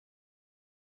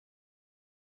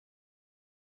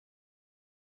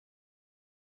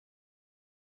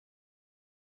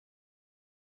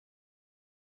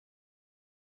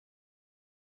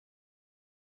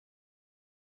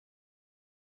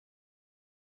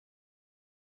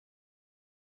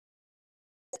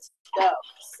Let's go.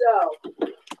 So,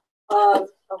 I'll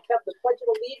have the Pledge of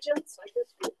Allegiance. I guess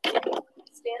we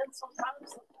stand sometimes.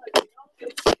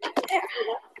 There.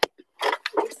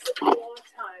 We sit a long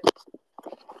time.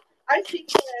 I see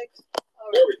flags.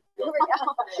 There we go.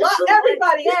 Well,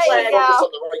 everybody's flag.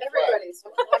 Everybody's.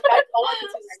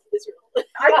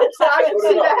 I can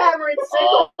see the hammer and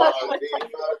sickle. All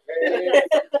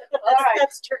right,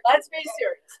 let's be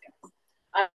serious, guys.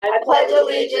 I pledge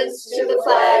allegiance to the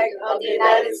flag of the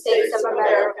United States of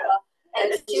America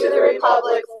and to the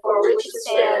republic for which it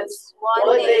stands,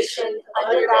 one nation,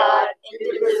 under God,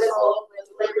 indivisible, with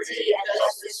liberty and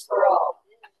justice for all.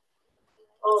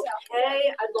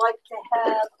 Okay, I'd like to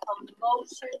have a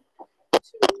motion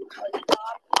to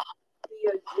adopt the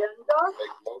agenda.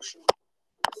 Make motion.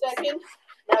 Second.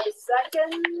 Have a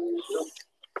second.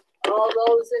 All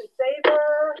those in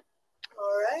favor?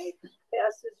 All right,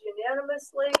 passes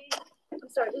unanimously. I'm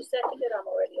sorry, who seconded? I'm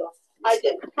already off. I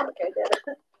did. Okay, then.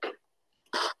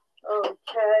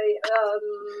 Okay,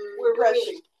 We're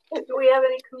ready. do we have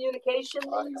any communications?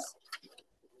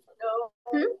 No?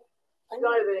 I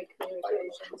don't have any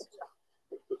communications.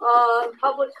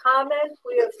 Public comment,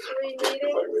 we have 3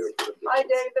 meetings. Hi,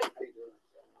 David.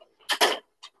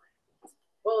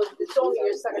 Well, it's only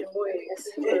your second week.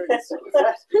 It's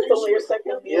only your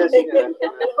second week. Yes,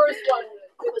 the first one,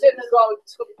 it didn't go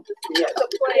to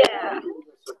plan.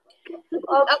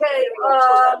 Okay,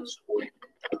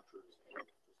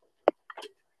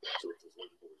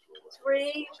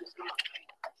 3.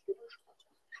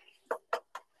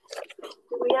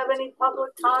 Do we have any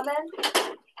public comment?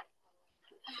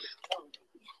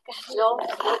 No,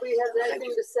 nobody has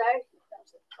anything to say?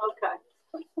 Okay.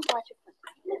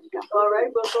 All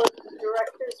right, we'll go to the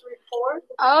director's report.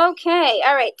 Okay,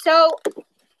 all right. So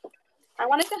I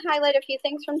wanted to highlight a few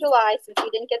things from July since we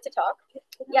didn't get to talk.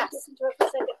 Yes. For a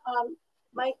second.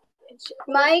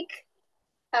 Mike,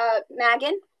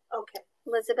 Megan, Okay.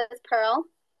 Elizabeth Pearl,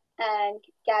 and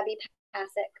Gabby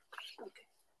Pasick. Okay.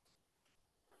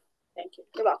 Thank you.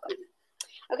 You're welcome.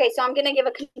 Okay, so I'm going to give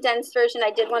a condensed version.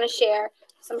 I did want to share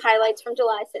some highlights from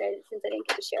July since I didn't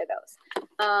get to share those.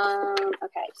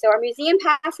 Okay, so our museum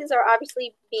passes are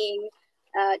obviously being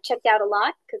checked out a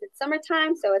lot because it's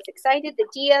summertime, so it's excited. The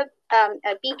Dia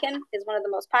at Beacon is one of the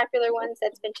most popular ones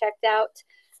that's been checked out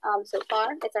so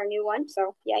far. It's our new one,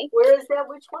 so yay. Where is that?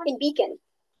 Which one? In Beacon.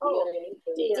 Oh,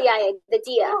 DIA, the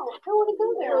Dia. Oh, I want to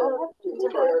go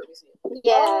there.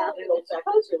 Yeah.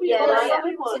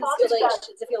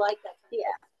 Installations, if you like that.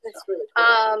 Yeah. That's really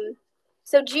cool.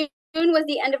 So June was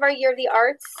the end of our Year of the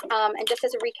Arts, and just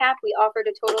as a recap, we offered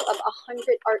a total of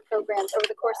 100 art programs over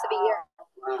the course of a year,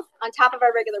 on top of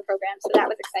our regular program. So that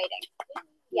was exciting.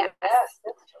 Yeah.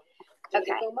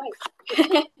 Okay.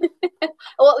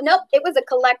 Well, nope. It was a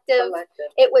collective.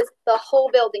 It was the whole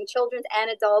building, children's and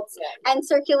adults, and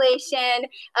circulation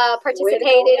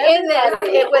participated in this.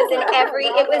 It was in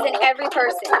every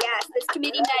person. Yes, this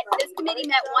committee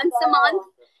met once a month.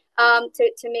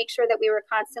 To make sure that we were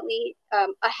constantly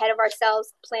ahead of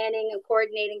ourselves, planning and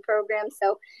coordinating programs.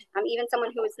 So even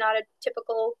someone who is not a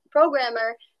typical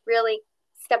programmer really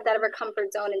stepped out of her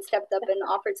comfort zone and stepped up and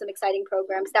offered some exciting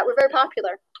programs that were very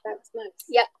popular. That's nice.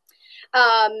 Yep.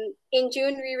 In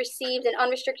June, we received an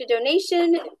unrestricted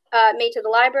donation made to the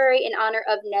library in honor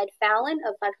of Ned Fallon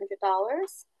of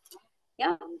 $500.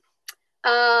 Yeah.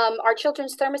 Our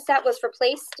children's thermostat was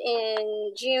replaced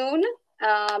in June.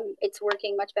 It's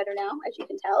working much better now, as you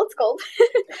can tell. It's cold.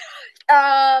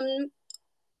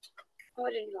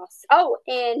 What did we else? Oh,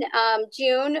 in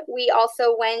June, we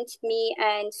also me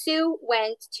and Sue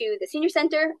went to the senior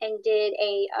center and did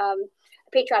a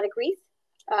patriotic wreath.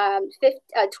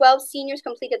 12 seniors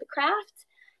completed the craft,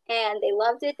 and they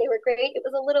loved it. They were great. It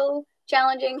was a little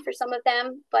challenging for some of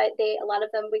them, but a lot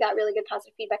of them, we got really good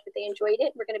positive feedback that they enjoyed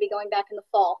it. We're going to be going back in the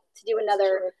fall to do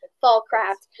another fall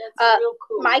craft. That's real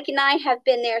cool. Mike and I have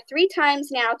been there 3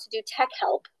 times now to do tech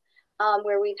help,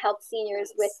 where we've helped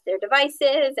seniors with their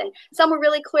devices, and some were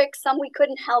really quick, some we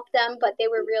couldn't help them, but they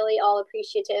were really all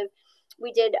appreciative.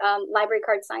 We did library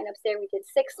card signups there. We did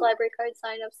 6 library card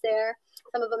signups there.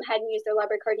 Some of them hadn't used their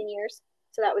library card in years,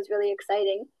 so that was really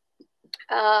exciting.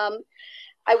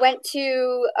 I went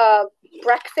to a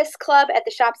breakfast club at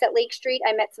the shops at Lake Street.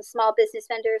 I met some small business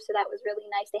vendors, so that was really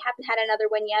nice. They haven't had another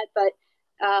one yet, but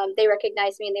they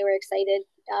recognized me and they were excited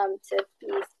to be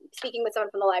speaking with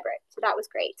someone from the library, so that was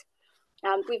great.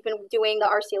 We've been doing the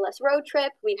RCLS road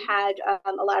trip. We've had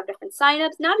a lot of different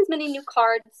signups, not as many new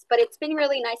cards, but it's been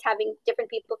really nice having different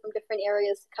people from different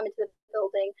areas come into the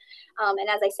building. And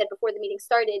as I said before the meeting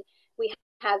started, we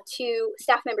have two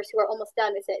staff members who are almost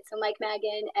done with it. So Mike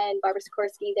Magan and Barbara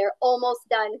Sikorsky, they're almost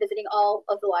done visiting all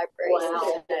of the libraries.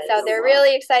 Wow. So they're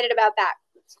really excited about that.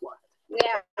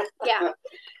 Yeah.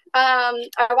 I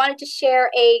wanted to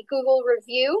share a Google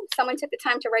review. Someone took the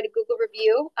time to write a Google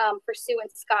review for Sue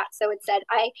and Scott. So it said,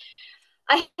 I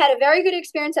had a very good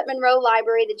experience at Monroe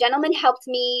Library. The gentleman helped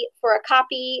me for a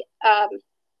copy.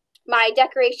 My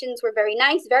decorations were very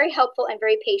nice, very helpful, and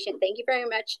very patient. Thank you very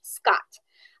much, Scott.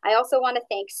 I also want to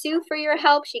thank Sue for your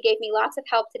help. She gave me lots of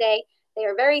help today. They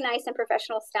are very nice and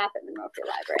professional staff at Monroe Free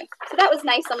Library. So that was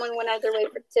nice. Someone went out of their way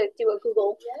to do a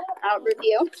Google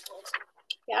review.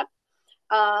 Yeah.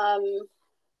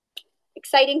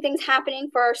 Exciting things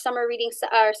happening for our summer reading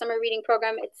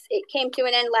program. It came to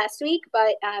an end last week,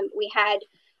 but we had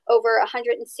over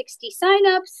 160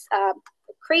 signups.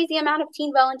 Crazy amount of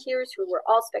teen volunteers who were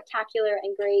all spectacular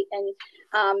and great, and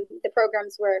the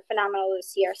programs were phenomenal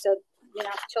this year. So, you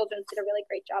know, children did a really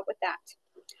great job with that.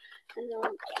 And then what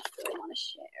else do I want to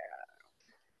share?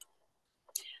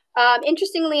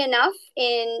 Interestingly enough,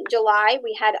 in July,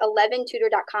 we had 11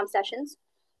 tutor.com sessions.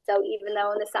 So even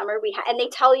though in the summer and they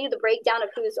tell you the breakdown of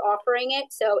who's offering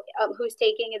it, so who's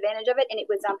taking advantage of it, and it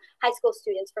was high school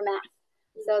students for math.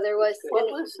 So there was. What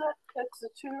was that? That's the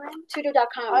tutoring?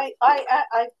 Tutor.com. I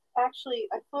actually,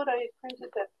 I thought I had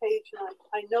printed that page, and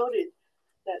I noted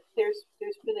that there's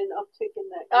been an uptick in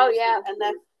that. Oh, yeah. And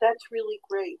that's really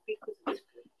great, because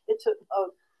it's a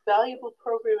valuable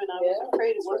program, and I was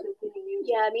afraid it wasn't being used.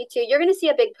 Yeah, me too. You're going to see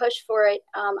a big push for it,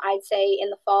 I'd say, in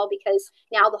the fall, because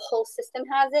now the whole system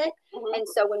has it. And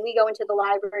so when we go into the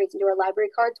libraries and do our library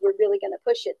cards, we're really going to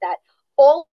push it that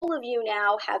all of you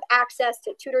now have access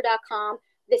to tutor.com.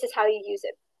 This is how you use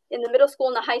it. In the middle school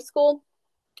and the high school,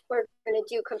 we're going to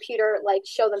do computer, like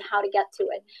show them how to get to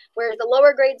it. Whereas the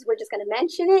lower grades, we're just going to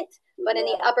mention it. But in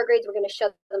the upper grades, we're going to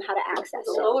show them how to access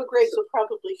The it. lower grades will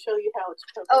probably show you how it's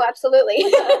covered. Oh,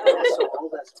 absolutely. So all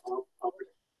that's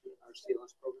offered in our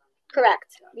CLS program?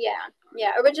 Correct. Yeah.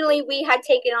 Originally, we had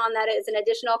taken on that as an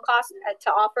additional cost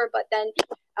to offer, but then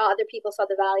other people saw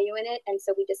the value in it, and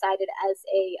so we decided as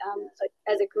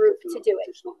a group to do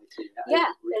it.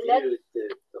 Yeah. And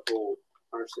reviewed the whole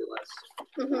RCLS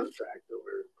contract that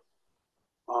we're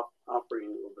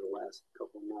offering over the last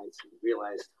couple of months, and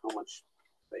realized how much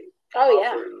they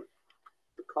offer, and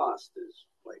the cost is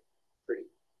like pretty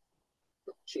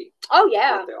cheap. Oh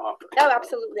yeah. What they offer. Oh,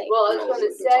 absolutely. Well, I was going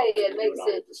to say, it makes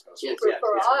it cheaper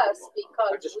for us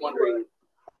because I'm just wondering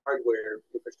hardware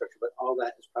infrastructure, but all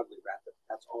that is probably wrapped up.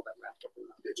 That's all that wrapped up in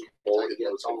that. It's all in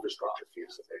those infrastructure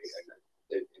fees. It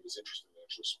was interesting. They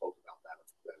actually spoke about that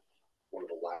at one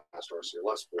of the last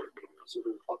RCLS board meetings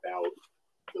about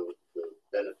the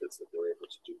benefits that they're able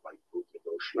to do by group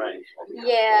negotiating. Right.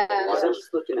 Yeah. I was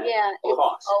just looking at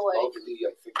cost. Of the,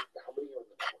 I think, how many are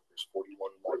there? There's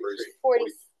 41 libraries.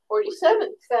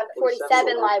 47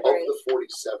 libraries. Of the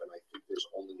 47, I think there's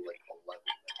only like 11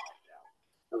 that opt out.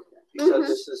 Okay. So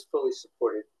this is fully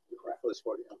supported. Fully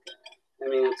supported. Okay. I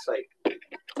mean, it's like.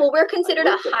 Well, we're considered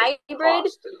a hybrid.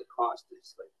 The cost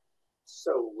is like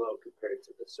so low compared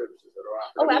to the services that are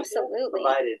offered. Oh, absolutely.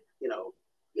 Provided, you know.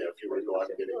 Yeah, if you were to go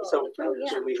out and get it. So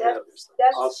we have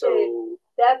that's also.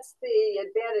 That's the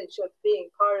advantage of being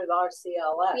part of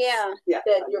RCLS. Yeah. Yeah.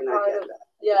 That you're part of.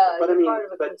 That. Yeah. But I mean, part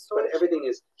of a but consortium. everything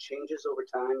changes over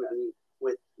time. I mean,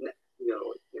 with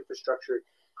infrastructure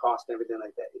cost and everything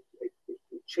like that, it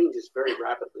changes very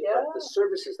rapidly. Yeah. But the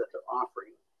services that they're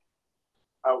offering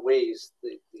outweighs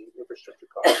the infrastructure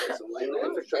costs. And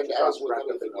And as with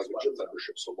anything like a gym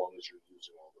membership, so long as you're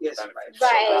using all the benefits.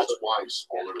 Right. So that's why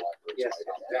smaller libraries might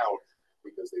opt out,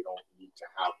 because they don't need to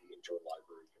have the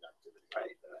inter-library connectivity.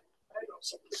 Right.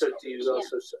 So do you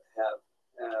also have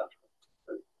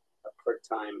a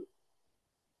part-time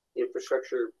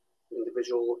infrastructure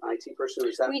individual IT person?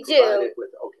 Is that We provided do. With,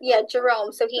 okay. Yeah,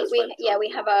 Jerome. So we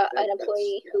have an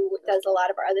employee who does a lot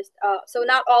of our other. So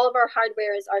not all of our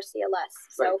hardware is RCLS.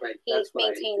 So right. he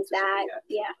maintains that.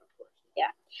 Yeah.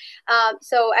 Yeah.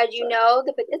 So as you know,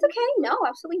 it's okay. No,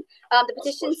 absolutely. The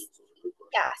petitions.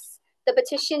 Yes. The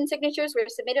petition signatures were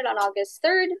submitted on August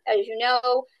 3rd. As you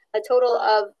know, a total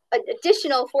of an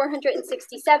additional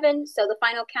 467. So the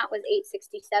final count was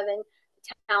 867. The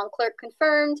town clerk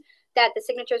confirmed that the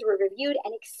signatures were reviewed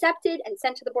and accepted and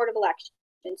sent to the Board of Elections.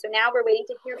 So now we're waiting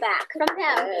to hear back from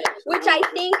them, which I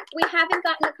think we haven't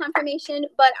gotten a confirmation,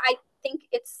 but I think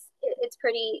it's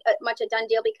pretty much a done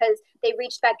deal, because they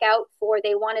reached back out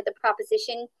they wanted the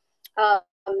proposition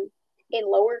in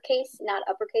lowercase, not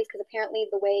uppercase, because apparently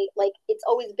the way, like, it's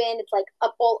always been, it's like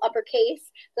all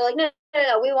uppercase. They're like, no,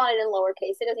 we want it in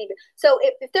lowercase. It doesn't even. So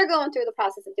if they're going through the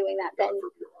process of doing that, then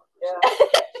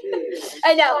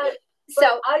I know.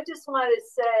 So I just want to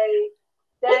say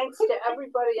thanks to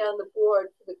everybody on the board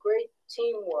for the great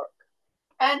teamwork.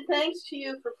 And thanks to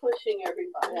you for pushing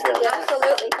everybody. Yeah.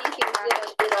 absolutely, thank you, Mark.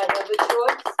 Did I have a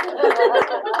choice?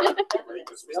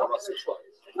 Because we don't have to try.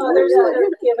 Oh, there's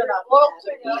given up.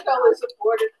 Walter Nico is a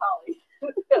border collie.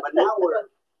 But now we're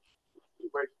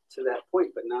to that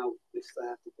point, but now we still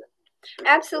have to get.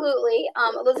 Absolutely.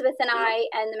 Elizabeth and I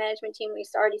and the management team, we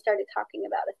already started talking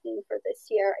about a theme for this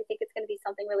year. I think it's going to be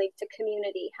something related to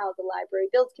community, how the library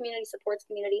builds community, supports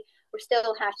community. We're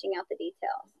still hashing out the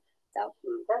details. So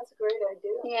that's a great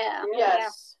idea. Yeah.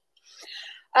 Yes.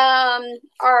 Yeah.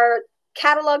 Our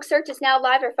catalog search is now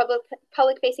live. Our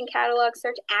public facing catalog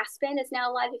search, Aspen, is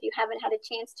now live. If you haven't had a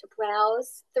chance to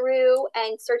browse through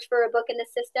and search for a book in the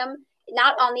system,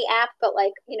 not on the app, but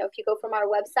like, you know, if you go from our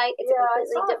website, it's a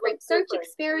completely different search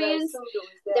experience.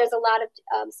 There's a lot of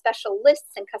special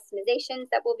lists and customizations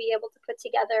that we'll be able to put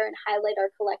together and highlight our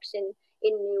collection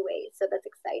in new ways. So that's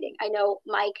exciting. I know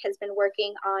Mike has been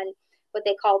working on what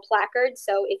they call placards.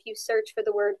 So if you search for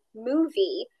the word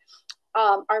movie,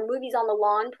 our Movies on the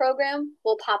Lawn program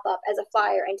will pop up as a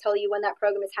flyer and tell you when that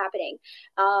program is happening.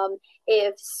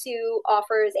 If Sue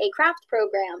offers a craft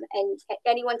program and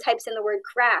anyone types in the word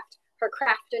craft, her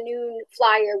Crafternoon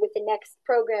flyer with the next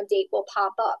program date will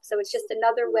pop up. So it's just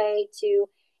another way to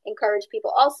encourage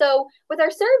people. Also with our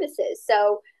services.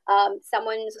 So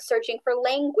someone's searching for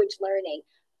language learning,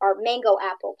 our Mango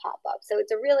app will pop up. So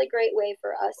it's a really great way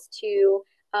for us to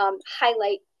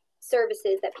highlight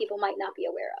services that people might not be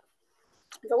aware of.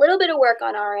 It's a little bit of work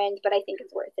on our end, but I think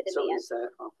it's worth it in the end. So is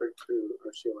that offered through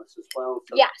RCLS as well?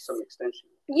 Yes. Some extension?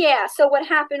 Yeah. So what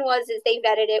happened was they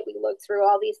vetted it. We looked through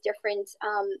all these different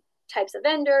types of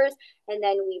vendors, and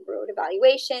then we wrote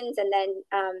evaluations, and then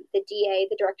the DA,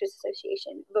 the Directors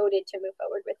Association, voted to move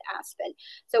forward with Aspen.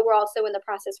 So we're also in the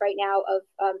process right now of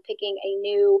picking a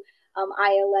new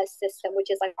ILS system, which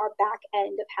is like our back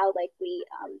end of how like we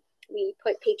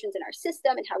put patrons in our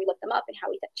system and how we look them up and how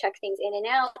we check things in and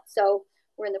out. So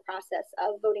we're in the process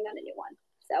of voting on a new one.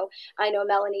 So I know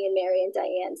Melanie and Mary and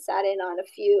Diane sat in on a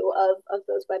few of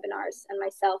those webinars and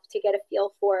myself to get a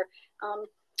feel for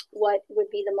what would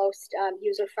be the most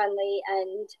user-friendly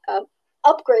and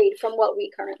upgrade from what we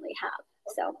currently have.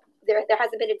 So there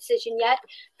hasn't been a decision yet.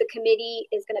 The committee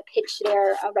is going to pitch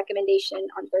their recommendation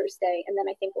on Thursday, and then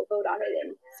I think we'll vote on it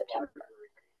in September.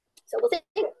 So we'll see.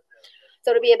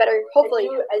 So it'll be a better, hopefully.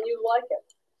 And you like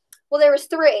it? Well, there was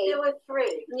 3. There were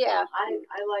 3. Yeah.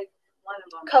 I like one of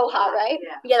them. Koha, right?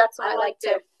 Yeah, that's what I like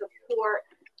too. Their support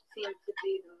seemed to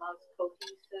be the most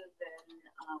cohesive, and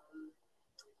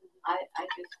I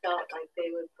just felt like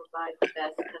they would provide the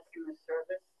best customer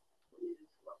service, which is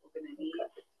what we're going to need.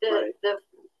 The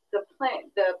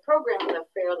programs are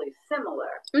fairly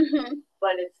similar,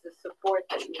 but it's the support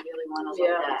that you really want to look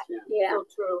at. Yeah. So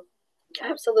true.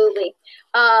 Absolutely.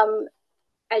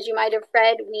 As you might have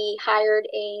read, we hired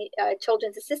a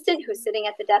children's assistant who's sitting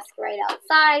at the desk right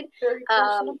outside. Very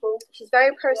personable. She's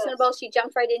very personable. Yes. She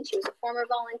jumped right in. She was a former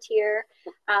volunteer.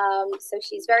 So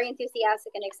she's very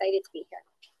enthusiastic and excited to be here.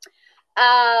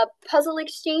 Puzzle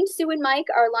exchange. Sue and Mike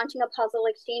are launching a puzzle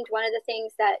exchange. One of the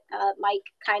things that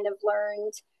Mike kind of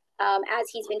learned as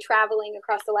he's been traveling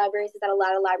across the libraries is that a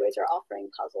lot of libraries are offering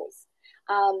puzzles.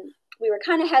 We were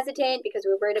kind of hesitant because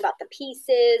we were worried about the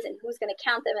pieces and who's going to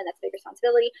count them, and that's a big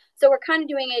responsibility. So we're kind of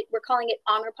doing it. We're calling it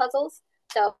honor puzzles.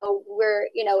 So we're,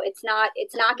 you know, it's not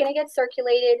going to get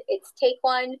circulated. It's take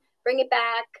one, bring it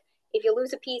back. If you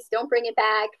lose a piece, don't bring it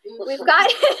back. We've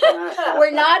got,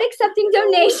 we're not accepting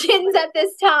donations at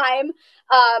this time.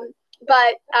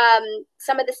 But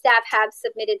some of the staff have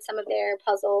submitted some of their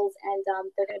puzzles, and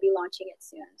they're going to be launching it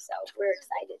soon. So we're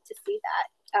excited to see that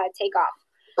take off.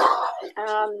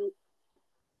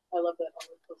 I love that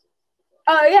honor puzzle.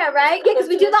 Oh yeah, right? Yeah, because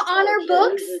we do the honor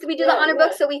books. We do the honor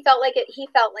books, so he felt like it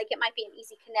might be an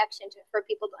easy connection for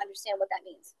people to understand what that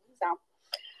means. So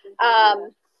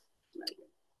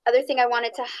other thing I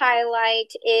wanted to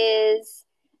highlight is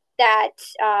that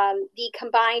the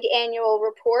combined annual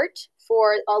report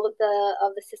for all of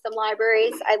the system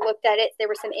libraries, I looked at it. There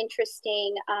were some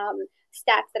interesting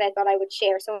stats that I thought I would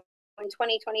share. So in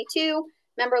 2022,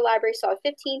 member libraries saw a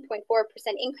 15.4%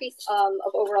 increase of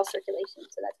overall circulation.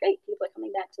 So that's great. People are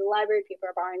coming back to the library. People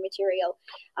are borrowing material.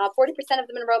 40% of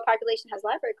the Monroe population has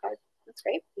library cards. That's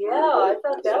great. Yeah, I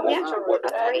thought that was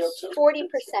great. 40%.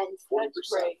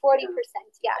 That's great. 40%,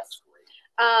 yes.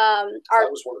 That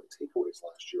was one of the takeaways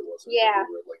last year, wasn't it? Yeah.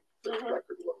 We were like the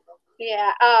record low number.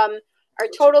 Yeah. Our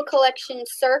total collection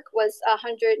circ was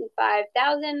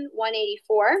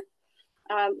 105,184.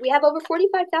 We have over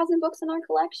 45,000 books in our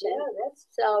collection. Yeah,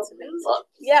 So, amazing. well,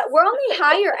 yeah, we're on the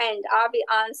higher end,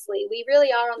 honestly. We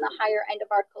really are on the higher end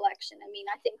of our collection. I mean,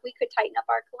 I think we could tighten up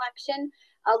our collection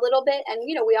a little bit. And,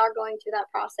 you know, we are going through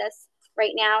that process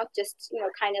right now, just, you know,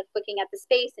 kind of looking at the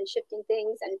space and shifting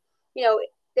things. And, you know,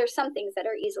 there's some things that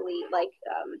are easily, like,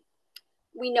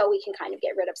 we know we can kind of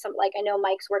get rid of some, like I know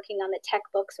Mike's working on the tech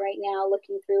books right now,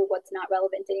 looking through what's not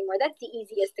relevant anymore. That's the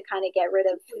easiest to kind of get rid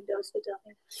of. Windows for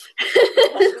dummies.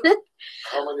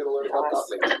 How am I gonna learn about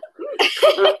that?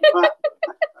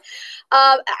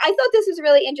 I thought this was a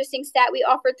really interesting stat. We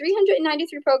offered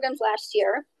 393 programs last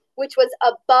year, which was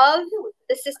above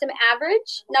the system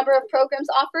average number of programs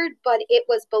offered, but it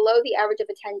was below the average of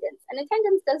attendance. And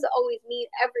attendance doesn't always mean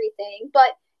everything,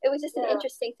 but it was just an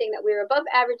interesting thing that we were above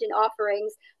average in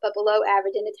offerings, but below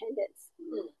average in attendance.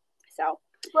 So.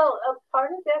 Well, a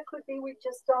part of that could be we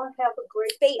just don't have a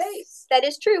great space. That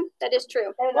is true. That is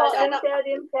true. And I think that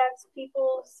impacts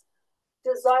people's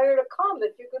desire to come.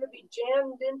 If you're going to be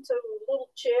jammed into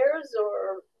little chairs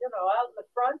or, you know, out in the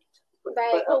front.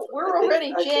 Right. Well, we're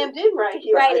already jammed in right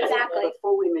here. Right, exactly.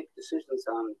 Before we make decisions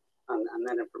on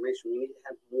that information, we need to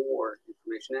have more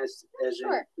information as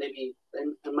Sure. in maybe,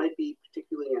 and it might be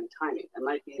particularly on timing. It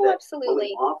might be Oh, that absolutely. when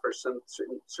we offer some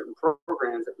certain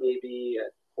programs that may be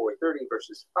at 4:30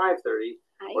 versus 5:30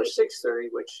 or 6:30,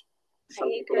 which some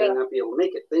people may not be able to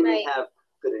make it. They may have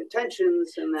good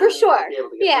intentions and for sure. be able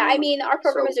to get Yeah, home. I mean, our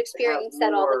program is So experiencing to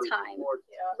have that all the time. More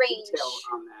Range. detail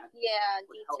on that. Yeah,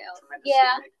 would help details. tremendously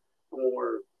Yeah. make a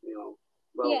more, you know,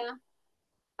 well, Yeah.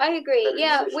 I agree. better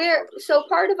Yeah, decision. so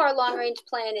part of our long range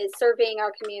plan is surveying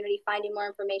our community, finding more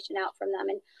information out from them,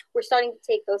 and we're starting to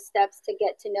take those steps to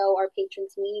get to know our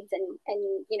patrons' needs and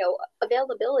you know,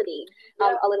 availability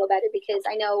a little better, because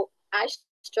I know I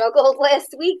struggled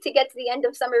last week to get to the end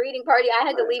of summer reading party. I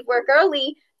had to leave work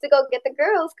early to go get the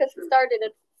girls because it started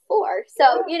at 4.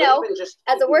 So, you know,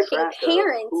 as a working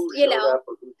parent, you know,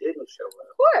 or who didn't show up.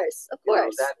 Of course. You know,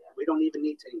 that we don't even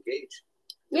need to engage.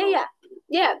 Yeah.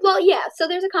 Well, yeah. So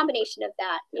there's a combination of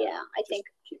that. Yeah, I think.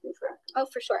 Keeping track. Oh,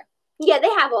 for sure. Yeah, they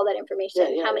have all that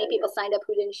information. How many people signed up,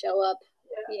 who didn't show up.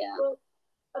 Yeah. Well,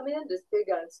 Amanda's big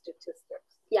on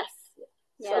statistics. Yes.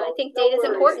 Yeah, So I think data is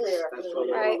important. All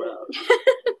right.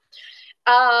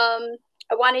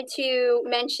 I wanted to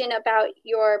mention about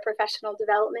your professional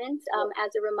development.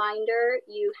 As a reminder,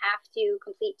 you have to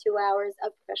complete 2 hours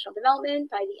of professional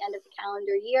development by the end of the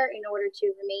calendar year in order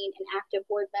to remain an active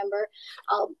board member.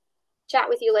 I'll chat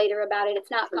with you later about it.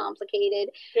 It's not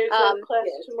complicated. There's a class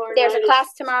tomorrow There's night. a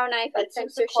class tomorrow night on At 6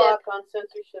 censorship. o'clock on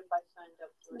censorship. I signed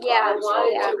up for it. Yeah, I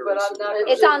wanted to, but I'm not.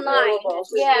 It's online.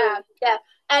 Yeah.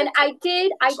 And I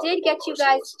did get you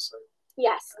guys.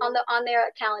 Yes, on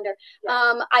their calendar.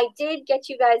 I did get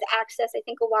you guys access, I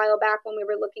think a while back when we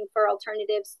were looking for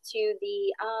alternatives to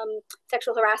the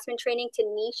sexual harassment training, to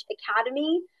Niche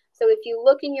Academy. So if you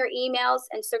look in your emails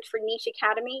and search for Niche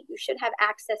Academy, you should have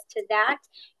access to that.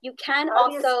 You can How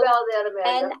do you also spell that,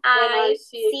 Amanda?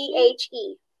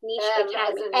 NICHE, Niche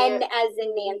Academy. N as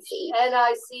in Nancy.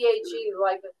 NICHE,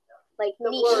 like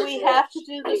niche. Do we have to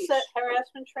do the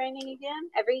harassment training again?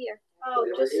 Every year. Oh,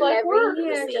 just like Every work.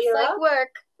 year, just like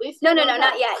work. No,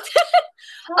 not yet.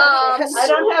 I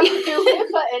don't have to do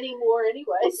HIPAA anymore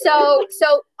anyway. So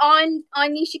on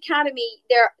Niche Academy,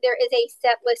 there is a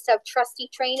set list of trustee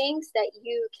trainings that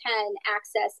you can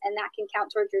access, and that can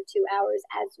count towards your 2 hours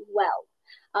as well.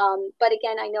 But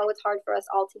again, I know it's hard for us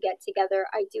all to get together.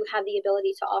 I do have the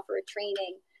ability to offer a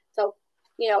training. So,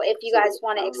 you know, if you guys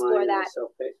want to explore that.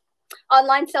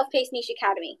 Online self-paced Niche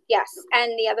Academy, yes,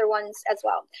 and the other ones as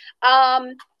well.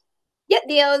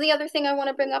 The other thing I want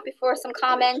to bring up before some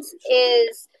comments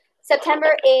is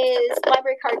September is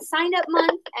library card sign-up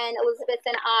month, and Elizabeth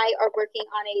and I are working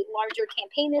on a larger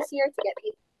campaign this year to get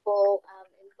people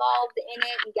involved in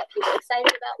it and get people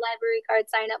excited about library card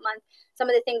sign-up month. Some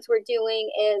of the things we're doing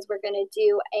is we're going to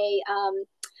do a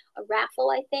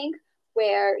raffle, I think,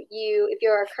 where if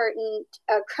you're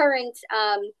a current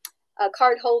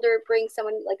card holder, bring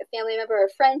someone like a family member or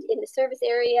a friend in the service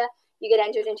area, you get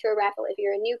entered into a raffle. If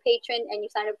you're a new patron and you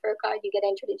sign up for a card, you get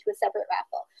entered into a separate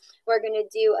raffle. We're going to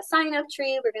do a sign-up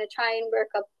tree. We're going to try and work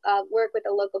with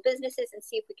the local businesses and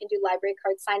see if we can do library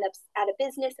card sign-ups at a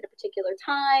business at a particular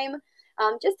time,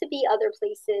 just to be other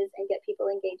places and get people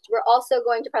engaged. We're also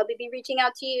going to probably be reaching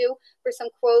out to you for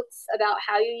some quotes about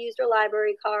how you use your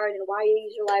library card and why you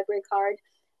use your library card.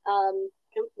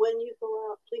 And when you go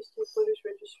out, please do voters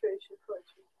registration cards.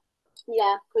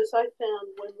 Yeah. Because I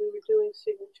found when we were doing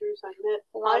signatures, I met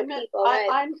A lot of people, right.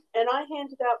 I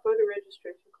handed out voter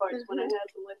registration cards when I had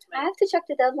them with me. I have to check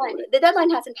the deadline. The deadline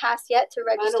hasn't passed yet to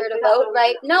register to vote,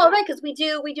 right? No, right, because we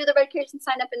do the registration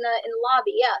sign up in the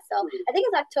lobby. Yeah, so I think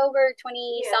it's October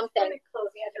 20 something.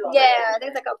 Yeah, I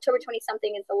think it's like October 20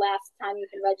 something is the last time you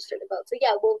can register to vote. So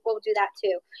yeah, we'll do that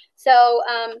too. So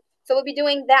so we'll be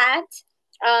doing that.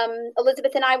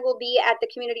 Elizabeth and I will be at the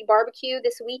community barbecue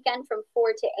this weekend from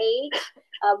 4 to 8.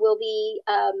 We'll be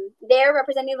there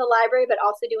representing the library, but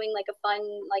also doing like a fun,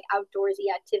 like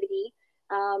outdoorsy activity.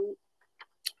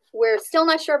 We're still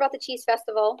not sure about the cheese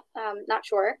festival. Not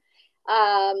sure.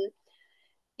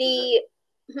 We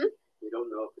don't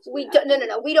know if it's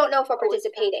no. We don't know if we're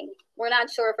participating. We're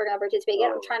not sure if we're going to participate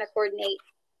yet. I'm trying to coordinate,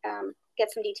 get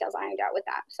some details ironed out with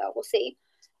that. So we'll see.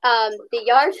 The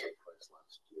yard.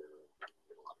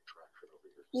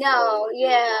 No,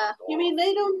 yeah. You mean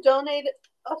they don't donate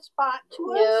a spot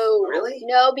to us? No, really?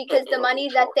 No, because the money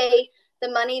that they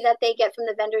get from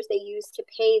the vendors they use to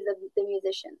pay the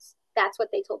musicians. That's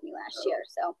what they told me last year.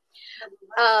 So,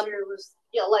 Last year was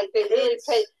like they did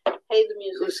pay the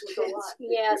musicians a lot.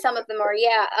 Yeah, some of them are.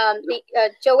 Yeah,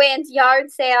 Joanne's yard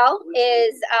sale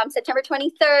is September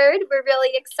 23rd. We're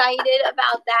really excited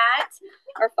about that.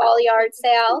 Our fall yard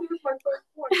sale. Do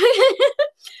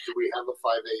we have a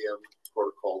 5 a.m.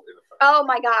 protocol in effect? Oh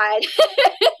my God.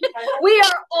 We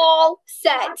are all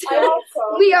set.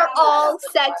 We are all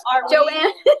set.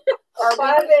 Joanne. Our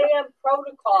 5 a.m.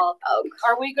 protocol. Oh,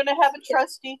 Are we going to have a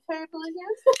trustee table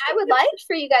again? I would like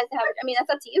for you guys to have it. I mean, that's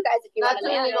up to you guys if you want to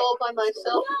manage it all by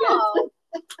myself. No.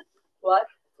 What?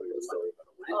 Oh,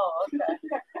 Oh, okay.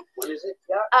 What is it?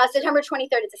 September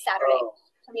 23rd. It's a Saturday. Oh.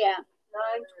 Yeah.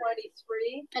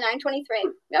 9:23. And 9:23. Yep.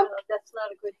 No, that's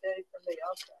not a good day for me.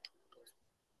 Okay.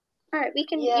 All right, we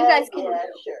can. You guys can. Yeah,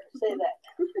 sure. Say that.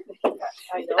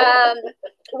 I know.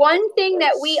 One thing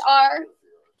that we are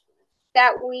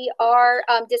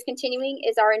discontinuing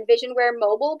is our EnvisionWare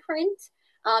mobile print.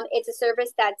 It's a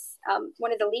service that's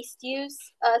one of the least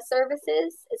used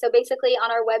services. So basically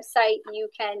on our website, you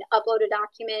can upload a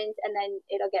document and then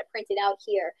it'll get printed out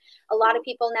here. A lot of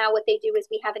people now, what they do is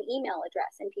we have an email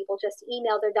address and people just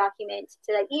email their document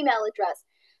to that email address.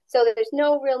 So there's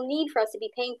no real need for us to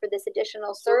be paying for this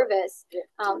additional service.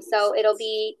 So it'll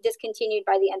be discontinued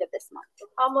by the end of this month.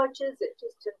 How much is it?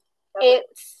 Just to it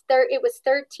was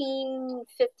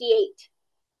 $13.58.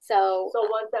 So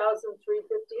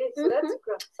 1,358. So that's a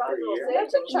good sizable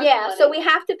savings. Yeah. So we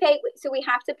have to pay. So we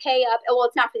have to pay up. Well,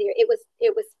 it's not for the year. It was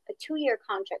a 2-year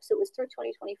contract. So it was through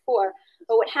 2024.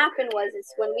 But what happened was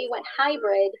when we went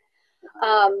hybrid.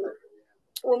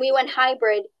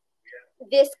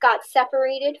 This got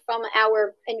separated from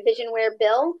our EnvisionWare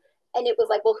bill, and it was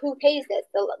like, well, who pays this?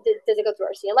 Does it go through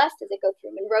RCLS? Does it go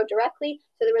through Monroe directly?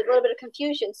 So there was a little bit of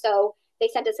confusion. So they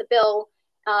sent us a bill,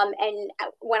 and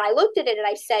when I looked at it, and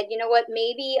I said, you know what,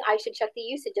 maybe I should check the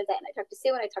usage of that. And I talked to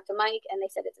Sue and I talked to Mike, and they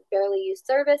said it's a barely used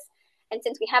service. And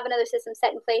since we have another system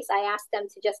set in place, I asked them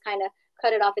to just kind of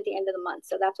cut it off at the end of the month.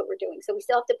 So that's what we're doing. So we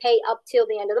still have to pay up till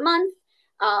the end of the month,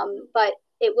 but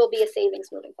it will be a savings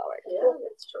moving forward. Yeah,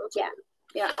 that's true. Yeah.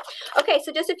 Yeah. Okay,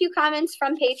 so just a few comments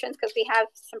from patrons because we have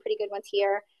some pretty good ones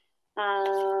here.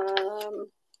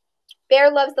 Bear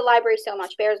loves the library so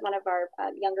much. Bear is one of our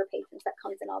younger patrons that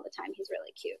comes in all the time. He's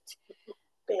really cute.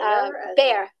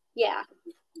 Bear. Yeah.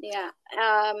 Yeah.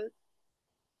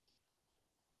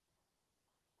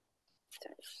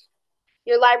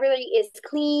 Your library is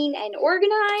clean and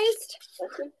organized.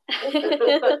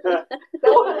 That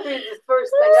would be the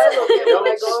first thing I look at when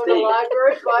I go to the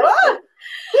library.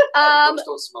 Books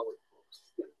don't smell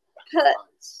like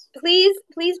books.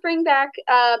 Please bring back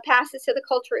passes to the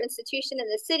Cultural Institution in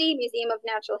the city, Museum of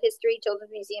Natural History,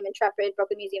 Children's Museum, Intrepid,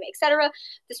 Brooklyn Museum, etc.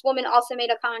 This woman also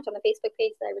made a comment on the Facebook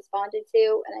page that I responded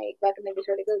to, and I recommended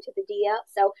her to go to the DL.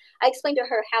 So I explained to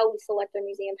her how we select our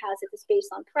museum passes. It's based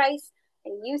on price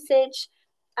and usage.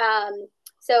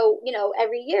 So, you know,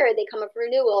 every year they come up for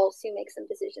renewal, so you make some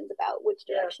decisions about which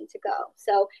direction to go.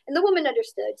 So, and the woman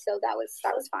understood, so that was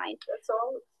fine. That's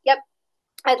all. Yep.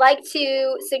 I'd like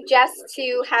to suggest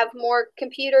to have more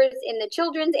computers in the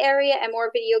children's area and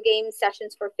more video game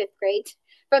sessions for 5th grade,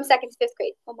 from 2nd to 5th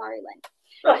grade. Oh, Marilyn.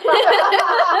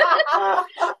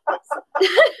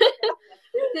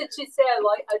 Did she say I'd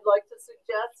like to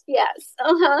suggest? Yes.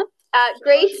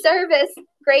 Great service.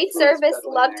 Great service.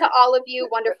 Love to all of you.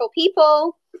 Wonderful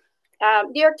people.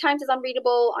 New York Times is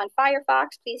unreadable on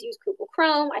Firefox. Please use Google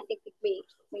Chrome. I think we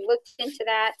looked into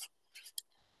that.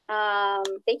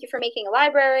 Thank you for making a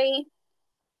library.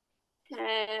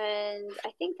 And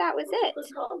I think that was it.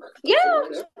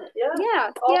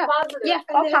 Yeah. All positive. Yeah,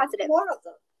 all positive. More of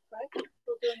them. right?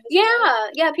 People doing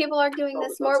this Yeah, people are doing No,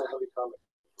 this but more. that's a heavy comment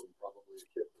from probably a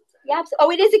kid. Yeah,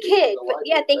 oh, it is a kid. Making a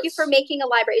Yeah, library, thank you for that's- making a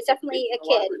library. It's definitely a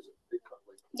kid. library is a big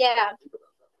company. Yeah, Think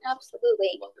about that.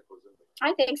 absolutely. A lot that goes into that.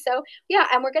 I think so. Yeah,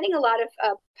 and we're getting a lot of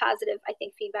positive, I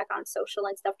think, feedback on social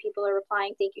and stuff. People are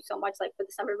replying, "Thank you so much." Like for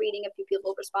the summer reading, a few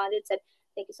people responded, said,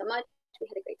 "Thank you so much. We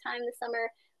had a great time this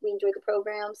summer. We enjoyed the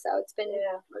program." So it's been.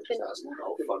 Yeah. Can I just ask,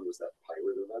 how fun was that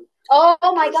pirate event? Oh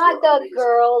my Because God, they're the amazing.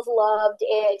 girls loved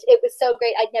it. It was so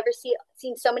great. I'd never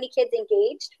seen so many kids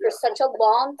engaged for Yeah. such a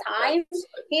long time.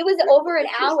 He was Yeah, over an the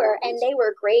kids were hour, and amazing. they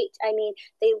were great. I mean,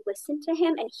 they listened to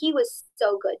him, and he was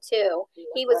so good too.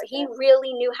 He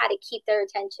really knew how to keep their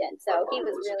attention. So My he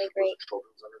mom was really great. a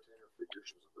children's entertainer for years.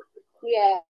 She was a birthday clown.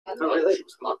 Yeah. Oh, really? She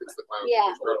was Hopkins the clown.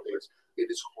 Yeah. People's birthdays. It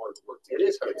is hard work. To It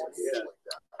is get hard to work, age yeah. like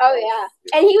that. Oh yeah.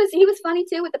 And he was funny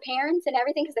too with the parents and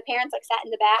everything because the parents like sat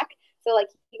in the back, so like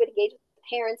he would engage with the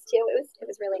parents too. It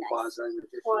was really nice.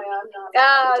 Boy, I'm not.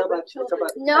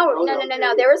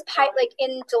 No. There was like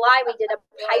in July we did a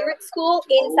pirate school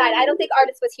inside. I don't think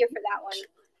Artist was here for that one.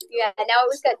 Yeah, no, it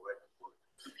was good.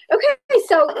 Okay,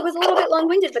 so it was a little bit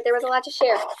long-winded, but there was a lot to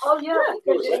share. Oh, yeah,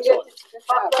 because you didn't get to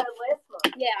talk about it last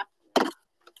month. Yeah.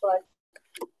 But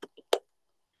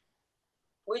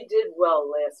we did well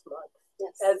last month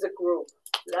Yes. as a group.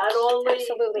 Not only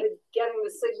Absolutely. with getting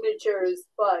the signatures,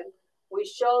 but we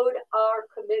showed our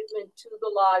commitment to the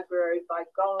library by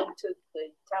going to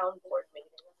the town board meeting.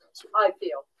 I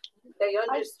feel they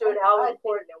understood how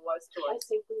important it was to I us.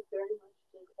 think we very much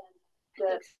did, and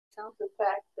I that think so. the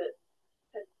fact that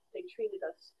they treated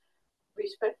us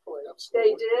respectfully.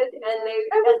 They did, and they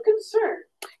I was concerned.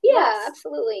 Yeah, Yes.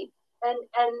 absolutely. and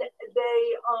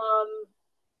they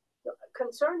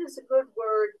concerned is a good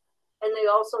word, and they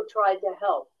also tried to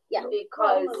help. Yeah.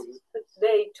 Because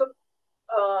they took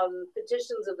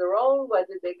petitions of their own,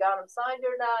 whether they got them signed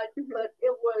or not, Mhm. but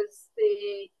it was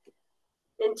the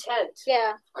intent.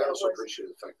 Yeah. I also was- appreciate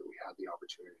the fact that we had the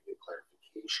opportunity to get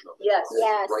clarification of it. Yes.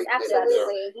 Yes, Right then and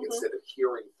absolutely. there, instead of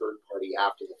hearing third party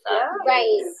after the fact. Yeah. Right.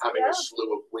 And having a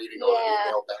slew of waiting on Yeah. an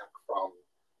email back from,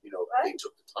 they Right.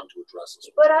 took the time to address us.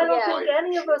 But I don't Yeah. think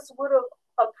any of us would have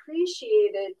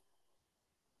appreciated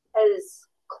as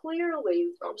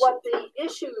clearly what the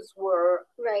issues were,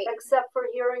 Right. except for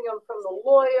hearing them from the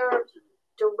lawyer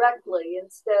directly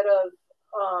instead of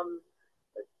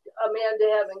Amanda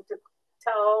having to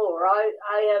tell or I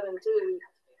having to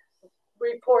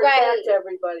report back Right. to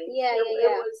everybody. Yeah, It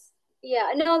yeah. was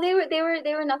Yeah, no, they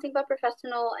were nothing but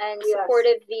professional and Yes.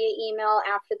 supportive via email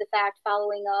after the fact,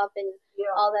 following up and yeah.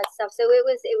 all that stuff. So it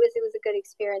was a good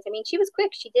experience. I mean, she was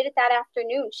quick. She did it that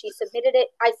afternoon. She submitted it.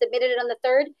 I submitted it on the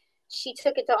 3rd. She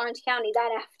took it to Orange County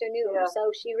that afternoon. Yeah.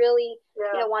 So she really,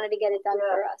 Yeah. wanted to get it done Yeah.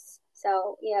 for us.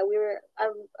 So yeah,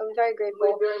 I'm very We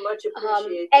grateful. very much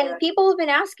appreciate And that. people have been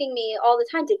asking me all the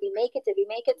time, did we make it? Did we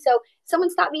make it? So someone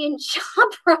stopped me in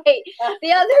ShopRite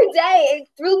the other day and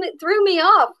threw me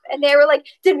off. And they were like,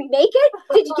 did we make it?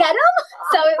 Did you get them?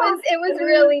 So it was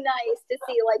really nice to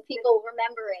see like people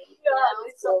remembering.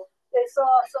 They saw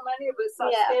so many of us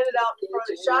Yeah. standing out in front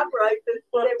of ShopRite that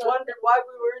they wondered why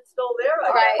we weren't still there. I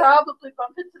Right. guess. Probably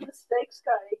bumped into the steaks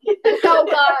guy. Oh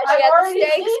gosh, I've yeah, the already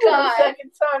steaks seen him a guy.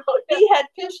 second time. He had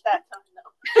fish that time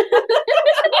though.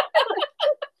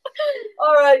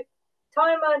 All right,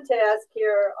 time on task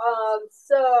here.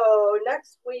 So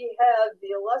next we have the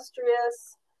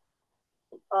illustrious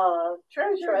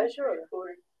treasurer.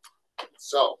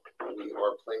 So we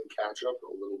are playing catch up a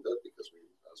little bit because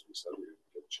as we said, we didn't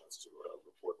get a chance to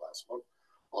report last month.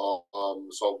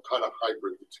 So kind of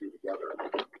hybrid the two together.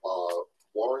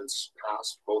 Warrants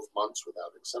passed both months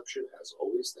without exception, as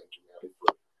always. Thank you, Maddie,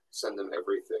 for sending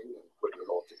everything and putting it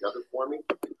all together for me.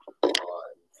 And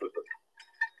for the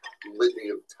litany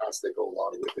of tasks that go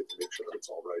along with it to make sure that it's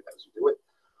all right as you do it.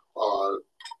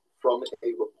 From a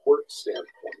report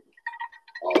standpoint,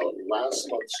 last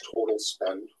month's total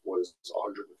spend was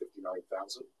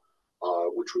 $159,000,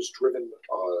 which was driven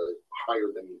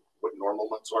higher than what normal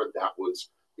months are. That was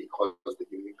because the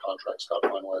union contracts got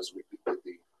finalized. We did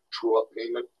the true-up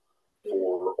payment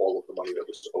for all of the money that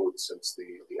was owed since the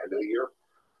end of the year.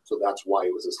 So that's why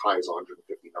it was as high as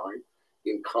 159.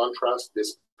 In contrast,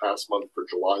 this past month for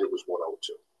July, it was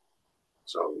 102.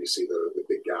 So you see the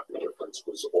big gap in difference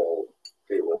was all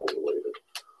payroll related.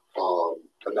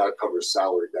 And that covers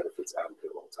salary, benefits, and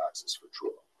payroll taxes for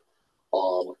true-up.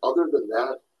 Other than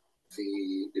that,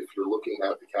 if you're looking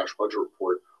at the cash budget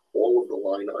report, all of the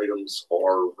line items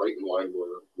are right in line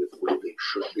with where they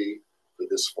should be for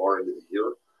this far into the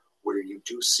year. Where you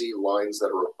do see lines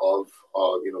that are above,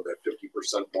 that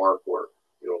 50% mark, or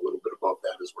a little bit above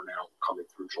that as we're now coming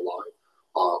through July.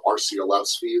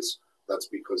 RCLS fees, That's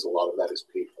because a lot of that is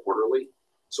paid quarterly,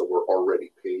 so we're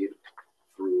already paid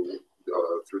through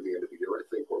the end of the year, I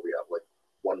think, where we have like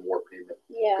one more payment.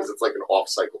 Yeah. Because it's like an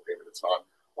off-cycle payment. It's not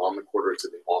on the quarter; it's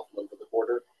in the off month of the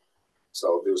quarter.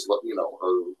 So there's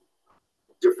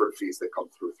different fees that come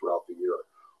throughout the year.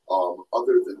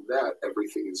 Other than that,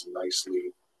 everything is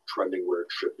nicely trending where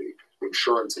it should be.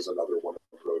 Insurance is another one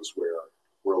of those where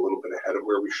we're a little bit ahead of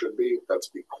where we should be. That's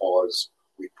because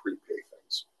we prepay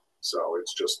things. So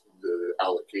it's just the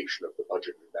allocation of the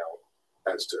budget amount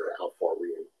as to how far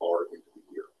we are into the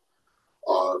year.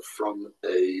 From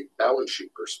a balance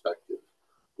sheet perspective,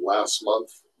 last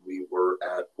month we were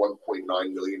at 1.9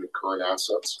 million in current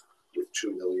assets with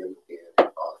 2 million in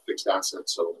fixed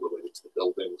assets, so related to the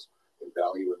buildings and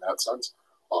value in that sense.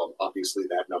 Obviously,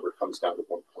 that number comes down to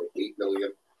 1.8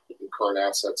 million in current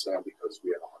assets now because we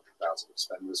had 100,000 to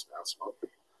spend this past month.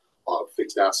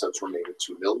 Fixed assets remain at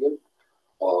 2 million.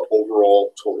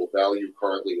 Overall total value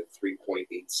currently at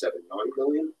 3.879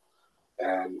 million,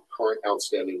 and current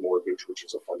outstanding mortgage, which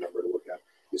is a fun number to look at,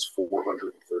 is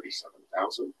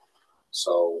 437,000.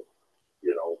 So,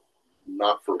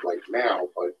 not for right now,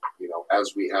 but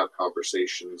as we have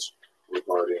conversations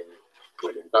regarding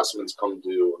when investments come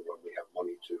due and when we have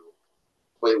money to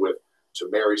play with, to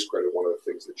Mary's credit, one of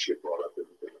the things that she had brought up in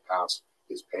the past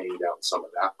is paying down some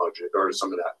of that budget or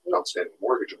some of that outstanding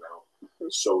mortgage amount,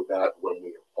 so that when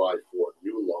we apply for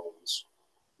new loans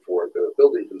for the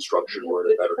building construction, we're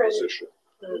in a better position.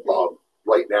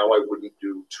 Right now, I wouldn't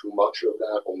do too much of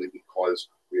that, only because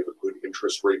we have a good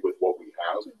interest rate with what we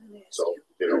have. So,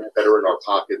 better in our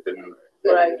pocket than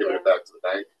giving it back to the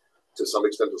bank. To some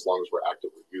extent, as long as we're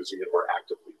actively using it, we're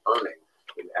actively earning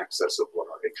in excess of what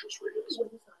our interest rate is.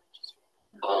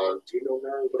 Do you know,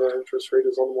 Mary, what our interest rate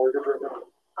is on the mortgage right now?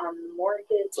 On the mortgage,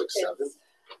 it's like 7.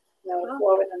 No, it's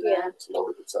lower than that. It's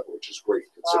lower than 7, which is great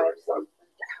considering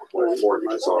what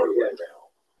mortgages are right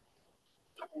now.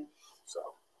 So,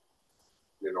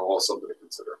 all something to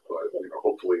consider. But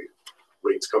hopefully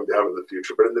rates come down in the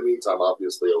future. But in the meantime,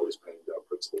 obviously, always paying down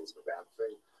principal is a bad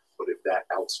thing. But if that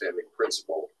outstanding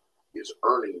principal is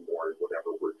earning more in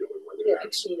whatever we're doing,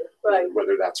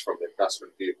 whether that's from an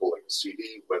investment vehicle like a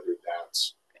CD, whether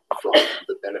that's from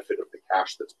the benefit of the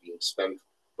cash that's being spent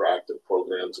for active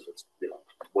programs, if it's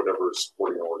whatever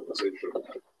supporting organization,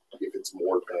 if it's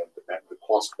more than the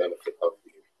cost benefit of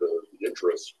the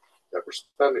interest that we're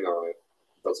spending on it,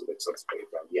 doesn't make sense to pay it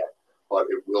down yet. But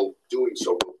doing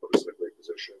so will put us in a great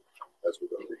position as we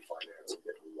go to refinance and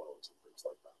get new loans and things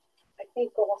like that. I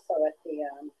think also at the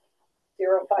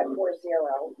 0540,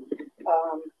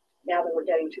 now that we're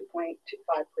getting 2.25%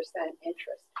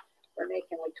 interest, we're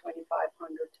making like $2,500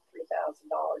 to $3,000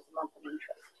 a month in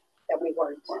interest that we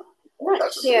weren't.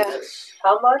 Nice. Yeah.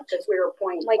 How much? Because we were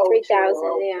 0.02 Like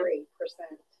 3,000, yeah.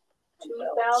 3%.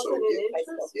 2,000 in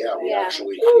interest? Yeah, we Yeah.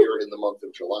 actually here in the month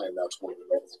of July, and that's one of the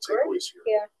notable takeaways here.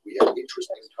 Yeah. We had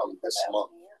interest income this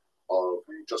month of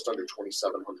just under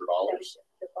 $2,700,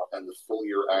 and the full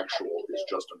year actual is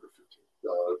just under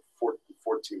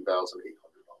 $14,800.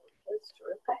 That's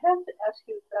true. I have to ask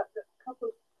you about a couple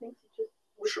of things you just.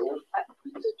 Sure.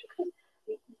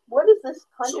 What is this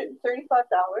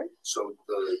 $135? So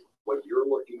what you're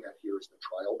looking at here is the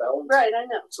trial balance. Right, I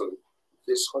know. So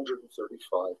this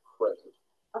 135 credit.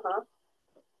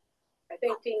 I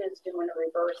think Dina's doing a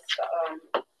reverse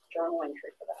journal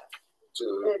entry for that.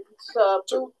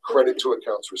 To credit to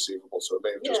accounts receivable, so it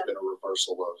may have just been a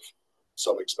reversal of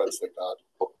some expense that got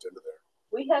booked into there.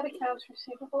 We have accounts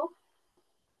receivable.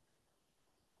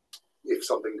 If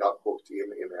something got booked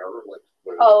in error, like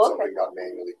when something got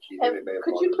manually keyed in, it may have.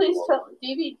 Could gone you into please the tell line.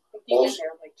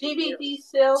 DVD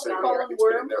sales So column it's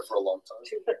been in worms? there for a long time.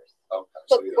 2 years. Okay,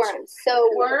 so Bookworms. So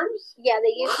Worms? yeah,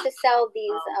 they used to sell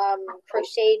these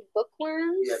crocheted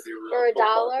bookworms Yeah, they were for $1.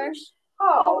 bookmarkers.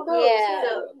 Oh, those, Yeah.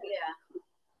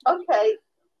 Yeah. Okay,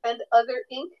 and other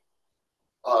ink?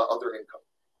 Other income.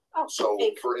 Oh, So,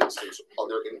 ink. for instance,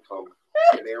 other income.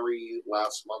 Canary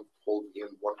last month pulled in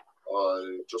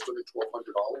just under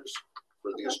 $1,200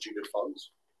 for the escheated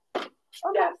funds.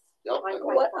 Yes. Yep. and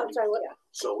What? I'm sorry, what? Yeah.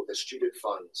 So escheated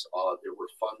funds, there were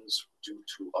funds due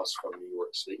to us from New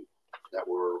York State that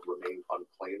remained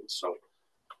unclaimed. So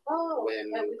Oh,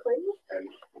 when and we claimed it? and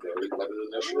very limited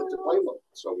initiative to claim them.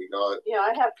 So we got, Yeah,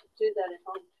 I have to do that at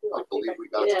home too. I believe we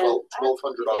got Yeah.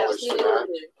 $1,200 Yeah. for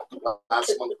that.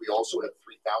 Last month we also had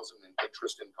 $3,000 in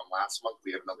interest income. Last month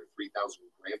we had another $3,000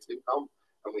 grant income,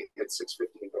 and we had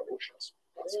 $650 in donations.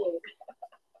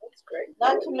 That's great.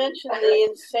 Not to mention the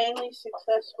insanely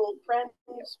successful Friends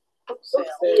book sale.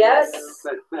 Yes,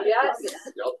 yes.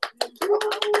 Yep.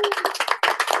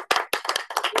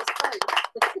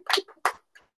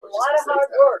 A lot of hard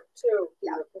work too.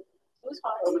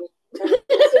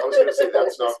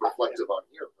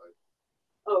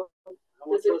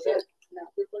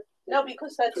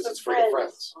 Thomas had because some it's for the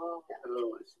friends. Oh,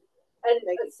 I see.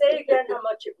 And say again how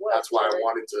much it was. That's why I Terry.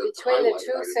 wanted to Between the highlight it.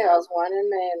 two I didn't sales, have- one in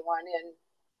May and one in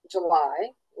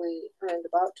July, we earned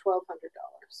about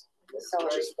 $1,200 selling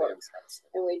Which is books. fantastic.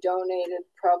 And we donated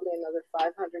probably another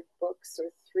 500 books or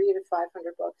 300 to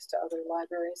 500 books to other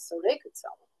libraries so they could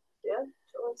sell them. Yeah.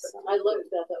 Terrific. So- I loved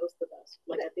that. That was the best.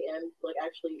 Like at the end, like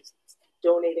actually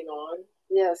donating on.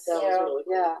 Yes, That Yeah. was really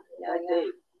cool. yeah,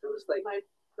 Like there was like My two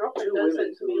girlfriend does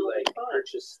women it to me who all like the time.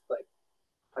 purchased like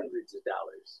hundreds of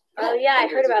dollars. Oh, yeah, I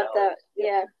heard Hundreds of about that. dollars.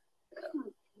 Yeah.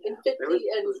 And There was- 50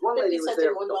 and there was one 50 lady who was cents there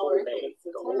and for the $1 whole day, increments. the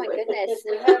It's Oh, my whole day. goodness.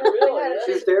 We had a real,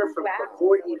 She was there from Wow.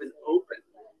 before it even opened.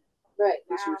 right.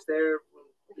 And she was there when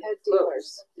We had it closed.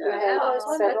 dealers. We Yeah. had Wow,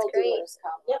 several that's great. dealers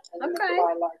come Yep. and then Okay.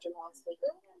 buy large amounts of it.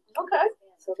 Okay.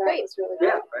 So that Great. was really good.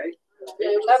 Yeah, right?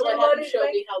 Yeah, it was Everybody like having showed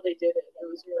make- me how they did it. It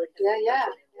was really Yeah, yeah,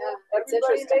 yeah. It's Everybody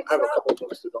interesting. makes I have a up. couple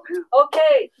books to donate.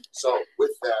 Okay. So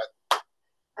with that,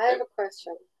 I have a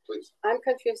question. please, I'm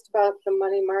confused about the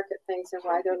money market things and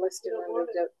why they're listed under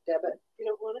debit. You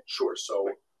don't want it? sure, so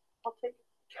I'll take it.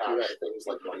 cash things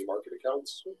like money market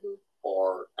accounts Mhm.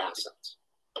 are assets.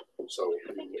 So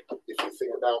if you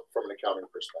think about from an accounting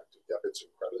perspective, debits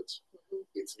and credits,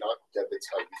 it's not debits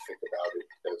how you think about it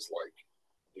as like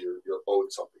you're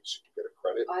owed something so you get a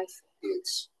credit. I see.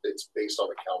 It's based on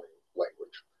accounting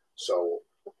language. So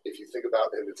if you think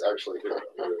about it, it's actually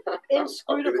I'm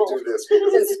Inscrutable. gonna do this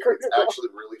because it's actually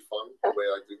really fun the way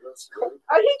I do this. Really.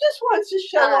 He just wants to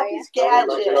show off his No,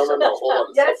 gadgets. no, hold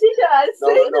on a Yes, second. he does.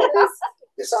 No.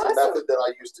 This is Awesome. the method that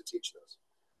I use to teach this.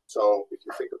 So if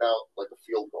you think about like a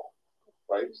field goal,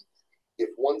 right? If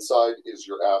one side is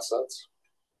your assets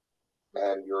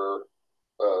and your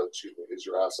is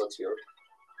your assets here,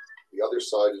 the other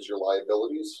side is your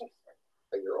liabilities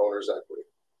and your owner's equity,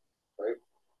 right?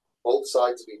 Both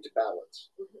sides need to balance.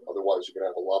 Otherwise you're gonna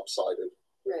have a lopsided.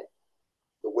 Right.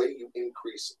 The way you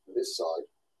increase this side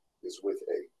is with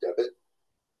a debit,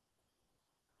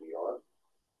 DR,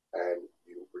 and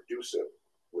you reduce it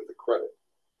with a credit.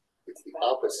 It's the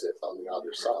opposite on the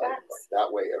other side.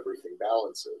 That way everything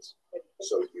balances.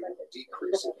 So you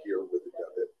decrease it here with a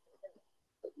debit.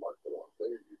 I marked the wrong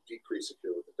thing. You decrease it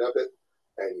here with a debit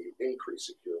and you increase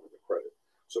it here with a credit.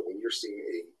 So when you're seeing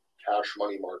a cash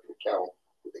money market account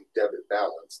with a debit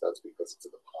balance, that's because it's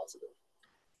in the positive.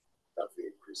 That's the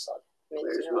increase side. Makes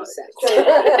There's no my- sense.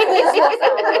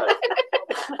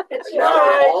 It's And now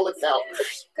right. all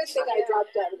accountants. Good thing I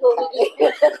dropped out of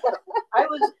the I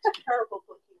was a terrible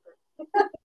bookkeeper.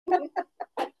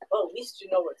 Well, at least you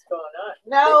know what's going on.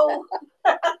 No.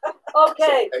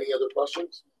 Okay. So, any other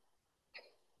questions?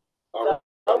 All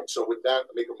right, so with that,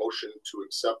 I make a motion to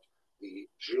accept the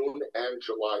June and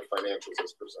July financials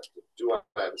as presented. Do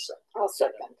I have a second? I'll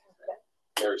second.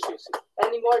 Mary Stacy.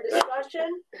 Any more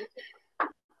discussion?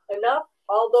 Enough?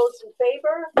 All those in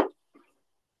favor?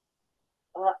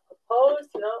 Opposed?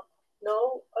 No.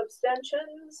 No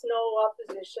abstentions? No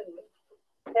opposition?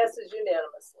 Passes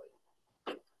unanimously.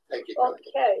 Thank you.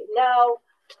 Okay, now,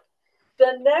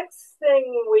 the next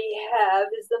thing we have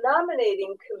is the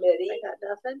nominating committee. I got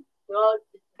nothing. Well,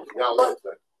 Now, one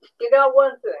thing. you got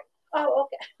one thing, Oh,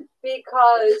 okay.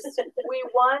 because we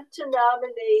want to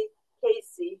nominate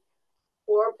Casey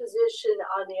for a position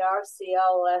on the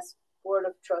RCLS Board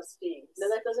of Trustees. No,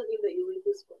 that doesn't mean that you leave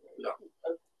this one. No.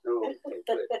 No, okay,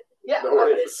 good. Yeah. No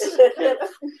worries.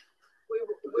 We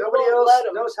Nobody won't else let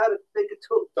 'em. knows how to make a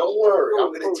tool. Don't worry,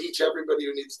 I'm gonna teach everybody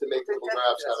who needs to make little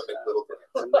graphs how to make little graphs.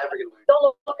 I'm never gonna learn.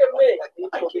 Don't look at me.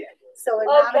 I can't. So we're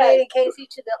Okay. nominating Casey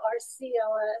to the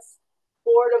RCLS.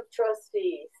 Board of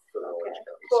Trustees For Orange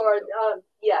County. for,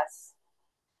 yes.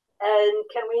 And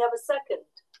can we have a second?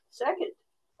 Second.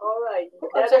 All right.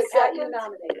 I'm Have sorry, a Pat, you second?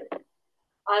 nominated.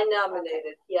 I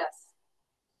nominated, yes.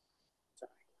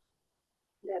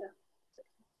 Netta.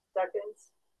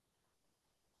 Seconds.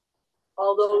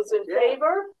 All those in Yeah.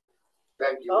 favor?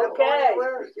 Thank you. Okay.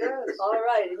 Yes. All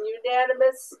right, and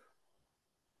unanimous?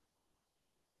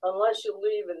 Unless you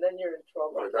leave and then you're in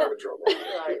trouble. I'm in trouble.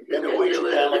 Right. You know where you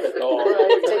live.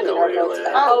 We're taking our votes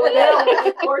back. Oh, now yeah. we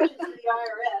report to the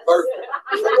IRS. Perfect.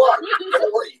 You know what?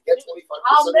 Don't worry, you get 25%.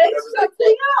 I'll make whatever they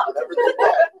something get. up. Whatever they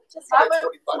get, you I'm get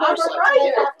a 25%.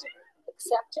 writer.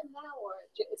 Accept him now, or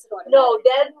is it No,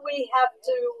 then we have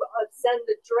to send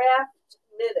the draft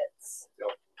minutes.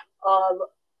 Yep.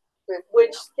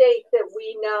 Which state that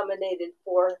we nominated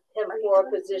for him for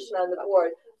a position on the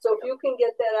board. So if you can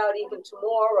get that out even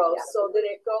tomorrow, so that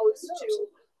it goes to,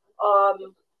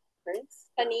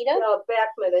 Anita? Anita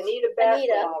Anita,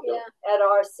 Backman yeah. at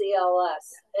RCLS.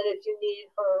 And if you need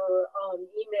her,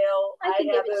 email, I I can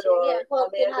give have it it, to you, or yeah. Well,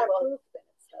 they're not Amanda will. approved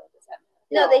minutes, though, does that matter?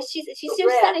 No, No. she The just said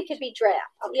draft. it could be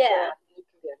draft, yeah.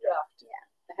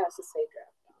 It has to say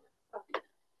draft on it.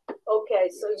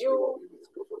 Okay, so you,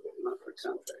 Not for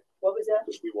contract. what was that?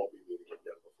 Because we won't be meeting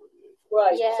again before the 8th.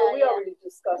 Right, Yeah, so we yeah. already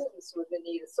discussed this with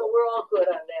Anita, so we're all good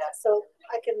on that. So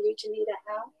I can reach Anita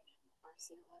how?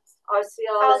 RCLS.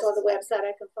 RCLS, On the website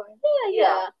I can find.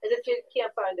 yeah, and if you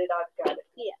can't find it, I've got it.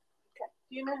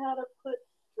 Do you know how to put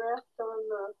draft on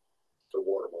The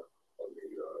watermark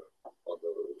on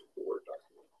the Word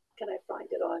document. Can I find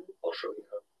it on? I'll show you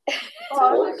how.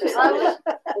 I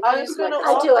was gonna.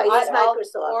 I do, I use I'll-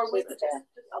 Microsoft. Or we could just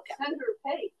Okay. send her a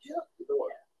page. Either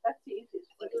way. That's the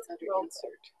easiest. I think it's under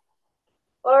insert.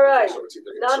 All right, So it's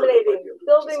either nominating, inserted by the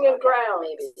building and design. grounds.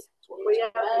 Maybe. We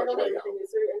have, I don't have anything.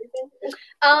 Is there anything?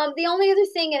 The only other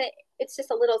thing, and it's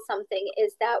just a little something,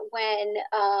 is that when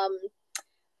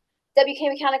WK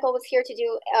Mechanical was here to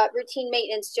do routine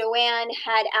maintenance, Joanne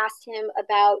had asked him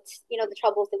about, the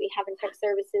troubles that we have in tech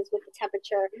services with the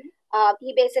temperature.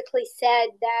 He basically said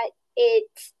that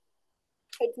it's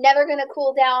never going to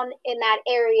cool down in that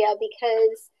area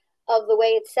because of the way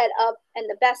it's set up, and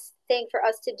the best thing for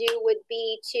us to do would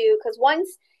be to, because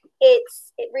once it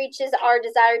reaches our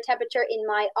desired temperature in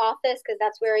my office, because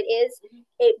that's where it is,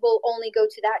 it will only go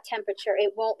to that temperature.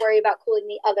 It won't worry about cooling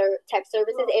the other tech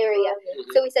services area.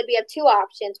 So we said we have two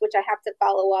options, which I have to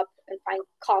follow up and find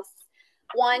costs.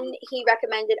 One, he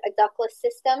recommended a ductless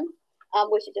system,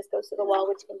 which it just goes to the wall,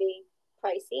 which can be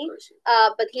pricey.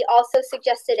 But he also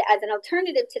suggested as an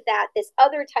alternative to that, this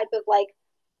other type of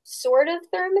sort of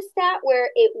thermostat where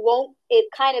it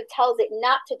kind of tells it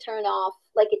not to turn off.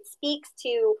 Like it speaks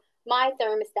to my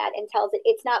thermostat and tells it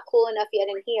it's not cool enough yet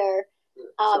in here.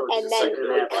 So it's And a then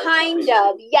second app, kind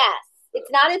of, yes, it's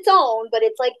not its own, but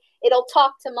it's like, it'll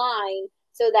talk to mine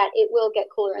so that it will get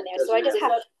cooler in there. So I just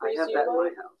have, I have that in my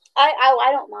house.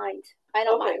 I don't mind. I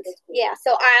don't Okay, mind. that's cool. Yeah.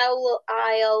 So I'll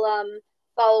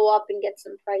follow up and get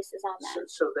some prices on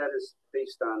that. So that is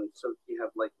based on, so you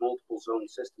have like multiple zone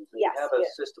systems. If Yes. you have a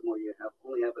system where you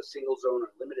only have a single zone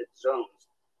or limited zones,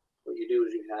 what you do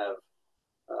is you have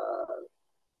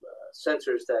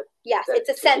sensors that. Yes, that it's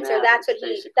a take an sensor.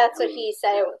 average, That's what he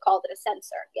said. I would call it a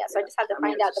sensor. Yeah. So I just have to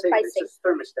find out the pricing. It's a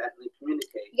thermostat and they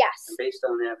communicate. Yes. And based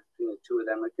on the average between the two of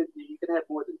them, you can have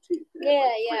more than two. You can Yeah, have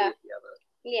like yeah. three if you have a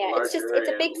Yeah, it's larger a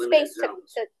area big and limited space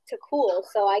zones. to cool,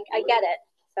 so I get it.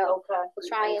 So okay. we'll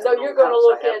try and. So you're gonna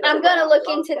look into I'm gonna look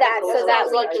into Okay, that so that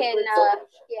sounds we like a can, good solution.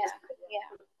 yeah.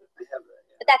 I have that,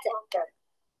 yeah. But that's it. Okay.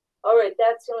 All right,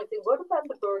 that's the only thing. What about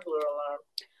the burglar alarm?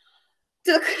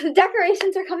 So the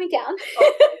decorations are coming down.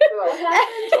 Do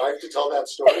I have to tell that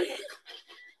story?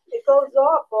 It goes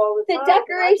off all the The time. and I get a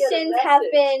decorations have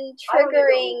message. been I don't even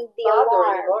triggering the bother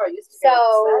alarm. anymore. I used to get upset.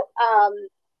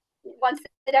 So, once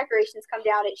the decorations come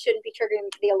down, it shouldn't be triggering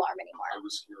the alarm anymore. I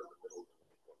was here in the middle of it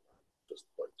one night, just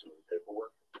like doing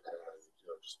paperwork and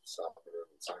just stopping there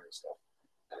and signing stuff.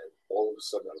 And all of a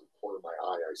sudden, out of the corner of my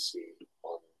eye, I see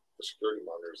on the security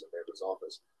monitors in David's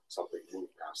office something move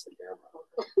past the camera,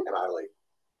 and I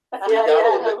Yeah,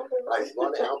 I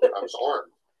run out and I was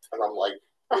armed, and I'm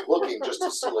looking just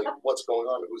to see what's going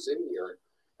on, who's in here.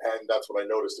 And that's when I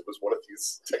noticed it was one of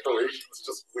these decorations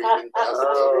just waving past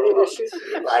the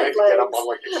camera. I had to get up on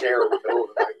a chair in the middle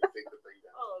of the night and take the thing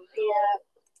down. Oh, Yeah.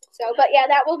 So, but yeah,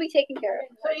 that will be taken care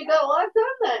of. So you got a lot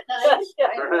done that night.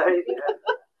 Right, yeah.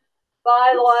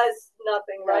 Bylaws,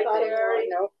 nothing, right, Terry?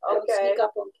 No. Okay. Sneak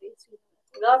up on Casey.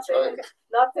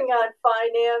 Nothing on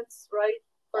finance, right,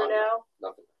 for now?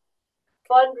 Nothing.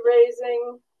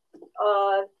 Fundraising,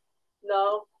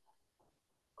 no.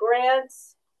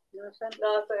 Grants,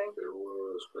 nothing. There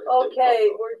was great. Okay,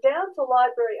 we're down to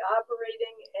library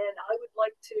operating, and I would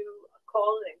like to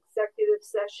call an executive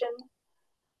session.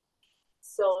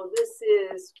 So this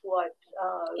is what,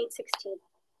 8:16.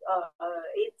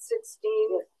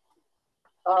 8:16.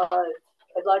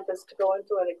 I'd like us to go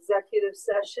into an executive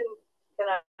session. Can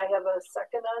I have a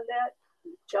second on that?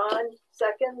 John,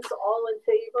 seconds, all in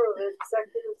favor of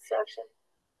executive session?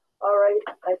 All right,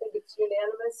 I think it's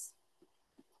unanimous.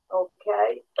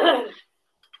 Okay.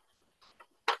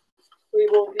 We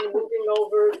will be moving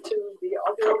over to the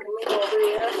other room over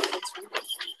here.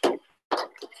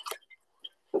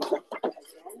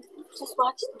 Just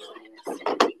watch the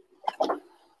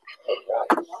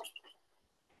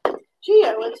Gee,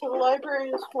 I went to the library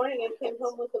this morning and came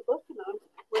home with a book, and I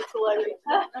went to the library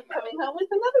tonight, and I'm coming home with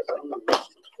another book.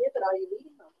 Yeah, but are you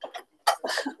reading them?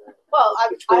 Well, I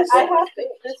have to,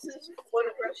 this is one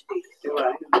of Rusty's. Do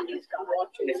I? He's been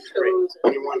watching his shows.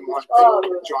 Anyone want Oh.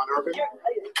 John Irvin?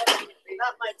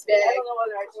 Not my I bag. don't know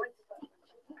whether I went to that.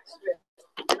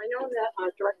 I know that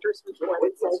director's report,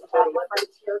 it says about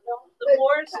Frontier. The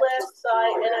Moore's Last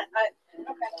Side, and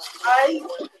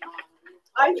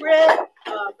I read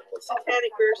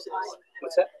Satanic Verses.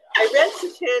 What's that? I read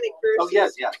Satanic Verses. Oh,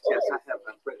 yes, I have.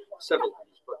 I've read several of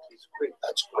his books. He's great.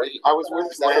 That's great. I was with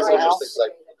That was Random interesting. House.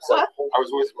 Like, I was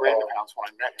with Random House when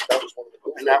I met him. that was one of the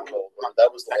books And that that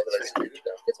was the one that I screwed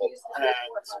down. And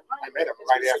I met him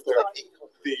right after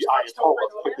the Ayatollah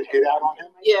put the hit out on him.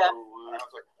 Yeah. And I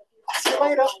was like, see you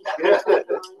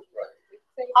later.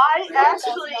 I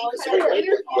actually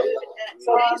interviewed and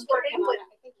he's working with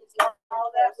all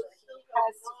that was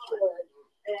Has secured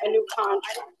a new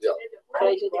contract. Yeah. But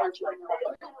I did want to.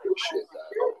 Appreciate that.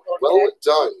 Well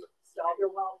done.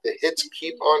 The hits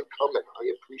keep on coming.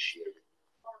 I appreciate it.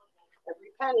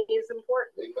 Every penny is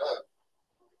important. Amen.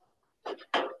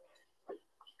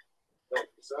 Thank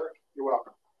you, sir. You're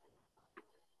welcome.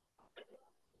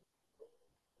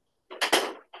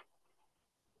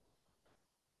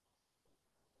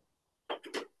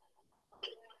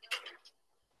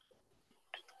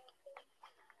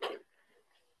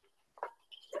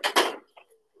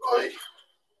 Right.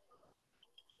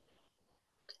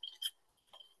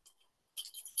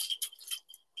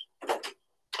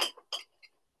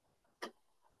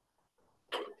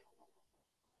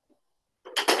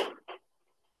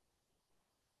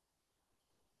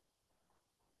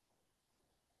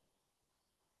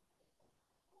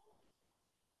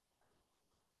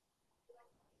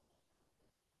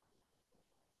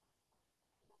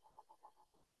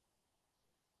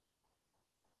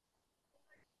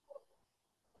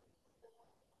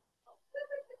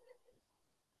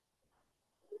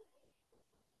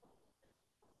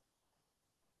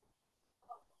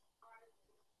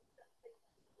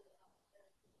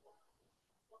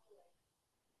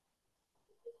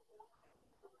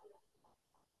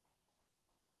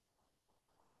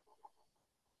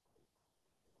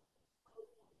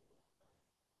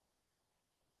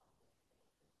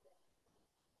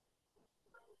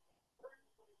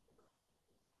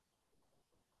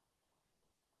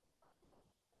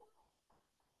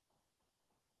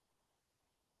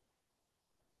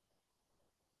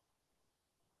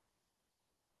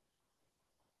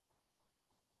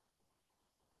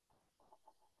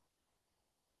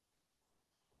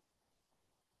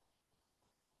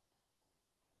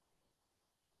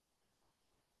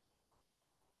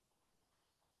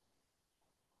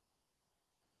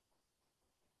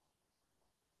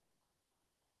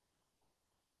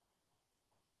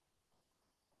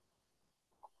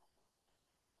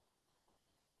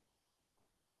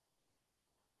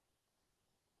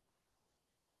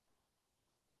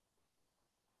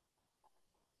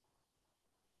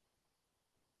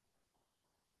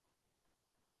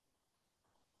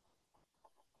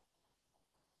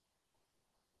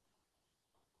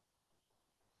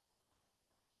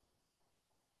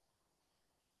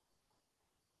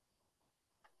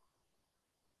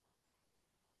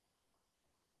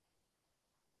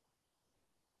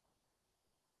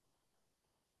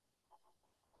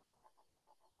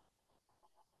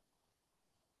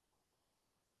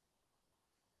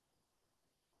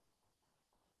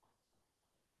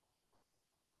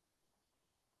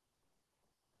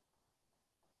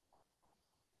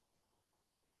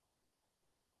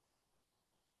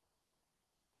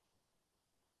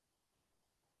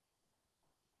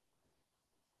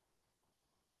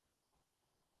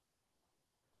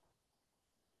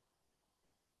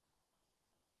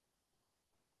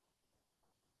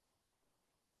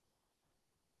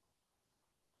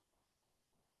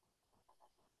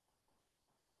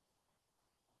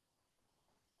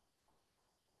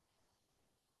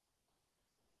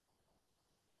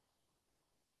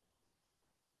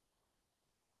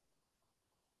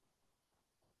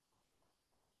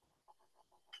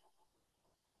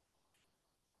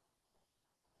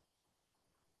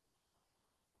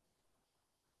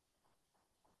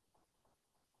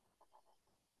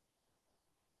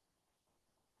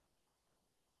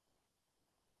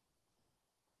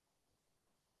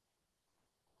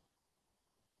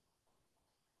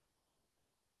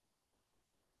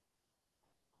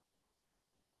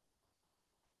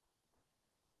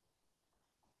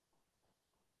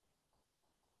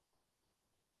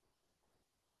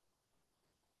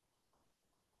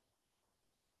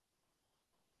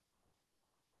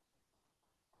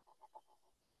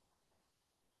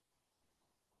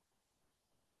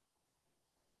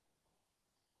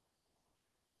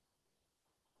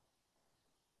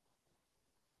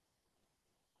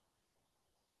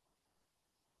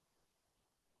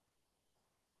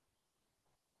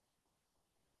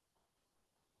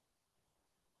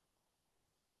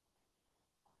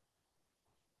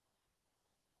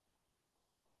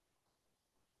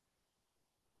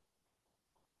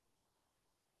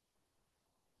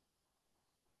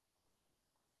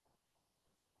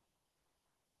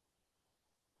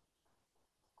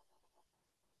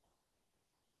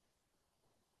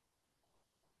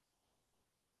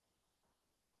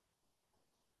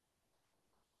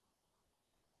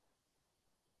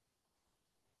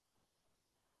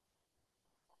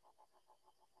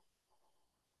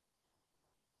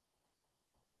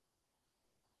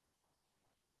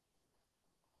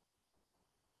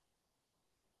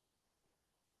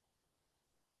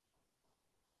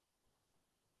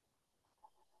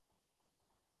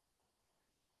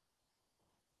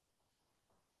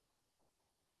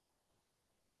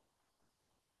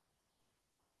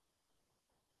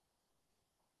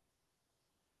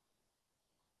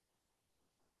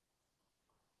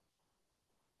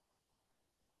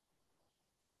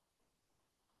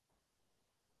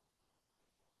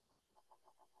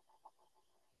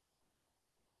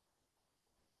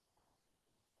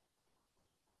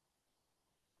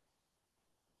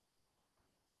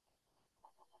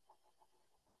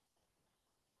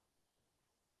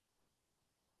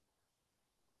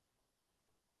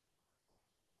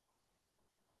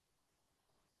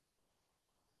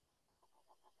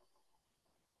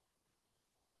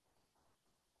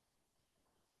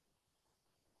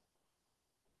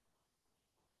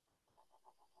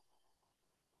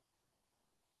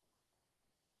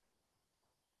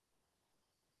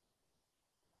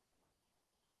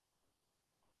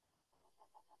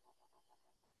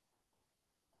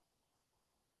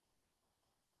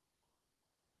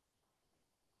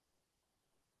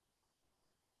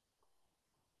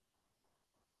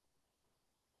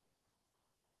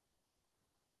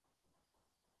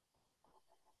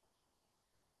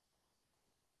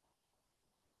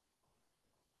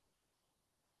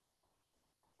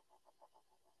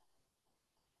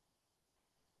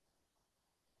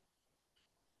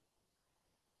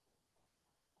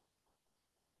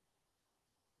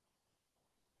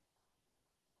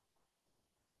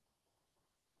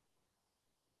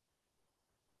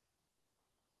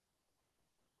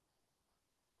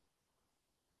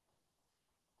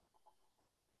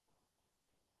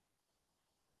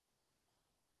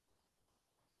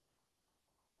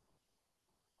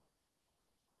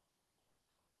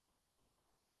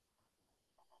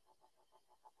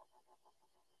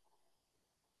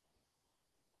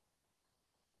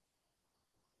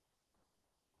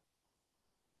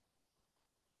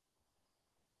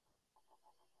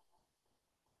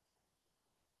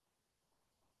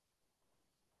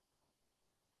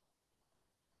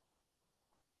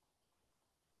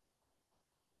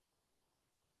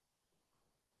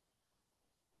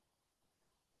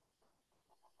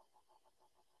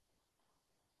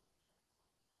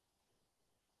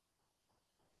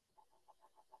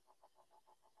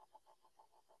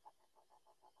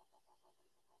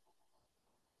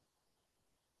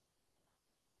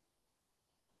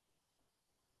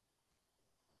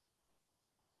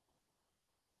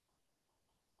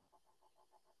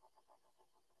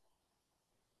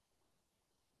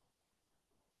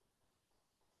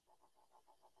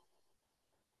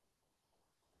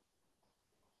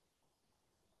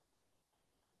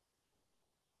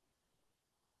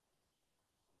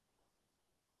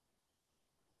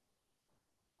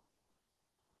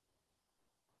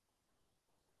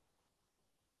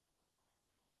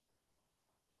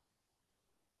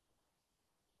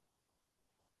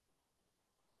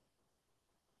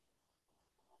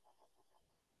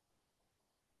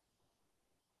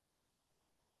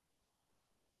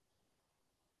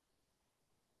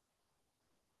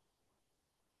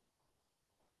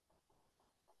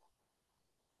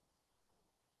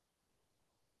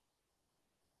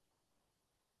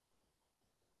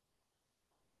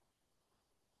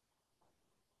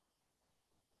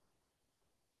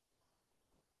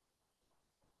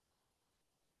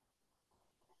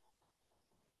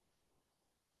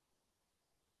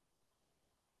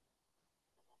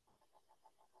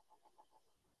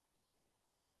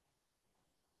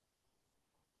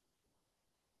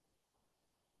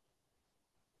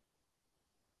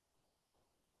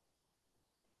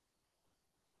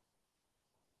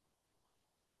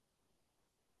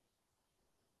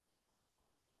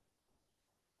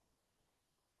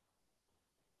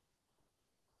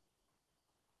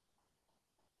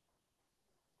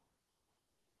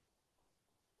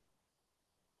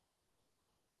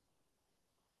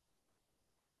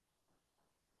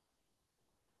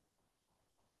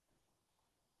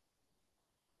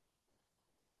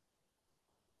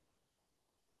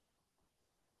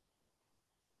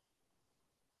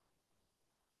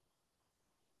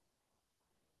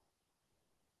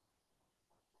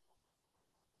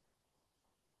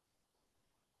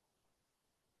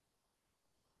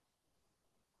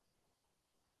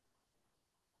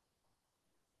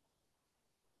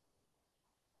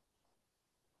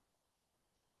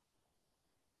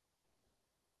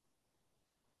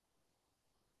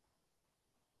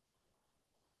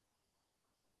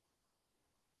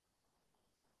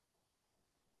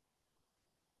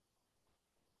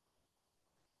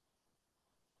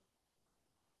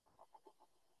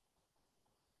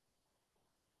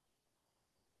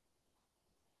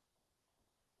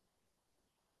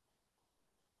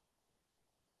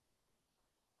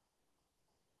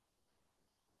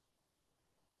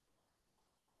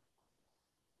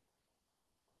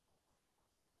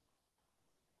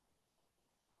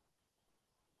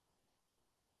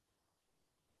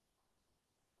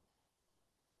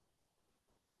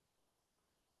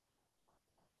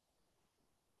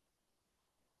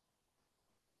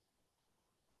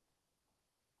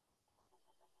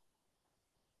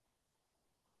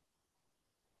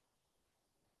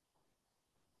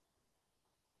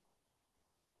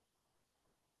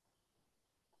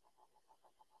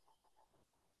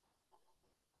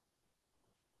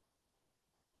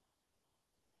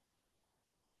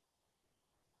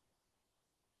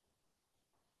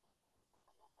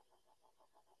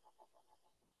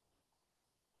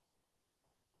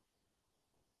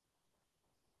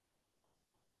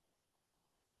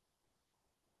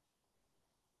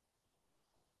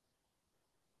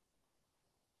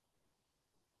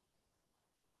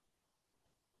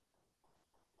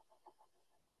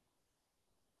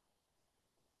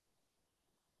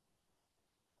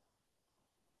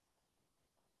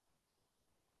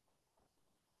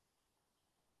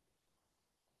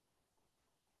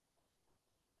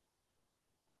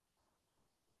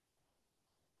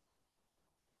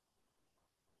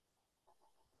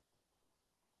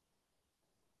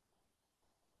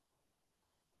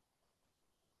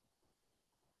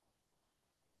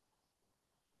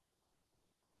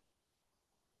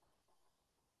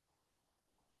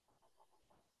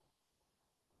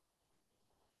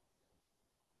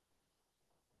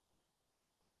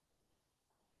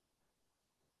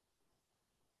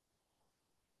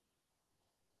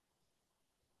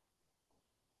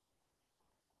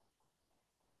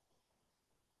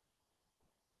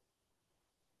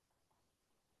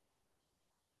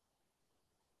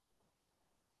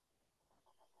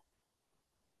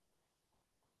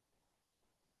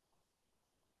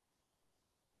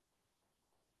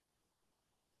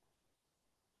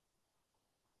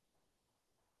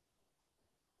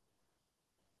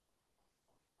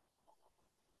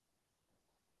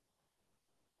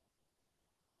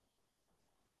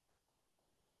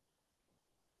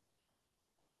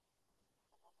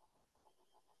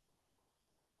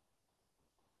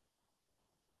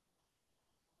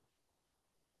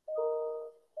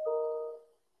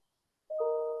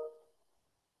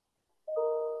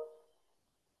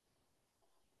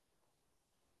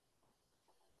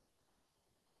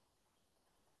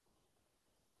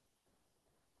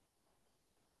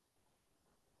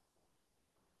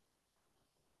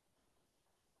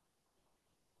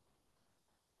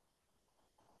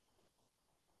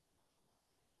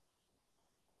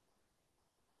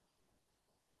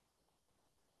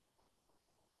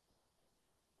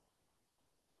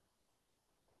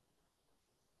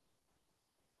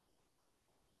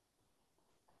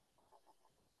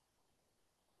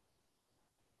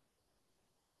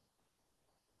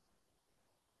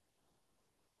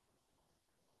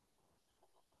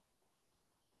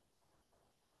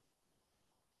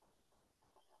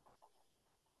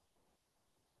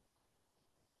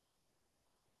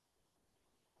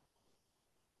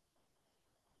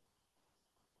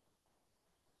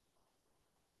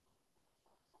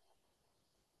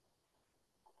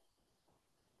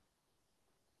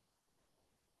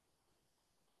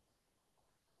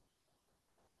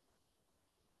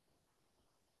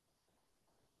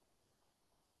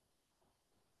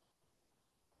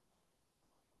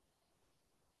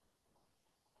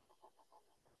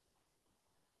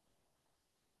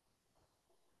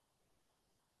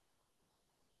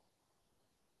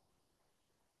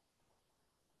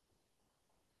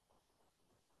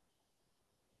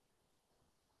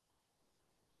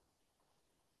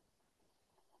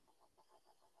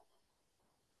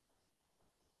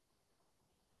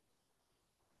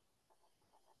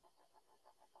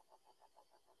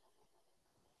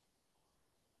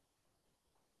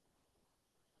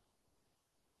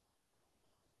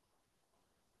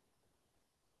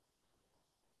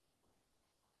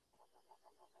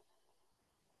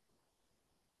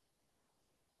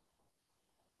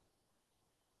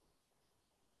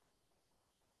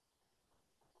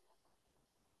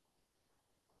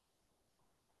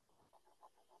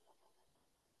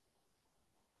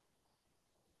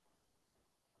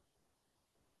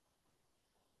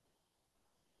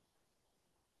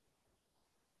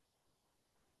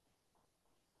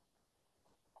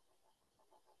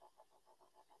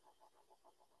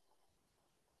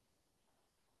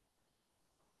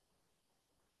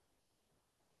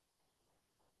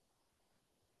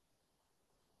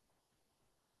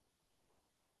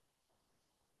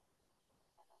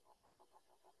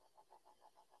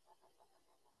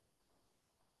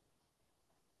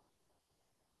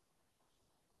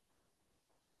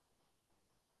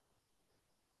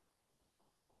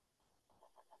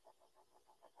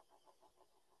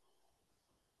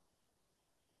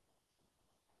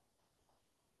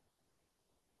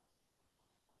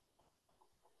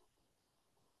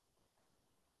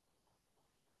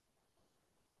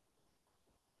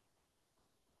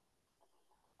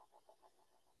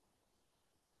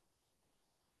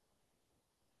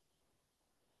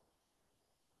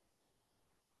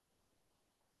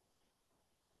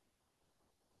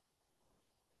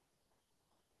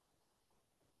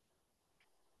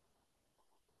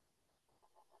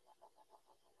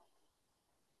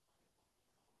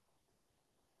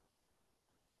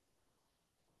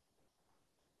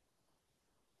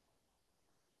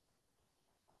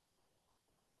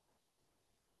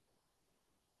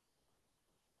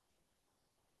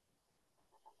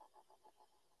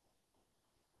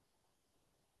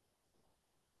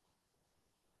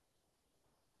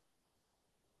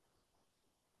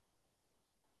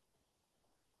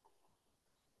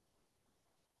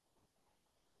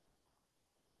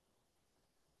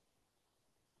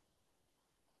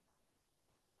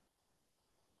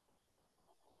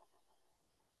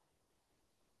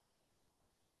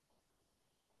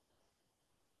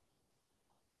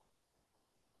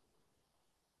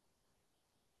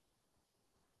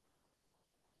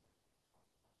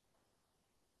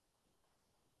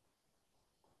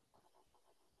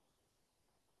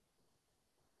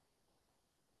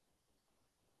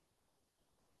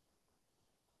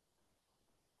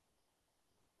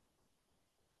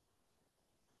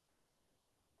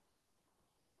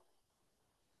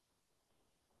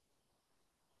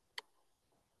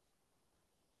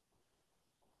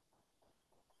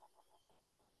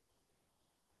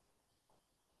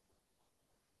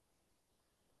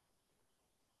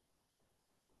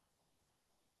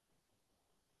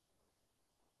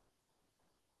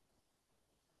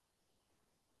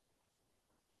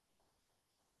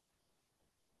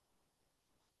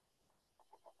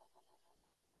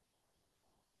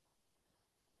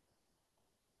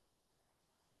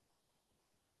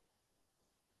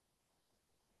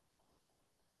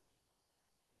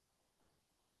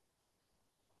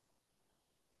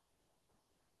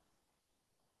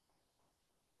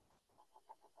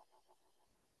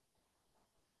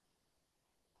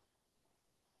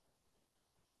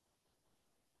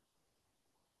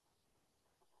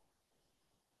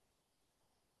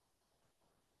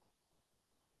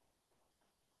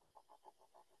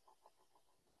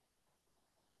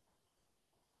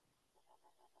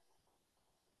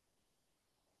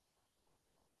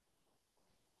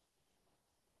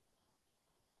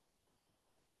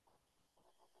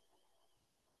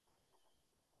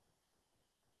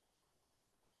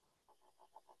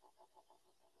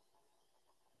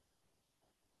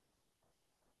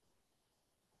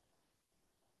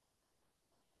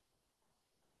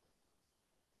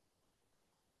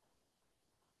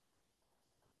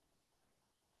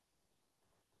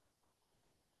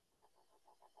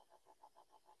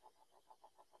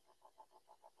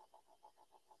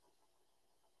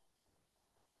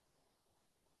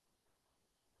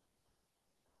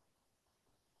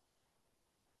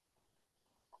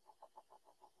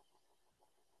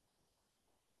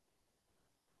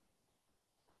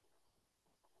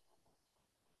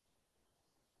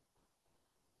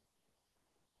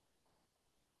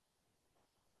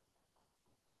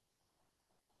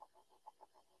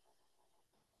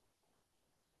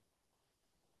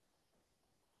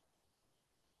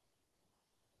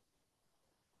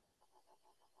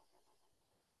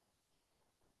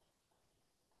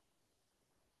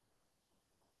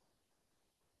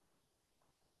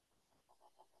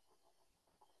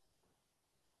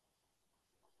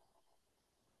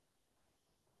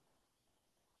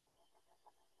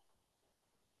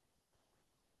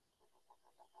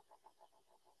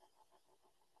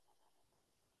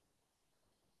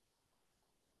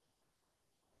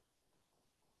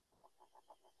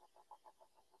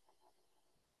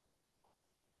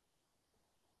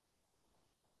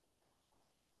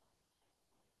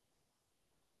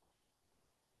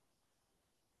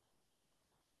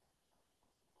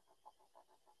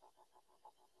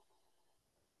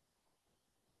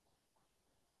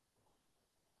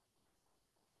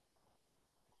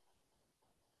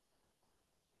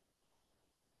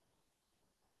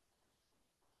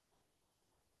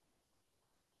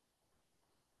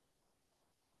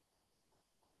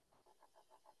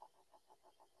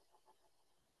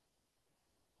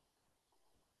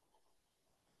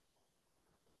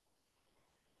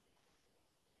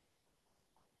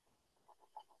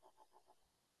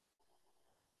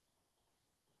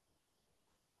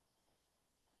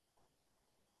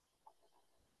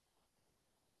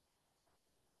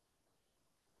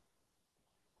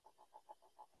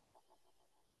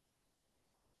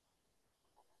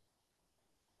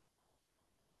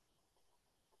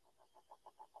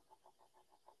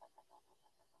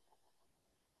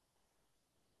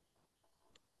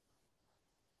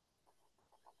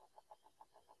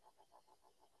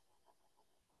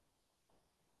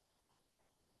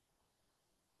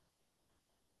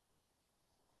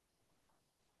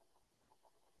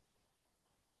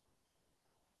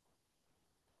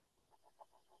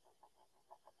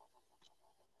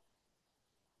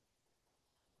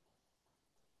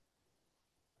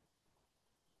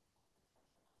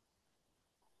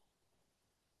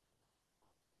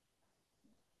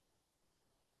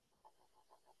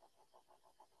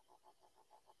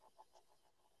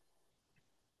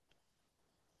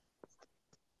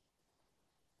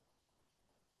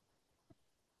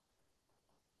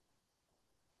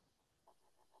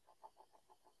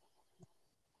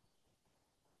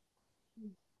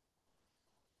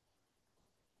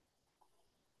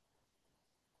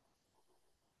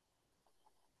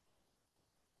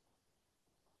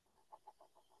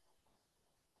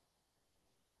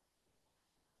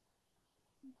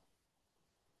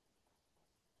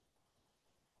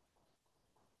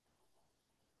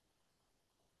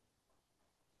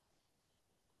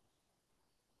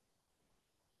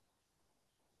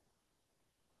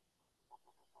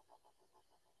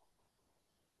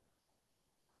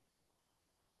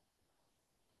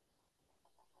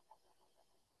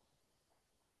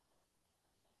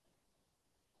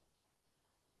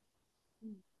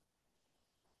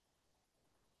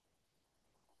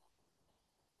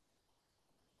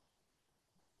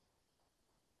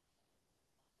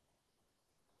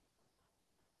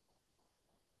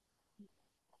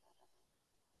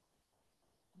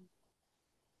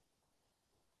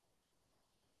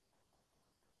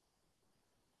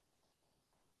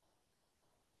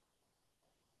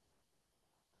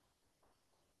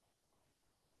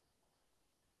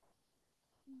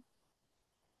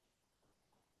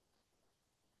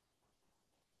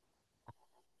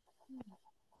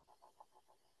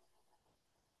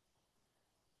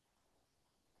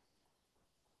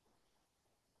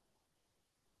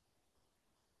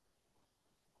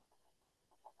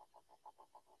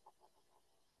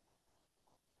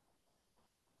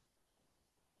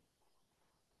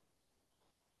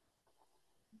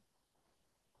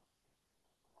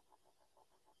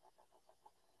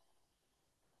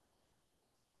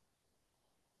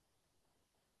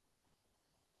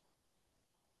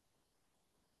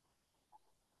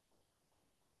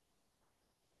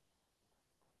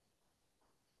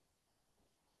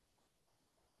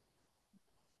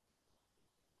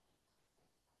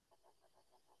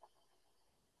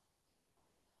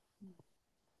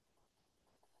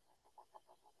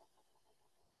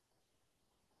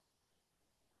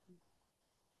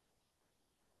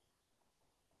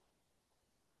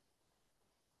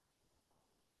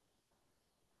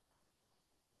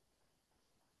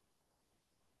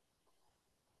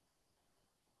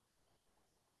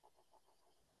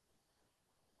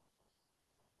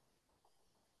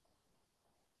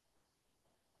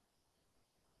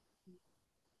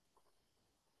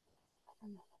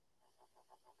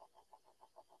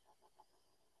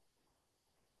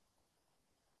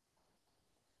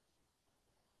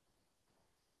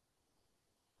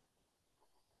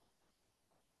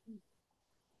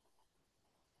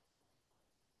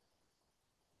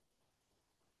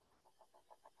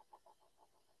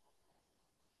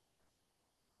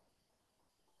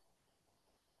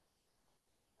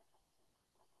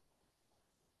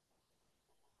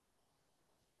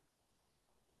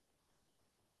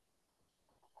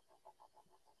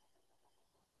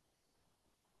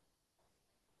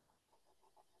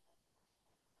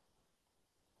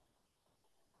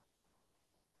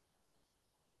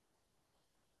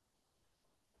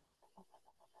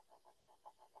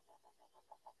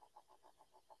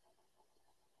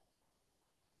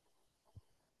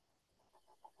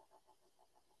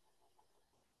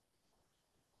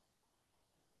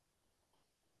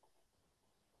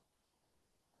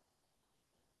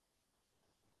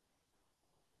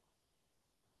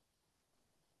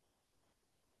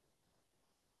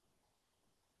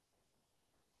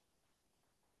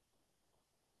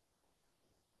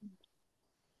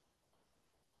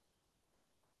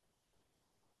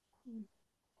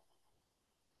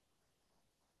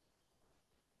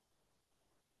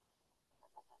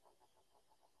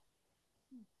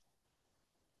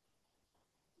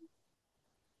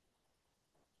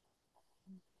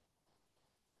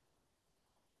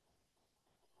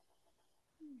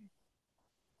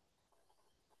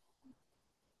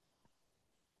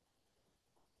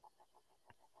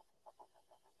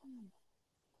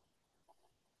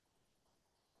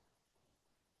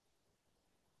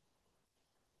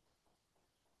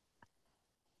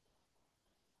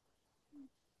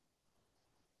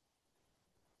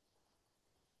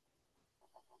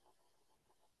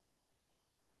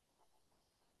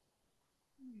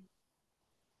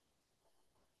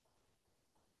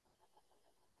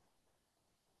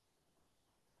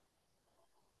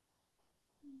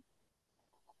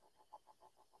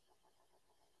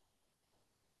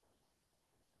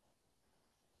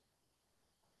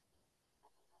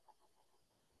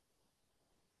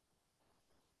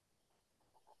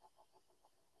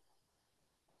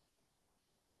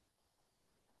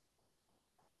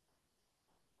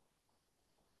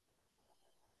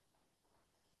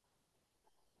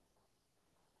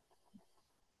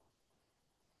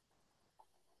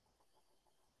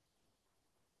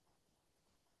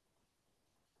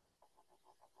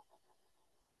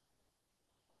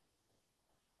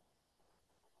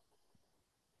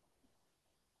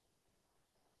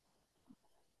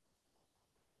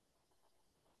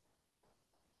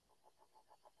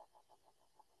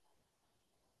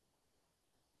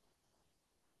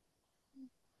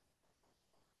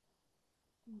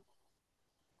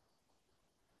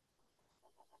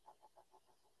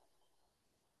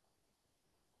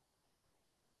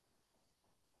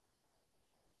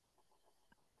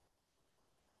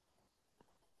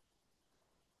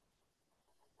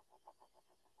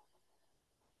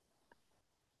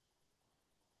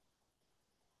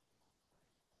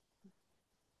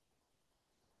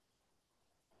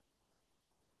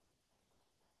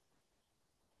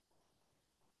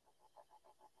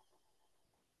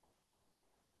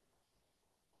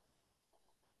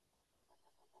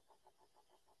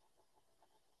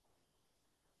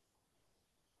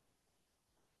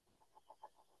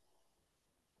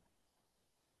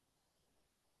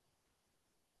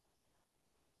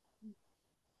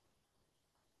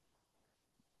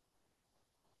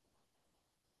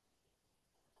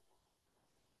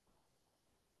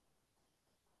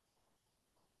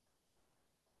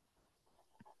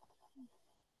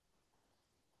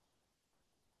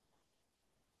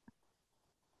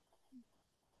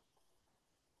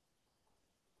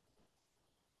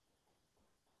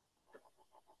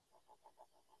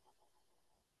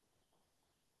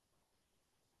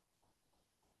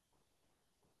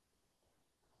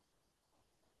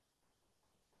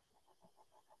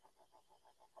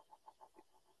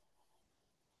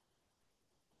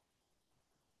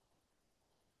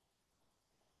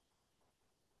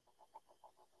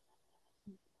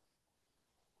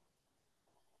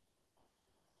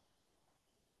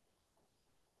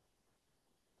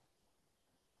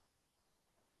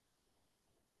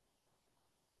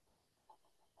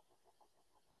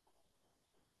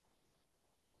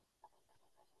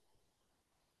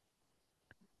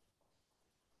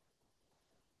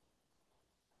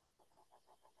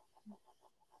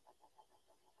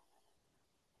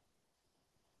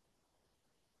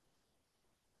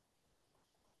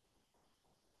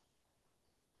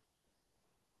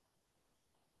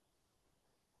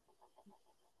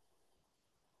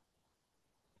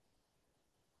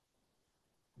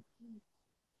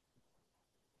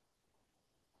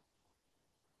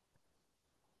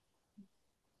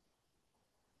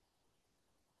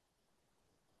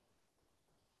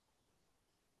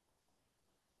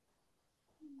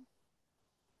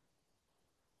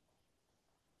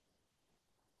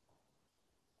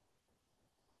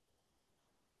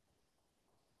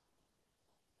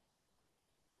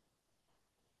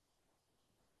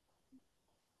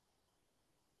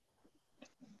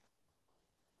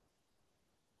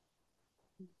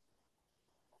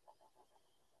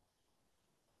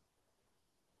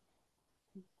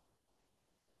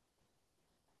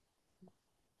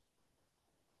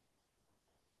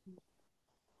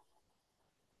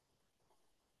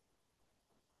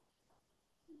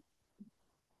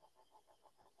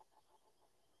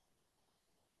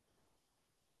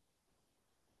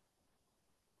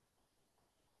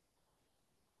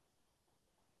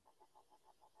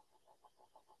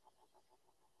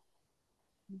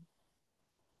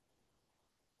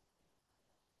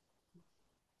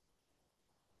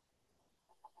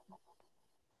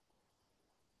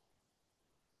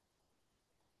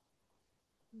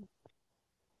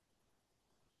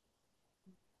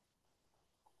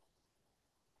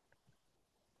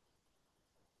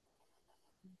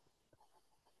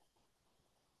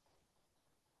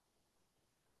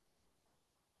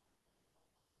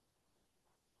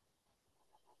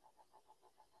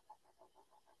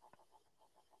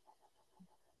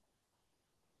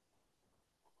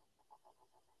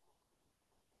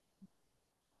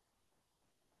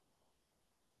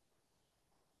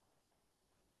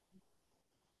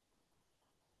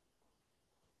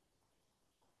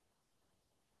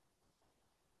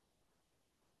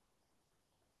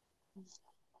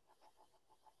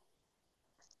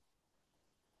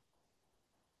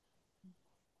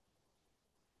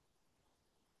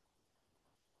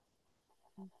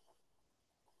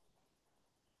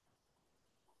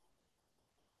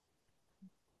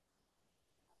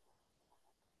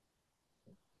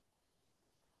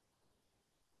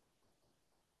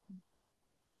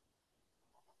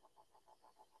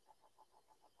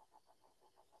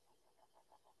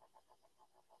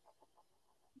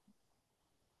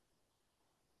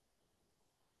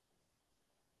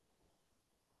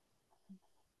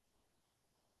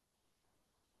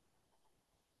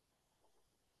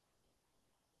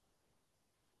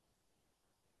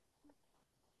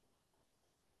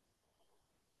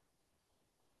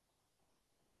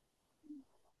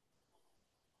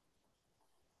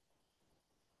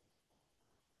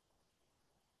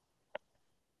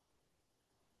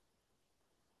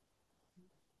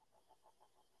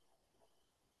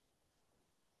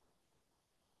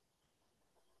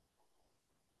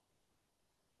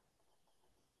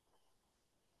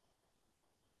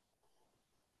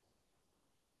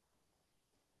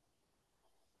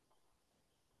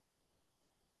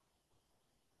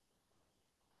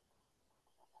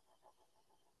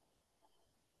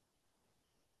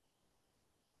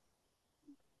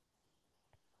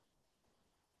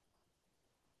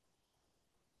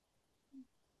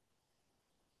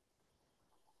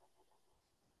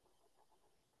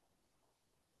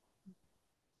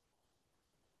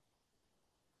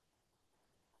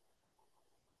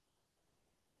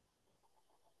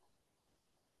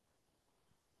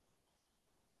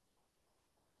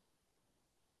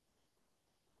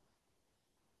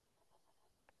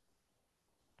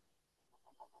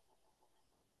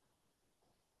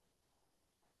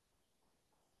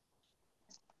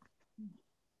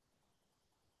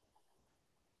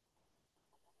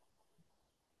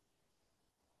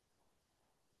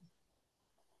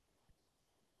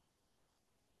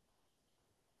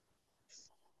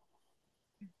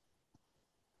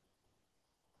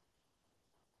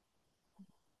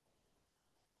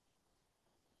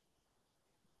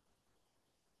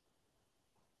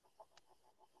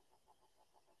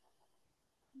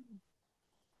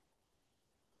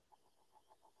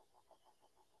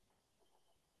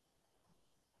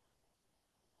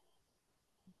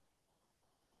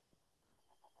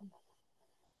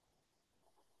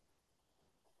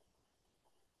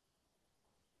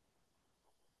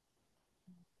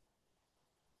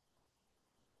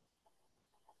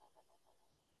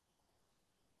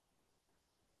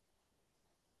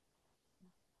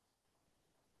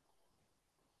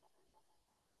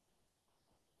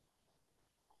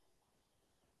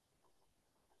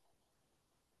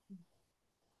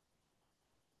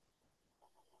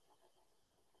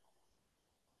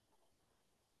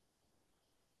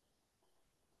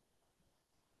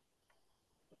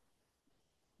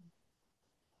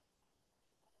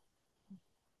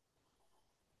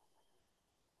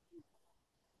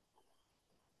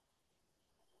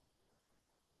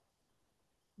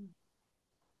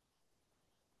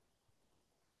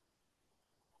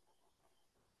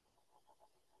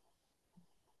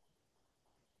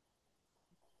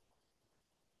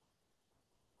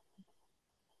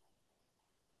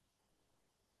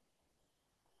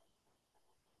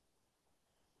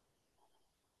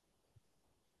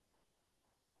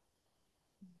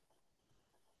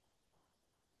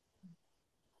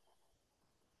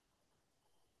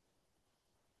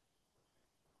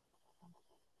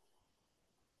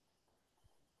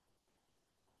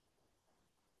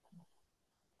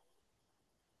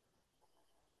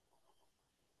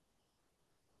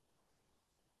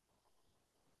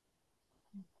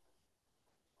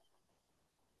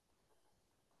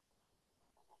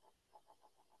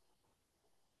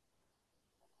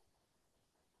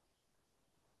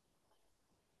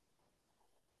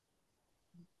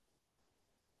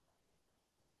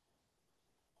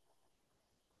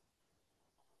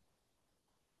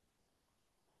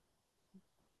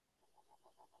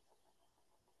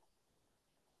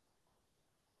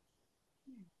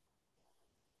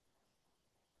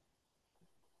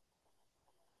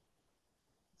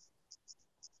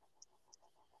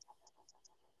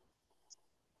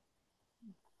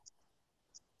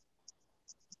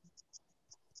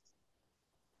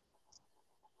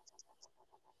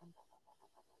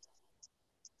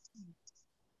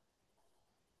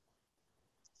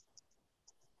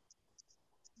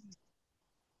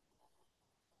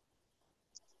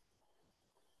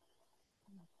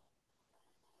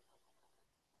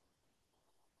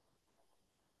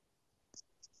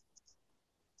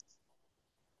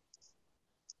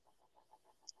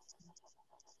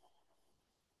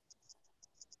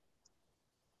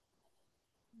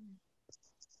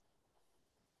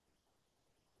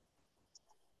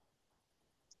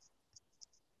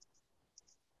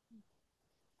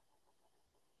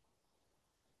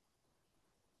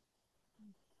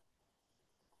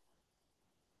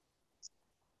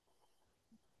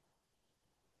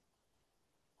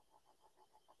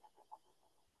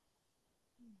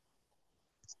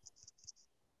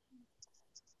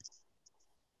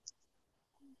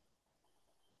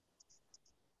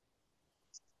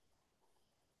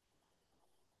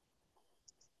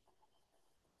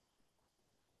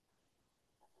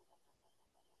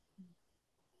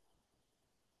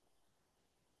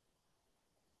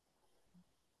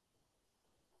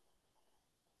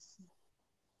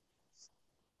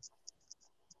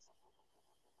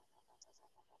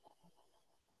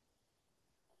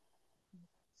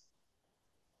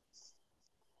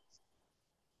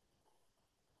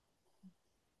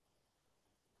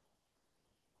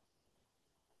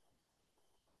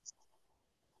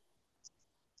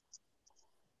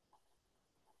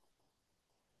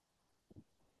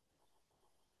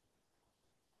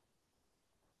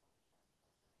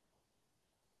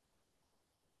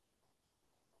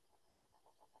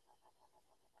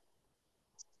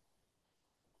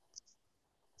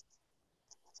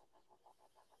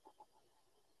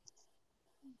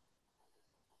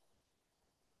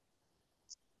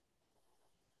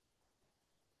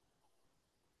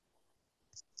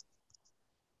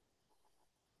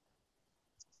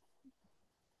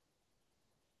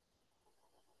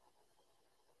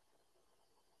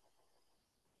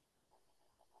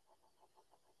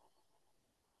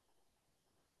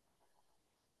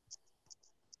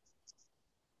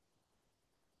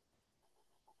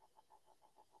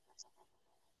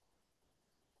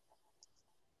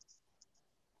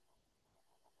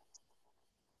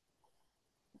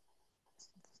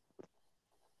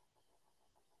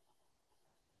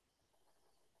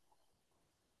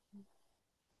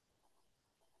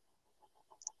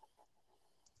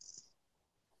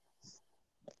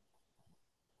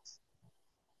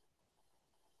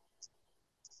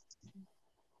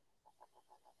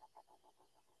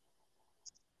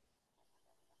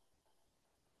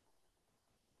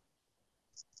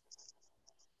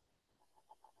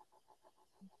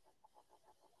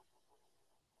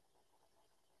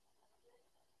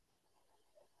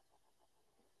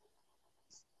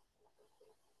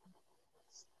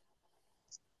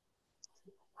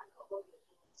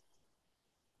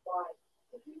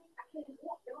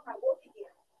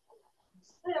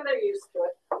 Yeah, they're used to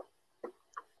it.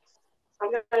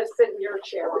 I'm gonna sit in your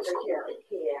chair over here.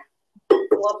 Yeah.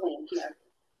 Lovely in here.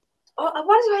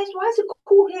 Why is it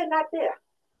cool here, not there?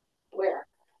 Where?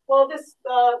 Well, this,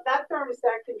 that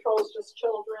thermostat controls just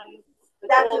children.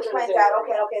 That explains that.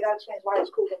 Okay, that explains why it's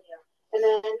cool in here. And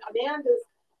then Amanda's,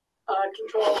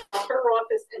 controls her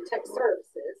office and tech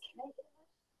services.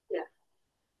 Yeah.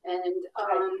 And,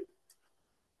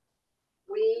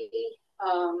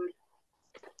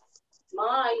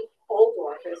 my old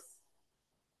office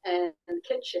and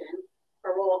kitchen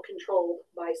are all controlled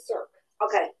by CERC.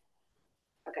 Okay.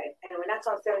 Anyway, that's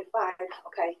on 75.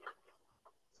 Okay.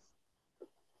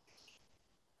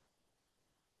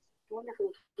 I wonder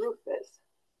who Ruth is.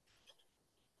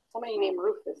 Somebody named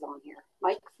Ruth is on here.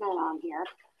 Mike's not on here.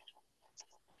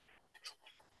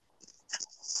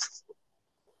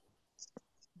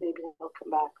 Maybe he'll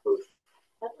come back. Ruth.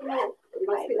 I don't know. It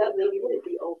must be that lady would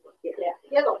be over. Yeah,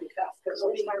 it'll be fast because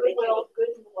it'll be good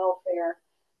and welfare.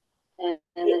 And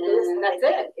that's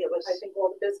it. It was. I think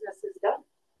all the business is done.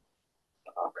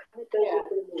 Yeah.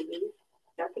 For the movie.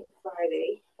 Back on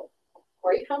Friday.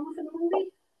 Are you coming for the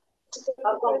movie?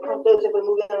 I'm going to come Thursday for the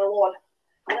movie on the lawn.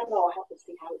 I don't know. I have to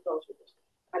see how it goes with this.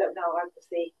 I don't know. I have to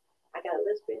see. I got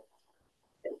Elizabeth.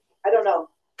 I don't know.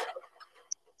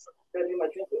 Gonna be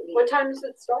my drink with me. What time does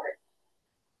it start?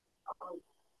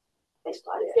 They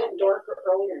started. It's getting darker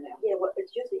earlier now. Yeah, well,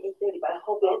 it's usually 8:30, but I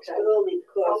hope it's early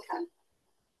because. Okay.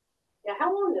 Yeah,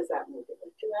 how long is that movie?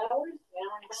 Like 2 hours? An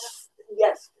hour and a half?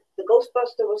 Yes, the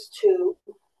Ghostbuster was 2.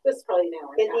 This is probably an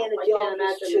hour and a half. Indiana I Jones can't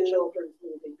imagine was 2. the children's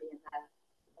movie being that.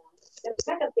 And it's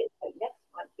not gonna be like next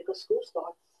month because school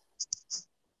starts.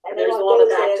 And there's all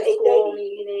the back to school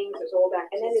meetings. There's all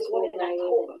back to school. And then there's one in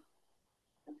October.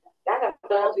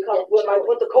 That'll be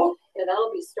with the coat. Yeah,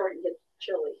 that'll be starting to get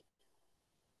chilly.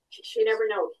 You never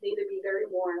know. It can either be very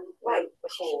warm, right?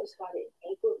 But she cold. should have started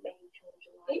in April, May, June,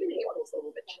 July. Even April's a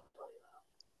little bit chilly though.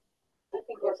 I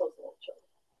think April's a little chilly.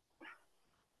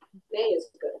 May is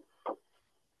good.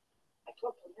 I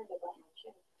talked to him about my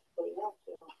chin, but he has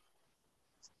to.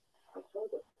 I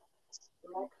told him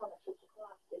when I come at 6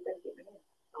 o'clock, they better get me in.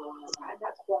 I'm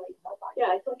not quite nobody.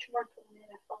 Yeah, I thought you weren't coming in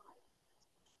at 5.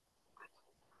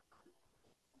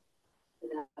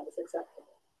 And that was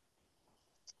acceptable.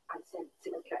 I said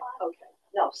 6 o'clock. Okay.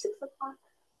 No, 6 o'clock.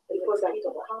 Before the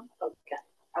people come. Okay.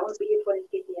 I want to be here for the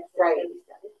kids. Right.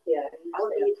 Yeah. I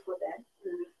want to be here for them.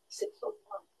 6:01.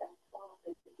 That's all.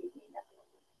 They give me that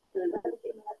building. Let me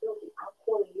get in that building. I'm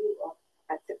calling you up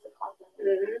at 6 o'clock. I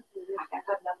got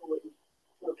her number with me.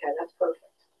 Okay, that's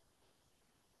perfect.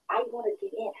 I want to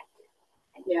get in.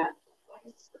 Yeah.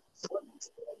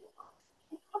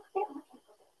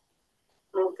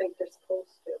 I don't think they're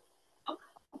supposed to.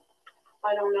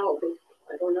 I don't know.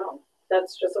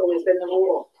 That's just always been the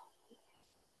rule.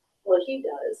 Well, he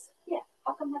does. Yeah.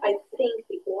 How come I think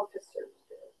the officers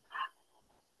do.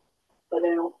 But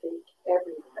I don't think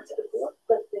everyone does.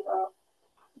 But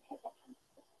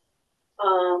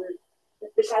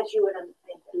besides you and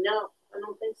Amanda. No, I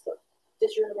don't think so.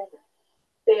 Just you and Amanda.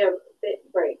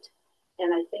 Right.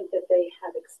 And I think that they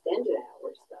have extended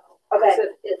hours though. Okay.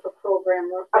 If a program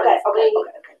runs okay.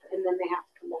 and then they have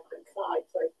to come back inside.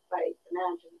 So I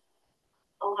imagine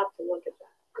I'll have to look at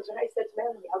that. Because when I said to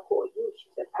Melanie, I'll call you, she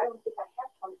said, I don't think I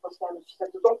have 24/7. She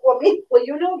said, don't call me. Well,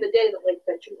 you know, the day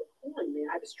that you were calling me,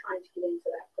 I was trying to get into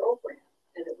that program,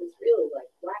 and it was really like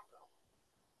wacko.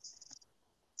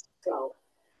 So,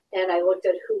 and I looked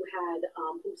at who had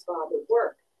whose Bob would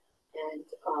work, and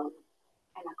I'm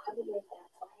coming in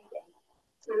that Friday.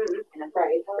 And I'm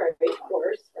right, of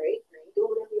course, right. Do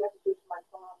whatever you have to do to my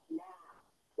Bob now,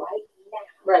 right now.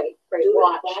 Right. Do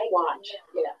watch. Now.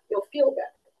 Yeah, you'll feel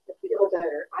better.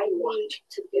 I need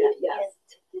to be yes.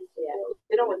 into this. Yeah.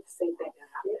 You don't want the same thing to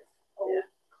happen. Yeah.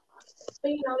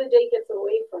 But you know, the day gets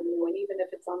away from you, and even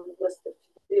if it's on the list of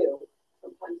to do,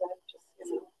 sometimes I just,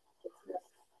 gets missed.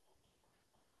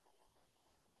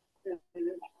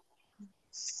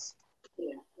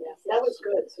 Yeah. That was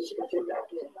good. So she could do that.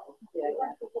 Yeah.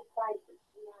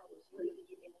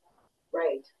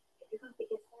 Right. If you're going to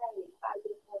get Saturday, 5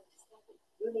 to 7,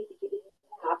 you need to get in.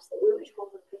 Absolutely.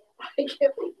 I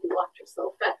can't believe you locked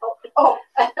yourself out. Oh,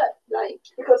 at night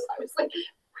because I was like,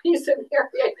 please, Mary,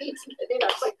 I need to get in. I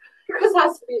was like, because it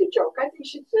has to be a joke. I think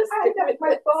she just. I got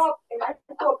my Bob, and I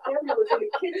thought Mary was in the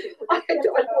kitchen.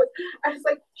 I was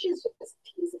like, she's just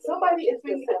teasing. Somebody is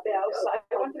ringing the bell, so I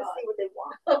wanted to see what they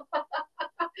want.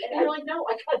 And you're like, no,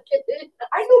 I gotta get in.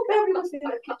 I knew Mary was in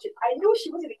the kitchen. I knew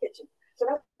she was in the kitchen. So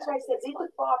that's why I said, leave the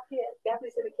Bob here.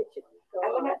 Mary's in the kitchen. I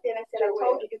went out there and I said, I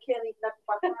told you, you can't leave nothing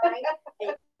behind,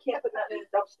 and you can't put nothing in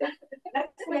the dumpster.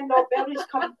 Next thing I know, Mary's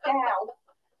coming down.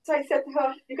 So So I said to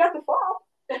her, you got the fob?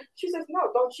 She says, no,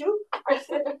 don't you? I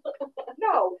said,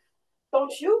 no,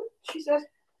 don't you? She says,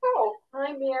 no.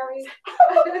 Hi, Mary.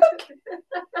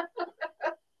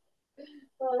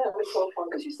 Oh, that was so funny.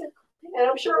 Because you said,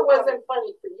 and I'm sure it wasn't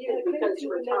funny for you because you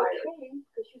were tired.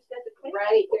 Because you said the claim.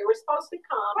 Right, they were supposed to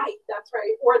come. Right. That's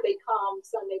right. Or they come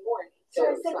Sunday morning.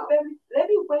 So I said, let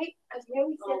me wait, because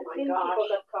Mary said Oh my the gosh. people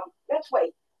that come. Let's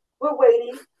wait. We're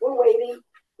waiting. We're waiting.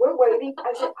 We're waiting.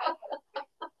 I said,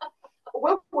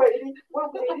 we're waiting. We're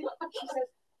waiting. She says,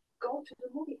 go to the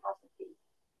movie house and eat.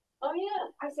 Oh yeah.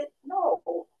 I said, no.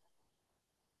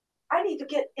 I need to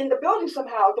get in the building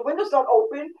somehow. The windows don't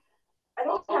open. I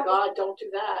don't Oh God, don't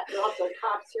do that. You'll have the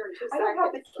cops here in 2 seconds. I don't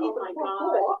have the key Oh to my the front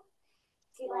God. door.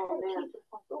 See, Oh, I had the man. key to the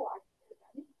front door.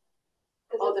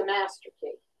 Oh, the master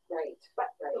key. Right. But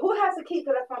Right. who has the key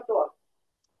to the front door?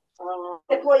 Um,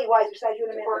 Employee-wise, besides you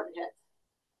and the department manager? heads.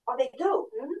 Oh, they do?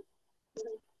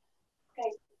 Mm-hmm.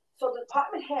 Okay, so the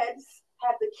department heads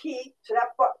have the key to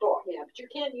that front door. Yeah, but you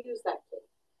can't use that key.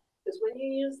 Because when you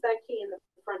use that key in the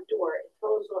front door, it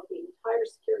throws off the entire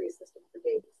security system for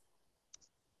days.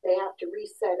 They have to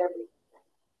reset everything.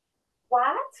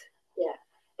 What? Yeah.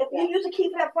 If you use a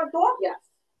key for that front door? Yes,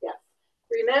 yes.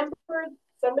 Remember,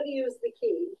 somebody used the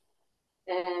key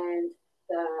and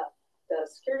the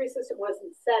security system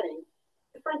wasn't setting.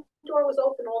 The front door was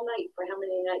open all night for how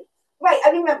many nights? Right,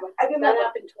 I remember. That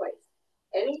happened twice.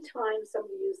 Anytime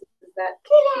somebody uses that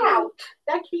Get key, out.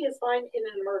 that key is fine in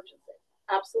an emergency.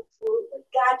 Absolutely.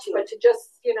 Got you. But to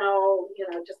just,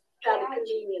 just out of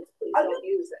convenience, please don't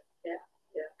use it. Yeah,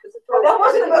 yeah. Because that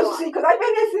wasn't an emergency because I've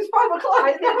been here since 5 o'clock.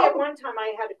 I think at one time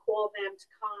I had to call them to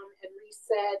come and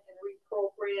reset and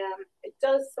reprogram. It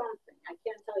does something. I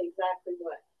can't tell you exactly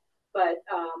what, but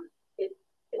it's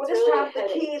well, this really time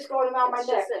the key is going around my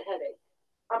neck. It's just a headache.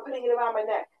 I'm putting it around my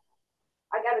neck.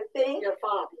 I got a thing. Your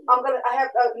fob. I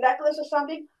have a necklace or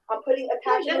something. I'm putting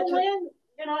attachment to.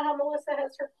 You know how Melissa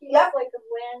has her keys like a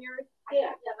lanyard?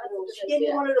 Yeah, that's she gave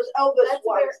me one of those Elvis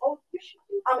ones. You should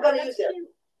use I'm gonna use it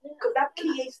because that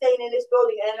key ain't staying in this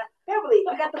building. And Beverly,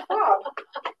 we got the fob.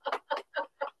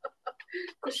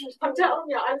 I'm telling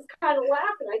you, I was kind of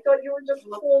laughing. I thought you were just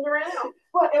fooling around.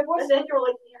 Well, it was. And then you were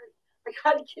like, Mary, I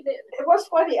gotta get in. It was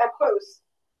funny at first.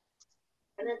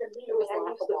 And then the it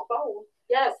was the phone.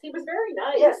 Yes, he was very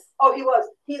nice. Yes. Oh, he was.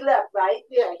 He left, right?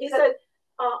 Yeah. He said,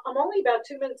 I'm only about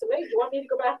 2 minutes away. Do you want me to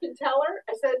go back and tell her?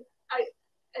 I said,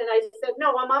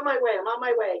 no, I'm on my way. I'm on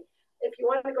my way. If you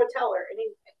want to go tell her. And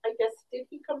I guess, did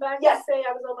he come back and say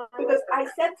I was on my way? Because I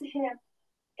said to him,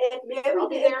 if Mary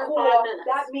didn't call,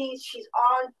 that means she's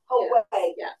on her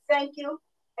way. Yes. Thank you.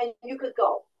 And you could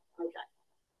go. Okay.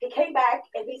 He came back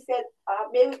and he said,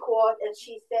 Mary called and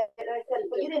she said, and I said,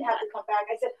 well, you didn't have to come back.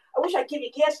 I said, I wish I'd give you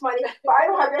gas money, but I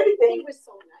don't have anything. He was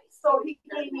so nice. So he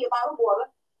gave me a bottle of water.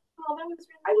 Oh, that was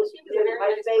really I was really,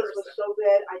 my face was so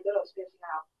red. I thought I was passing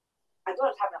out. I thought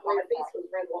I was having a heart attack.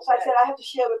 So I said, I have to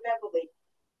share with Beverly.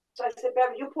 So I said,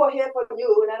 Beverly, you pour here for you,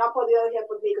 and then I'll pour the other here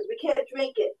for me, because we can't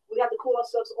drink it. We have to cool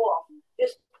ourselves off.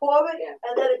 Just pour it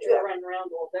and let it drip. Run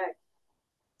around all day.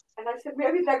 And I said,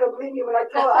 Mary's not going to believe me when I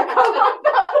tell her I got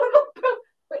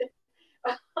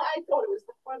I thought it was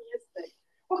the funniest thing.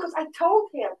 Well, because I told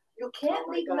him, you can't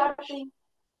leave nothing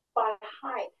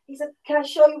behind. He said, can I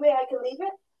show you where I can leave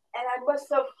it? And I must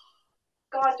have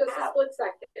gone just a split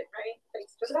second, right?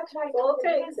 So that's why I told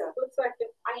him, split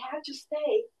second. I had to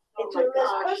stay until the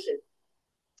next person.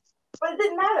 But it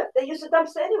didn't matter. They used the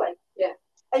dumpster anyway. Yeah.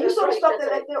 And you saw the stuff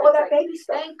all that baby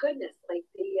stuff. Thank goodness, like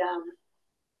the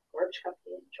garbage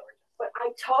company in Georgia. But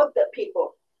I told the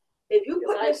people, if you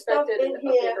put this stuff in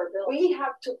here, we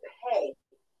have to pay.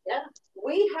 Yeah.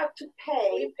 We have to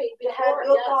pay to have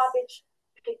your garbage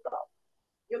picked up.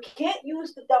 You can't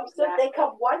use the dumpster. Exactly. They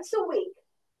come once a week.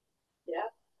 Yeah.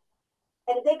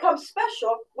 And if they come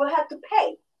special, we'll have to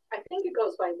pay. I think it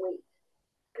goes by weight.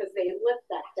 Because they lift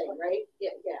that thing, right?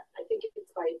 Yeah, yeah. I think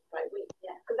it's by weight.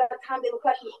 Yeah. Because at the time they were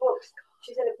collecting books.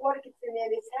 She said, if water gets in there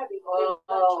and it's heavy.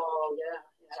 Oh, yeah.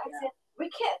 So I said,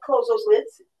 we can't close those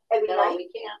lids every night.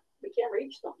 We can't. We can't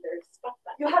reach them. There's stuff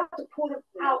back. You have to pull them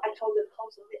out. I told her to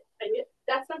close the lid. And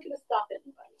that's not going to stop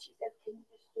anybody. She said, can you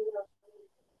just do it up?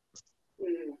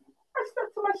 I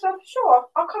said to myself, sure.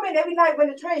 I'll come in every night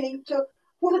when the training to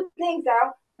pull the things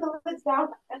out, pull the lids down.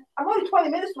 And I'm only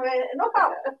 20 minutes from it. No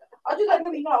problem. I'll just let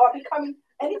me know. I'll be coming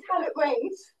anytime it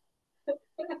rains.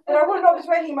 And I wouldn't know if it's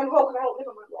raining in Monroe because I don't live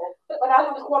in Monroe. But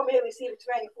I'll have to call Mary and see if it's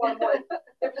raining for the morning.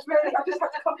 If it's raining, I just have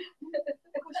to come.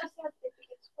 Because she said if it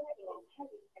gets wet, it's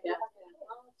heavy. Yeah.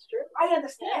 Well, that's true. I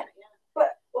understand. Yeah.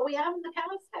 But we haven't the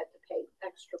house had to pay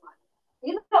extra money.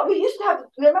 You know, we used to have,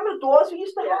 remember the doors we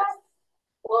used to have?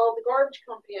 Well, the garbage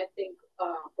company, I think,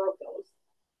 broke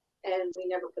and we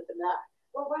never put them back.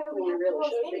 Well, why do We we have really doors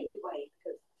should be. anyway?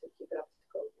 Because to keep it up to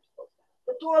code, you're supposed to.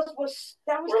 The doors was,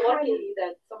 that was We're kind of. lucky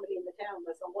that somebody in the town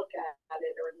doesn't look at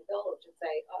it or in the village and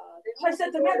say, they So I don't said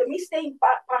have to Amanda, doors. me staying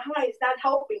behind is not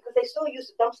helping because they still use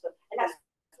the dumpster. And that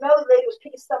smelly lady was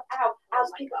picking stuff out. Oh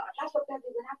my gosh. That's what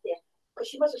Beverly went out there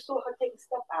because she must have saw her taking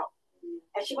stuff out.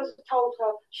 And she must have told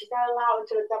her she's not allowed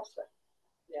into the dumpster.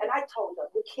 Yeah. And I told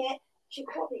her, we can't. She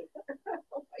called me.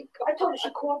 Oh my God. I told her, she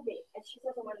called me. And she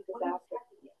doesn't want to go out.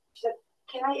 She said,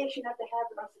 can I ask you not to have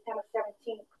it on September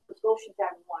 17th because Goshen's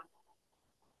having one?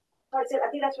 So I said, I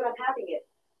think that's when I'm having it.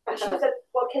 And she said,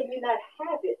 well, can you not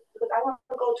have it? Because I want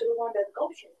to go to the one that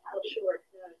Goshen's having. Oh, sure.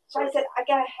 Yeah. So I said, I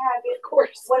got to have it, Of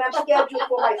course. when I'm scheduled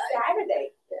for my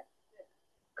Saturday.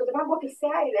 Because if I'm working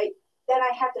Saturday, then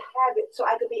I have to have it so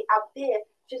I could be out there.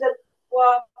 She said,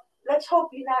 well, let's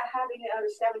hope you're not having it on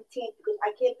the 17th because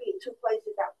I can't be in two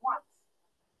places at once.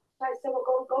 So I said, well,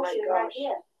 go to Goshen right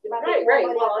here. You might get more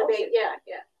money Well, at Goshen.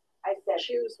 yeah. I said,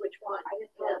 Choose which one. I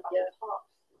didn't know about the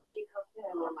tops.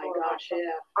 Oh my gosh,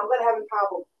 yeah. I'm going to have a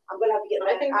problem. I'm going to have to get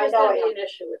I think there's going to be an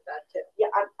issue with that too.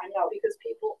 Yeah, I know. Because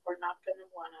people are not going to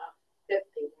want to, if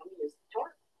they want to use the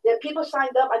toilet. Yeah, people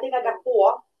signed up. I think I got 4.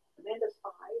 Amanda's 5.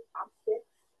 I'm 6.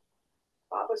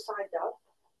 Barbara signed up.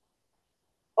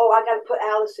 Oh, I got to put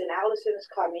Allison. Allison is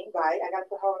coming, right? I got to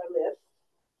put her on the list.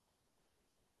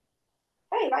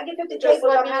 Hey, if I get 50 Just tables,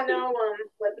 let I'm me happy. know.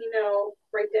 Let me know.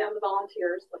 Write down the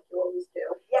volunteers like you always do,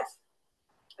 Yes.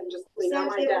 and just leave on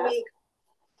Sam's my giving desk. me,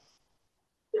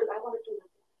 because I want to do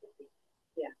 50.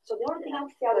 Yeah. So the only thing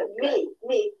I'm selling,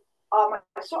 me, my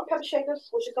salt and pepper shakers,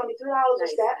 which is going to be $3 a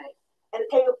set, and the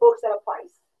table books that are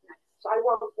priced. So I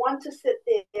want one to sit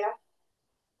there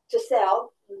to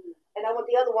sell, and I want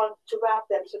the other one to wrap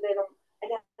them so they don't,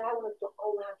 and then I want to go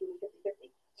around doing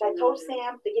 50-50. So I told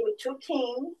Sam to give me 2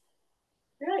 teams.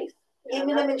 Nice. Give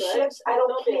me them in shifts. I don't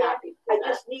care. I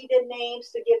just need their names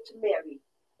to give to Mary.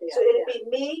 So it'll be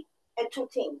me and 2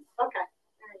 teams. Okay.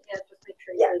 All right. Yeah, just make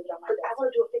sure you Yeah, leave it on my but desk. I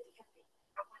want to do a 50-50.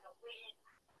 I want to win.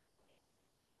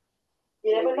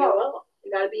 You never know. You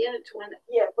got to be in it to win it.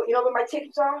 Yeah, but you know where my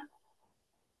tickets are?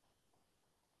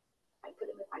 I put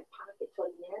them in my pocket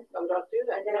toward the end. No, don't do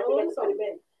that. And then I forget to put them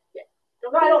in. Yeah.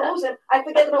 No, I don't lose them. I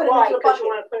forget to put them into the Because bucket. you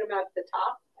want to put them at the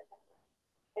top?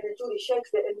 And then Judy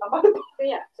shakes it in my mother.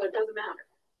 Yeah, so it doesn't matter.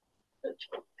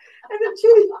 And then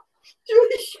Judy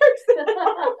shakes it.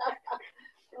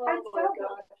 Oh I my tell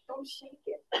gosh. her, don't shake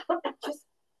it. Just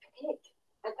pick.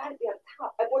 I gotta be on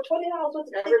top. I bought $20 worth of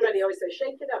tickets. Everybody always says,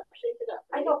 shake it up, shake it up.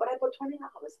 I know, but I bought $20.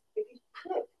 If you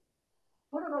pick,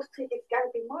 one of those tickets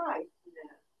gotta be mine.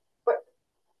 Yeah. But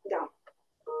no.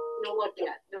 No look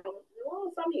yet. No,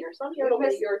 some here it'll be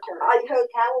your turn. I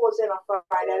heard Carol was in on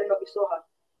Friday. I didn't know if you saw her.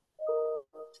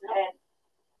 And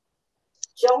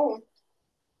Joan,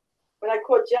 when I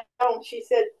called Joan, she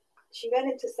said she ran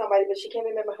into somebody, but she can't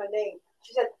remember her name.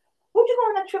 She said, who'd you go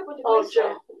on that trip with the Grace?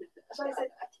 Joan. So I said,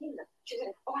 Katina. She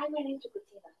said, oh, I ran into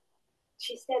Katina.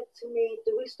 She said to me,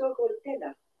 do we still go to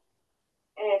dinner?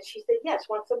 And she said, yes,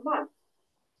 once a month.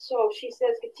 So she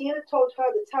says, Katina told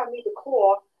her to tell me to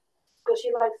call because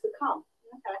she likes to come.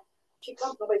 Okay. She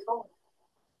comes, nobody's home.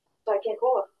 So I can't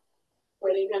call her.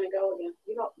 Where are you going to go again?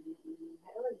 You know,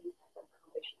 Melanie,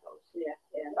 where she goes. Yeah.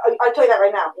 I'll tell you that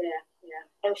right now. Yeah.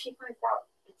 And she finds out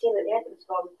Katina and Anthony's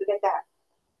going, forget that.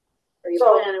 Are you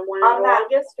So, planning one I'm in not-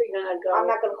 August or are you going to go? I'm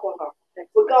not going to call her.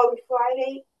 Next We're month? going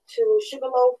Friday to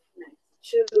Sugarloaf, Nice.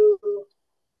 to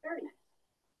Very nice.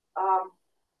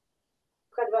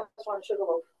 kind of restaurant in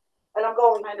Sugarloaf. And I'm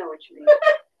going, I know what you mean.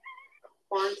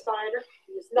 Barn cider?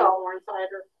 You just No. Barn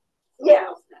cider?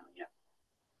 Yeah. No, yeah.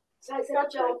 So I said,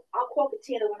 Joe, I'll call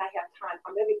Katina when I have time.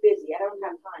 I'm very busy. I don't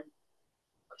have time.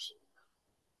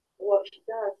 Well, if she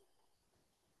does,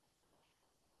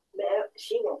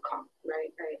 she won't come. Right.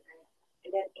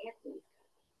 And then Anthony.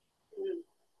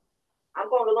 I'm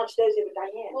going to lunch Thursday with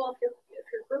Diane. Well, if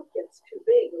your group gets too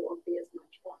big, it won't be as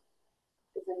much fun.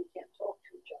 Because then you can't talk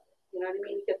to each other. You know what I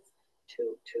mean? It gets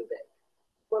too big.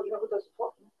 Well, you know who doesn't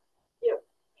talk? You.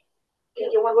 Can't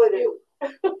get one word in.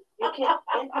 You can't.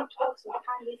 Anthony talks and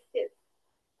time he sits.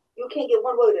 You can't get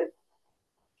one word in.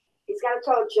 He's got to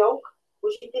tell a joke,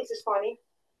 which he thinks is funny,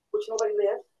 which nobody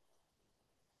lives.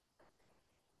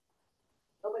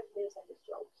 Nobody lives at his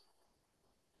jokes.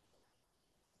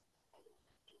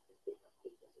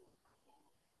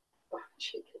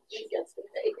 She gets to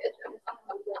pay it.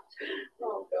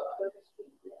 Oh, God.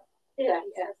 Yeah.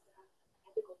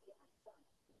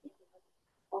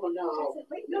 Oh, no.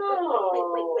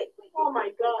 Wait. Oh,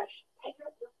 my gosh.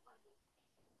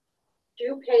 Do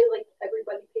you pay, like,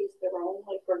 everybody pays their own,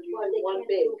 like, or do you do one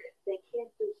big? They can't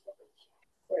do separate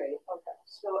checks. Right, okay.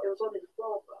 So it was only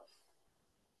 4 of us.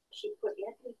 she put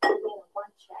Anthony put in on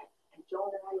one check, and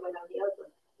Joan and I went on the other,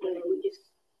 and then we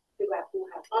just figure out who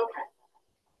has. Okay.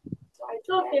 So I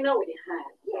So if you know what you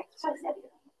had. yeah, so I said,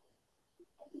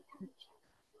 every time I check,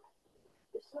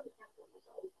 there's sort of that was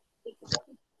old. He's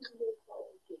 17 years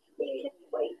old. He can't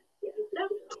wait. If you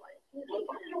definitely. Take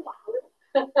out your wallet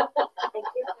and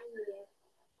give him there.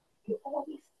 You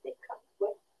always stick up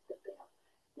with the bill.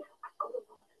 Now I go to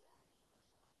loan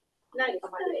Nice.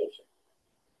 on my vacation.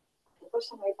 The first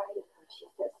time I invited her, she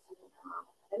says,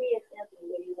 let me ask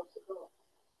Anthony where he wants to go.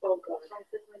 Oh, God. So I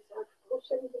said to myself, who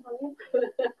should we be on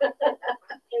Anthony?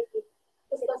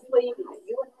 Let's leave.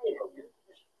 You and I go.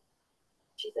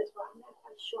 She says, well, I'm not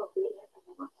quite sure where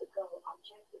Anthony wants to go. I'll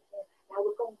check with him. Now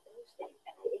we're going Thursday. And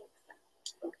I asked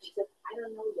her. She said, I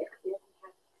don't know yet. Anthony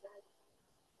hasn't decided.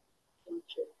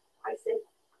 I said,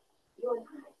 you and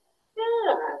I.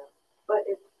 Yeah. But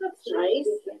it's That's nice.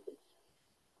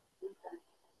 Okay.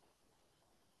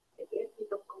 If Anthony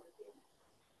don't go with him.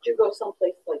 Do you go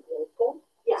someplace like local?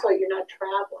 Yeah. So you're not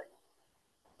traveling.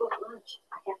 For lunch,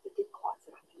 I have the gift cards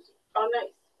that I'm using. Oh,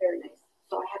 nice. Very nice.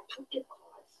 So I have 2 gift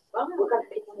cards. Oh. We're going to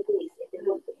pick one of these and then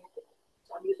one for Anthony.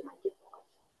 So I'm using my gift cards.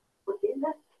 For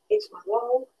dinner, it's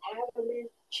Monroe, Harriman,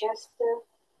 Chester,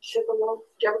 Sugarloaf.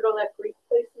 Did you ever go to that Greek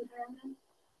place in Harriman?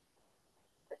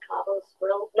 The Cabo's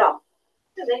Grill? No.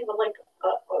 Yeah, they have like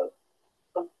a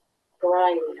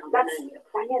variety on the That's menu.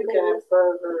 Diane You made can a have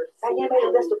burgers. Diane made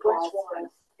a list of seafood,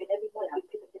 restaurants, and every one we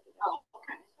pick a different Oh, restaurant.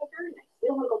 okay. Oh, very nice. We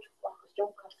don't want to go too far because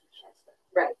Joan comes from Chester.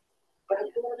 Right. But her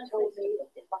daughter told me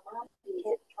that if my mom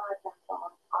can't drive that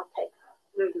far, I'll take her.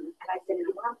 Mm-hmm. And I said, if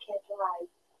your mom can't drive,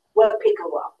 we'll pick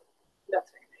her up. That's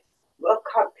very nice. We'll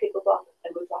come pick her up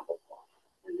and we'll drop her off.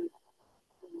 Mm-hmm.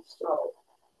 So,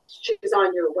 She's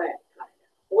on your way, kind of.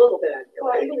 A little bit on your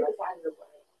well, way. even if it's out of the way,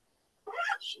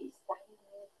 she's dying.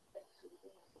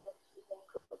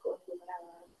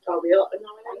 Oh, really? No,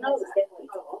 I didn't know that.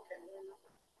 Oh, okay.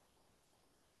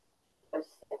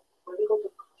 When we go to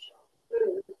the car show,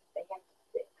 Mm-hmm. they have to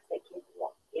sit because they can't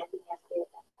walk. Anthony has to stay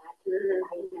at that back. Mm-hmm. And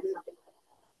I have something like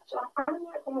that. So I'm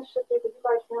not going to sit there because you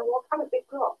guys can't walk. I'm a big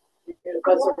girl. It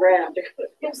goes around.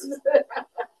 Yes.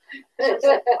 So I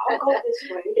said, I'll go this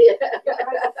way. Yeah. You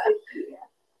guys sit here.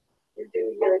 You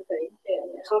do your thing.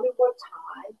 Yeah. Tell me what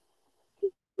time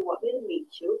you want me to meet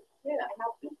you. Yeah. And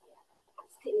I'll be there. I'm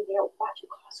sitting there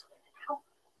watching cars go in and out.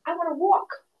 I want to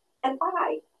walk and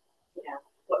buy. Yeah.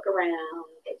 Look around.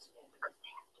 It's because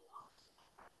they have dogs.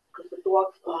 Because the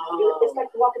dogs, it's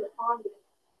like walking the farm.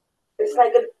 It's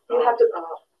like you have to,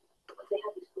 because they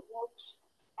have these dogs.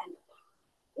 And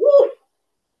woo!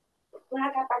 When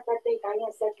I got back that day,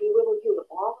 Diane said to me, where were you? The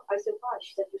bar? I said, why?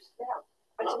 She said, you smell.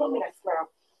 I said, what do you mean I smell?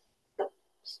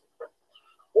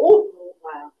 Oh,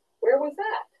 wow. Where was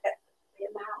that?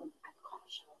 Bear Mountain at the car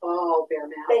show. Oh, Bear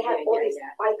Mountain. They had all these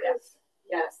bikers.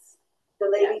 Yes. The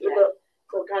lady with the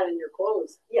so got in your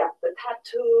clothes. the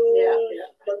tattoos, Yeah.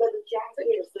 the leather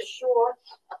jackets, the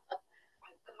shorts.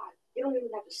 My God, you don't even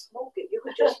have to smoke it. You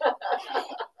could just.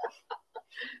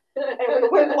 And when the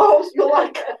wind blows, you're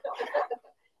like.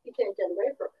 You can't get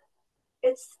away from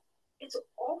it. It's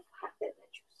all hot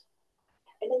adventures.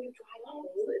 And then you drive home.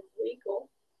 It's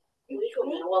legal. You Legal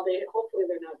drink. now. Well, hopefully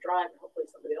they're not driving. Hopefully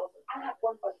somebody else is. I have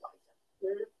one Budweiser.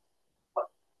 Mm-hmm. But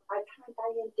by the time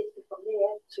Diane gets me from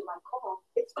there to my car,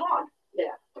 it's gone.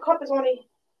 Yeah. The cup is only.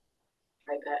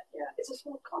 I bet. Yeah. It's a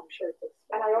small cup. I'm sure it's.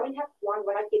 And I only have one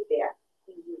when I get there.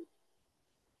 Mm-hmm.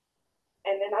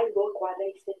 And then I look while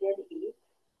they sit there to eat.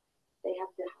 They have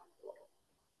their hot water.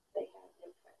 They have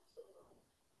their pretzel.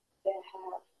 They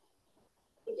have.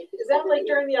 Is that like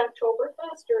during the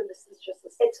Oktoberfest, or this is just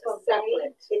a It's from May.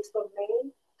 separate? It's from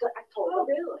May to October. Oh,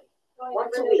 really? Oh,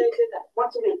 Once a I never knew week. They did that.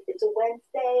 Once a week. It's a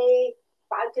Wednesday,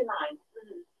 5 to 9.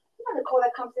 Mm-hmm. You know Nicole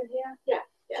that comes in here? Yeah.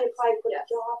 She applied for the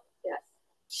job. Yes.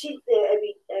 She's there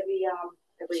every Every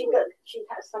she week. does, she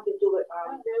has something to do with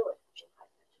Oh, really?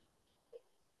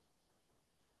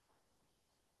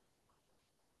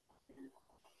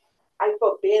 I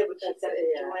felt bad when she That's said it, it.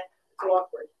 yeah. She went, It's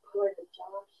awkward. put her in the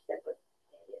job. She said, but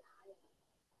they didn't hire me.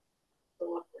 It's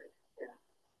awkward. Yeah.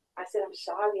 I said, I'm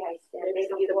sorry. I said, Maybe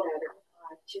maybe you something don't. better.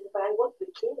 She said, but I work with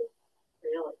kids.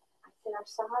 Really? I said, I'm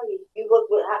sorry. You work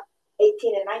with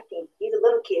 18 and 19. These are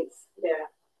little kids. Yeah.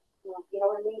 You know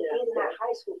what I mean? Yeah, These are not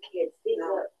high school kids. These No.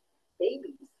 are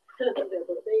Babies. They're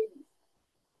little babies.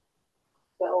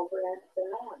 they're over at the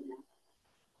hour now.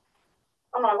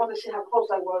 Oh, I want to see how close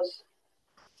I was.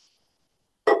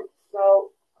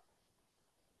 So,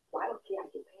 well, I don't care. I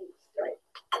get paid. Right.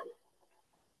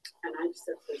 And I just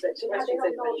said, there's that So now they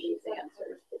questions don't know anybody she's needs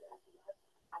answers.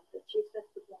 I said, she's just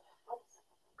the one.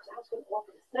 Because I was going to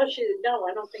offer the No, she didn't. No,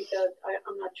 I don't think that.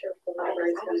 I'm not sure if the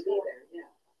library's going to be there. Yeah.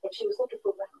 And she was looking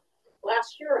for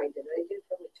last year. I did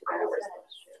for like 2 hours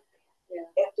last year. Yeah.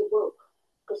 After work,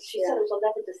 because she said it was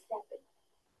 11 to 7.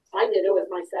 I did. It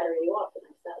was my Saturday off, and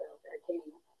I sat out there. I came.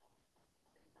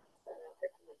 Sat out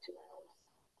there for like 2 hours.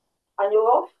 On your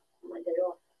off? On my day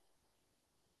off.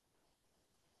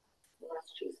 The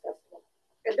last cheese festival.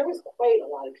 And there was quite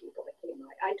a lot of people that came.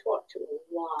 I talked to a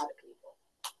lot of people.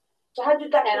 So how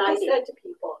did that? And I said to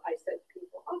people,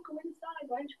 oh, go inside.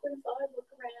 Why don't you go inside,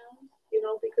 look around? You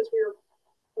know, because we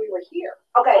were here.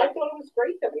 Okay. I thought it was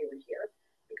great that we were here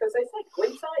because I said, go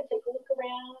inside, take a look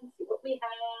around, see what we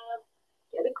have,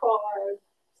 get a card.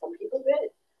 Some people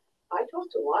did. I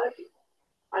talked to a lot of people.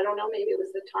 I don't know, maybe it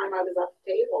was the time I was at the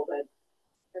table, but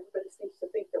everybody seems to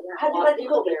think there weren't a lot of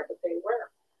people there, but they were.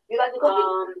 You like the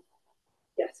cookie?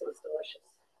 Yes, it was delicious.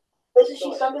 Isn't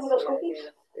she something with those cookies?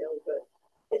 Yeah, really good.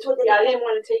 It's what they I didn't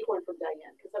want to take one from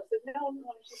Diane because I was like, no.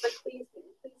 She's like, please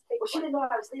take well, she didn't know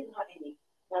I was leaving her any.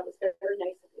 That was very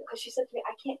nice of you. Because she said to me,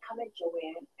 I can't come in,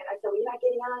 Joanne. And I said, well, you're not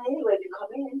getting on anyway if you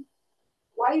come in.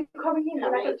 Why are you coming in?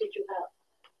 How many did you have?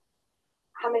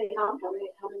 How many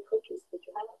cookies did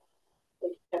you have?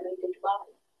 Like, how many did you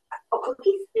buy? Oh,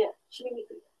 cookies? Yeah. She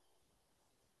made me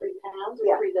 3 pounds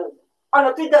or yeah. 3 dozen? Oh,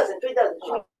 no, 3 dozen.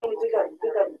 She made me 3 dozen.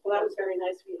 3 dozen. Well, that was very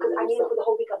nice of you. Because I need it for the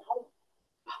whole week I'm home.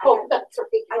 Oh, that's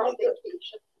right. I need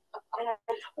vacation. And I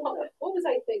told her. What was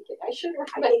I thinking? I should have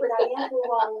I gave remembered Diane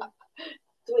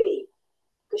 3.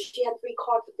 Because she had 3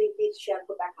 cards of big beats she had to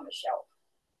put back on the shelf.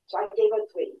 So I gave her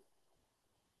 3.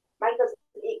 Mike doesn't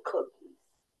eat cookies.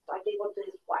 So I gave one to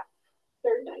his wife.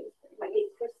 Very nice. I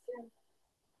gave Kristen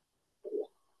 4.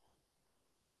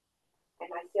 And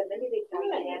I said, let me leave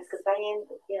Diane, because Diane,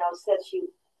 said she.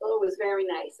 Oh, it was very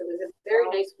nice. It was a very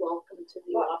nice welcome to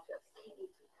the office.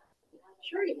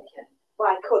 Sure you can.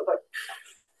 Well, I could, but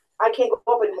I can't go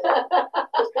up anymore.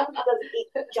 Because Pamela doesn't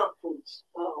eat junk foods.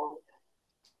 Oh.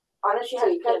 Unless she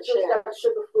has pretzels that are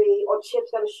sugar-free or chips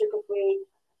that are sugar-free.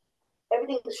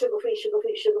 Everything is sugar-free,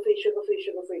 sugar-free, sugar-free, sugar-free,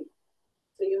 sugar-free.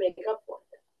 So you make up for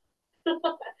it.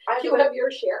 You have your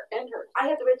share and hers. I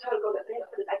have to wait till I go to bed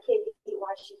because I can't eat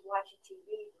while she's watching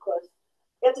TV because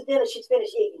after dinner she's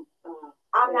finished eating.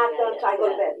 I'm not done till I go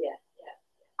to bed. Yeah.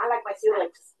 I like my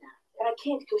snacks. And I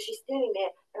can't because she's standing there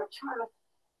and I'm trying to.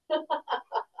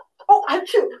 Oh, I'm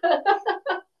too.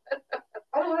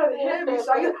 I don't have to hear me,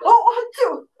 so I go, oh, I'm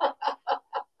too.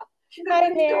 Hi,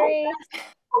 Mary.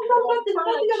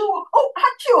 Oh,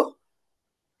 I'm too.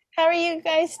 How are you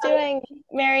guys doing,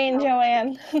 Mary and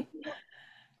Joanne?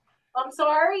 I'm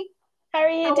sorry? How are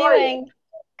you doing?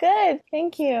 Good,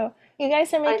 thank you. You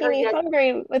guys are making me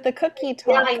hungry with the cookie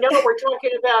talk. Yeah, I know. We're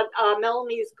talking about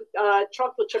Melanie's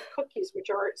chocolate chip cookies, which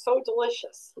are so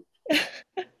delicious.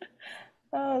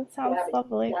 Oh, it sounds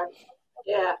lovely.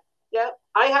 Yeah.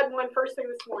 I had one first thing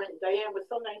this morning. Diane was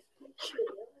so nice to me.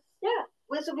 Yeah.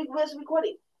 Where's the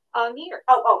recording? Here.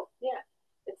 Oh. Yeah.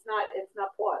 It's not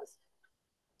paused.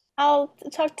 I'll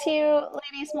talk to you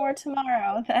ladies more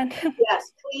tomorrow then.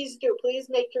 Yes, please do. Please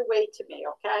make your way to me,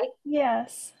 okay?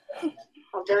 Yes.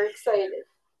 I'm very excited.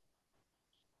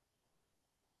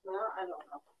 Well, I don't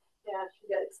know. Yeah,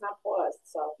 it's not paused,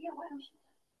 so. Yeah, why don't you?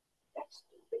 That's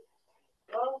stupid.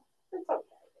 Well, it's okay.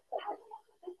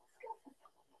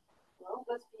 Well,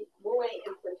 we're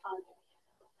waiting for time.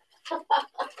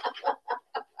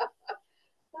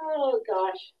 Oh,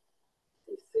 gosh.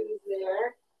 Sue's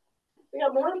there. We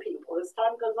got more people. As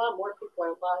time goes on, more people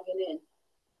are logging in.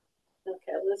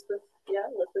 Okay, Elizabeth's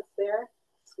there.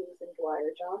 Susan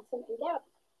Dwyer Johnson and Deb.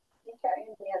 Okay,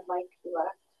 and we have Mike who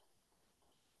left.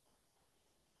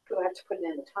 We'll have to put it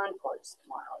in the time cards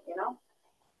tomorrow, I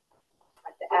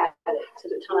have to add it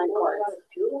to the time cards.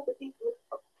 You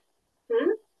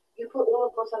put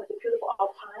all of us on the computer for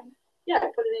all time? Yeah,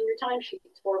 I put it in your timesheet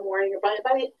tomorrow morning or by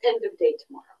the end of day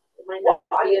tomorrow. It might not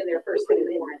be in there first thing in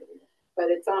the morning. But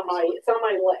it's on my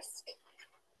list.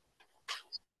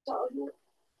 So you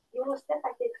will step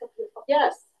back there except for your phone.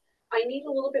 Yes. I need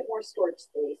a little bit more storage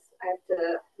space. I have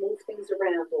to move things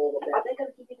around a little bit. Are they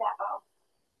gonna give you that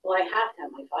Well, I have to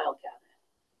have my file cabinet.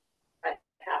 I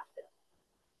have to.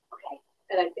 Okay.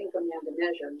 And I think Amanda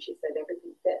measured and she said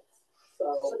everything fits. So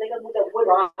they're gonna move that wood.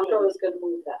 Bronco is gonna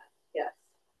move that, yes.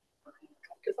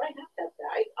 Because I have to have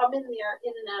that. I'm in there,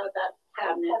 in and out of that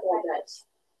cabinet all day.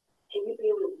 Can you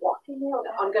be able to walk in there?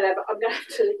 I'm gonna have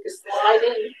to slide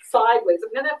in sideways.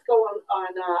 I'm gonna have to go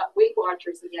on Weight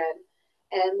Watchers again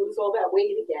and lose all that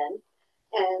weight again,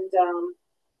 and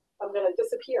I'm gonna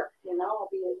disappear.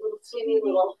 I'll be a little skinny,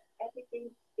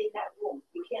 everything in that room.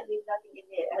 You can't leave nothing in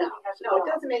there. No, it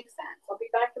doesn't make sense. I'll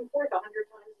be back and forth 100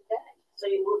 times a day.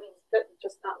 So you're moving. That's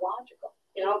just not logical.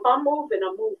 You know, if I'm moving,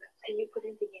 I'm moving. And you put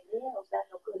anything in there, or is that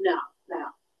no good? No,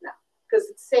 because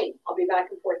it's safe. I'll be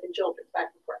back and forth in Children's,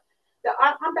 back and forth.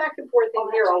 I'm back and forth in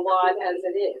here a lot as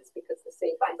it is, because the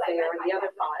safe is there and the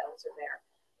other files are there.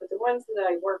 But the ones that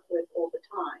I work with all the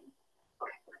time,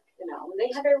 you know, and they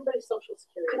have everybody's social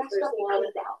security. Could I start cleaning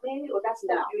it out, maybe, or that's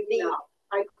not you need? No,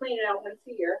 I clean it out once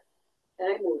a year, and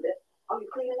I move it. Oh, you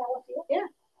clean it out once a year? Yeah,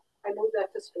 I move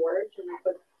that to storage and I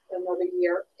put another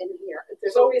year in here.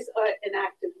 There's always an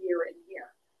active year in here.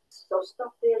 So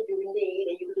stuff there you need,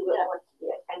 and you can do it once a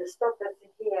year. And the stuff that's in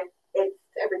here, it's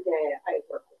every day I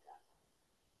work with that.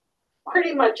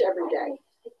 Pretty much every day.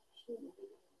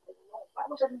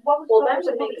 Well, that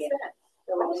would make sense.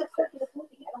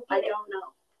 I don't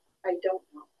know. I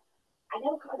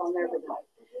never know.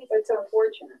 But it's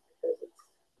unfortunate because it's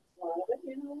a lot of it,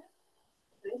 you know.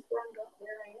 Nice where I'm going,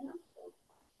 where I am. So.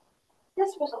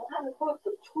 This was a lot of work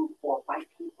for 2, 4,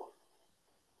 5 people.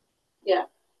 Yeah.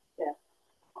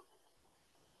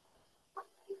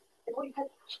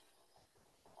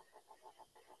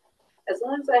 As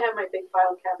long as I have my big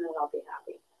file cabinet, I'll be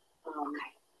happy.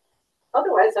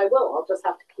 Otherwise, I will. I'll just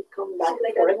have to keep coming back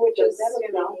and forth, which is,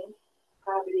 you know,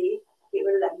 probably get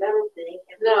rid of that metal thing.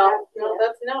 No.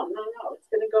 It's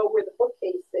going to go where the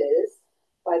bookcase is,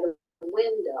 by the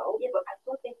window. Yeah, but I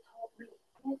thought they told me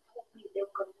they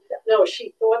were going to do that. No,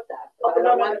 she thought that. Oh, I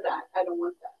don't want that. I don't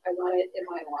want that. I want it in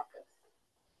my office.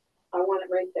 I want it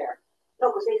right there. No,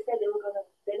 because they said they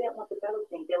didn't want the metal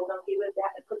thing. They were going to get rid of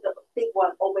that and put the big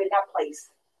one over in that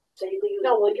place. So you can use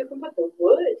No, well, you can put the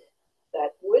wood,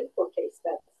 that wood bookcase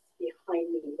that's behind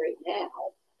me right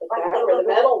now, but that's where the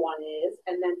metal one is,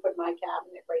 and then put my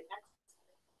cabinet right next to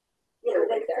it. Yeah,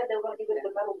 they said they were going to get rid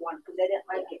of the metal one because they didn't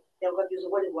like it. They were going to use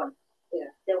the wooden one. Yeah.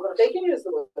 They can use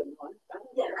the wooden one.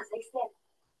 Yeah, because they said,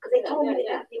 because they told me to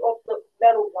empty off the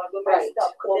metal one with my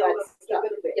stuff because they were going to get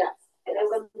rid of it. Yes. And they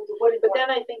were going to use the wooden but one. then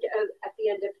I think at the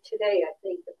end of today, I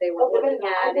think that they were looking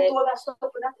at it. All that stuff for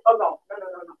nothing. Oh, no.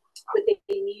 But they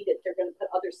need it. They're going to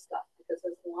put other stuff because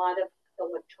there's a lot of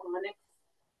electronics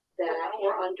that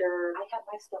were under. I have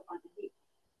my stuff underneath.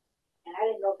 And I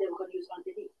didn't know if they were going to use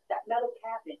underneath. That metal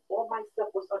cabinet, all my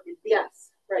stuff was underneath. Yes,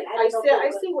 right. I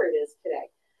see where it is today.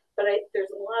 But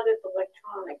there's a lot of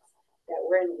electronics that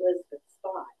were in Elizabeth's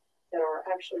spot that are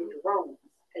actually drones.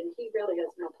 And he really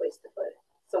has no place to put it.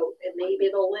 So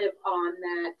maybe it'll live on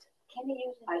that. Can he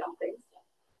use it? I don't think so.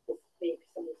 Maybe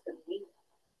somebody's going to need it.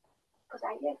 Because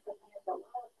I guess that there's a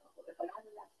lot of stuff. If I have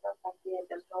that stuff like that,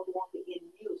 that's no longer in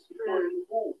use before you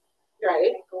move.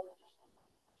 Right.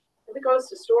 If it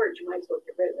goes to storage, you might as well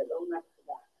get rid of it. Don't mess with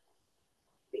that.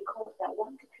 Because that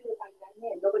one computer right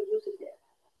there, nobody uses it.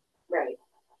 Right.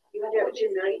 You have but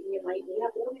you might need. You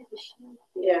have all these machines.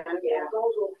 Yeah.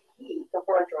 Those over here. The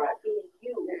hard drive. Being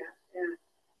used. Yeah.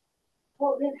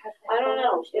 Well, then has to. I don't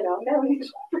know. You know.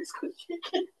 Mary's office because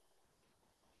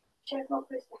she has no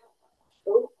place to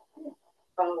have.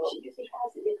 Oh. She usually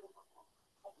has it in her.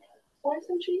 Why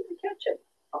isn't she in the kitchen?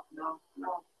 Oh, no.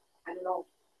 I don't know.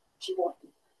 She won't.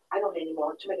 I don't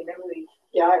anymore. Too many memories.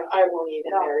 Yeah, I won't eat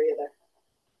in there either.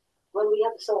 When we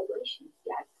have the celebrations,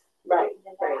 yes. Right.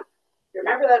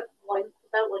 Remember that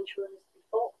lunch room used to be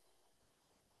full.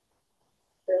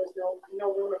 There was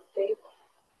no room at the table.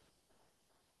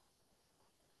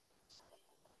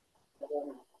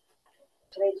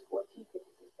 Today's 14th.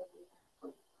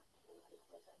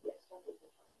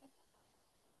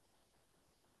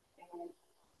 And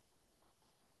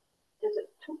there's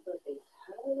 2 birthdays.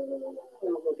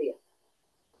 No, will be it.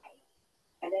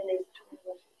 And then there's 2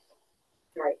 anniversaries.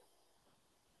 Right.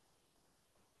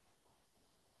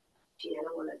 Gee, I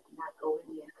don't want to not go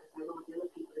in there because I don't want the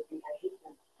other people to think I hate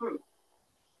them.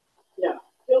 No,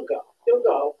 you'll go.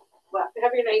 Well,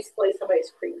 have your nice place of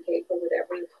ice cream cake or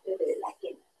whatever it is.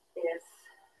 Second is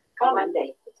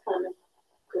Monday. It's coming.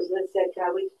 Because Liz said, can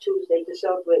I wait till Tuesday to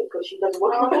celebrate? Because she doesn't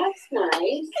work. Oh, that's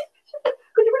nice.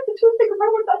 Could you wait till Tuesday? Because I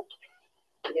would like.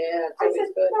 Yeah, it's I always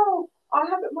said, good. no, I'll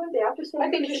have it Monday. I'll just. I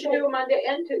think you should do it Monday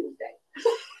and Tuesday.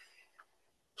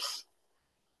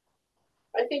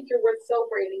 I think you're worth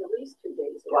celebrating at least 2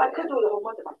 days. Well, I could do the whole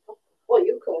month if I told. Well,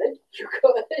 you could.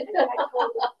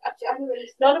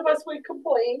 None of us would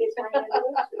complain. It's my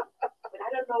anniversary. But I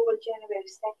don't know what January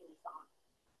 2nd is on.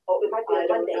 Oh, it might be a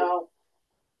Monday. Know.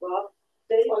 Well,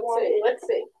 let's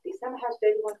see. December has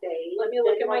 31 days. Let me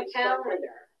look at my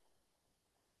calendar.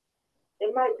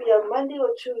 It might be a Monday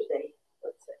or Tuesday.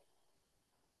 Let's see.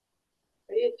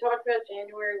 We talked about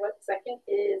January. What 2nd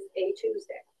is a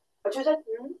Tuesday? A Tuesday?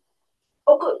 Mm-hmm.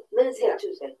 Oh, good. Liz here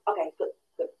Tuesday. Okay, good.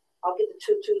 I'll get the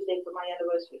Tuesday for my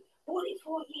anniversary.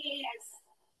 44 years.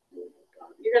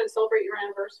 You're going to celebrate your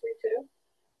anniversary too?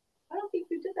 I don't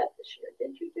think you did that this year.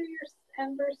 Did you do your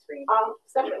anniversary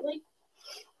separately?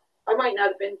 I might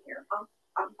not have been here. I'm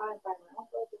buying by my own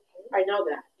birthday cake. I know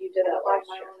that. You did that last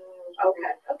year.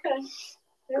 Okay.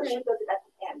 She does it at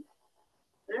the end.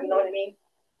 You know what I mean?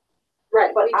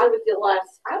 Right, but we do it the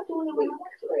last. I'm doing it when I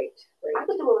want to. Great. I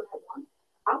can do it when I want.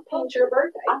 I'm paying It's your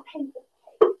birthday. I'm paying for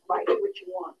the cake. Right, do what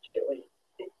you want, Julie.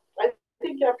 I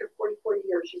think after 44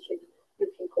 years, you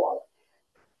can call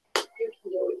it. You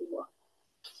can do what you want.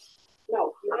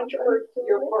 No, you want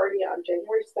your party on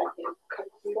January 2nd.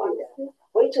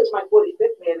 Wait till it's my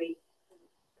 45th, Mary.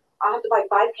 I'll have to buy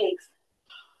 5 cakes.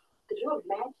 Could you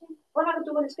imagine? What am I going to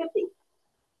do when it's 50?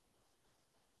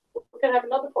 We're going to have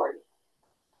another party.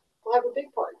 We'll have a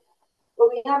big party. Well,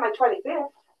 we have my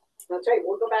 25th. That's right.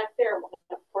 We'll go back there and we'll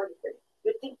have a party for you.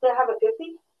 You think they'll have a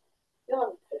 50? You'll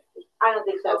have a 50. I don't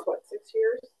think so. That's what, 6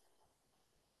 years?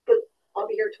 I'll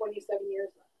be here 27 years.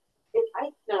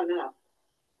 No.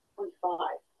 25.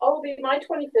 Oh, it'll be my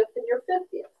 25th and your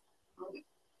 50th.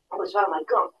 I was trying my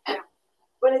gum.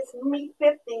 When it's me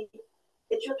 50,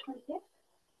 it's your 25th?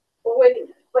 Well, wait a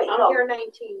minute. I'm here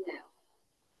 19 now.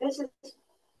 This is.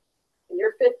 And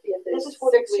your 50th This is is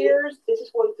 43. 6 years? This is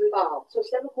 43. Oh. So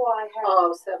 7 more I have.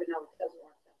 Oh, 7. No, it doesn't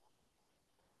work.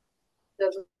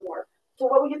 Doesn't work. So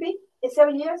what will you be? In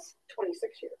 7 years?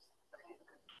 26 years. Okay.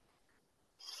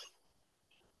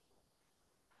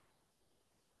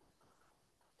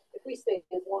 If we stay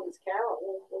as long as Carol,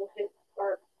 we'll hit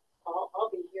our. I'll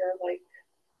be here like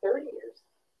 30 years.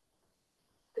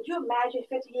 Could you imagine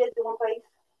 50 years in one place?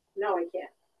 No, I can't.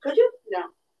 Could you? No,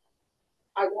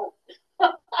 I won't.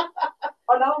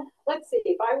 Oh no. Let's see.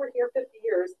 If I were here 50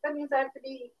 years, that means I have to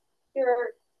be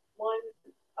here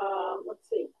let's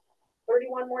see,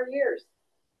 31 more years.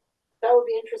 That would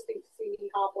be interesting to see me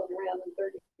hobbling around in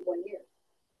 31 years.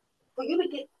 For you to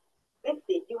get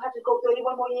 50, you have to go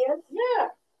 31 more years? Yeah.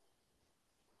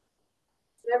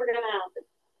 It's never gonna happen.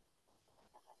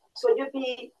 So you'd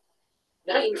be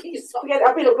 90 something.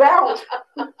 I'll be the ground.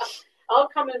 I'll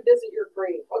come and visit your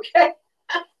grave, okay?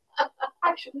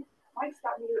 Actually, Mike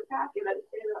stopped me in the park let's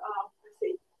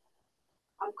see.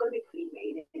 I'm gonna be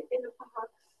cremated in the box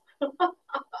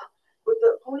with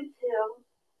the ponytail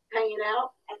hanging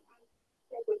out. And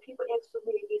when people ask for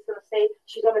me, he's gonna say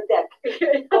she's on the deck.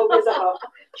 Go visit her.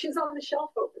 She's on the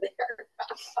shelf over there.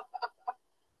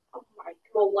 Oh my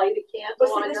God. We'll light a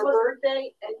candle on your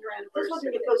birthday and your anniversary. This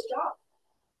wasn't your first job.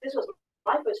 This was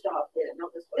my first job. Yeah, no,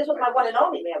 this was my one and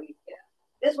only, Mary. Yeah.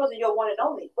 This wasn't your one and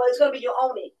only. Well, it's gonna be your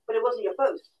only, but it wasn't your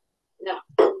first. No.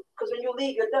 Because when you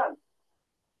leave, you're done.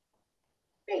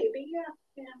 Maybe, yeah.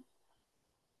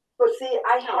 But see,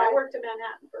 I worked in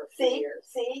Manhattan for a few years.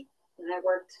 See? And I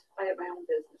had my own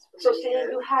business for so many see, years.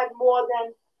 You had more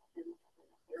than,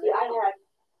 I had.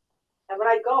 And when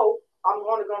I go, I'm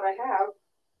only going to have.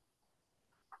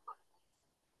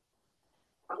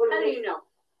 How do you know?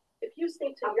 If you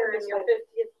stay till you're in your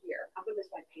 50th year. I'm going to miss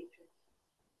my patrons.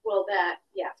 Well, but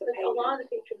a lot of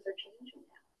patrons are changing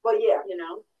now. Well, yeah. You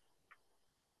know?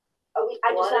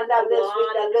 I just found out this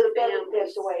week that little Beverly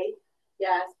passed away.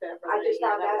 Yes, Beverly. I just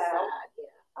found that out. Sad,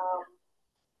 yeah.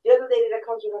 The other lady that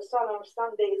comes with her son on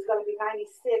Sunday is going to be 96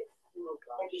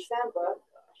 in December.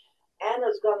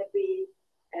 Anna's going to be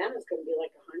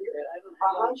like 100. I don't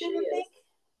know. 100, you think?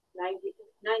 90,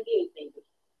 98 maybe.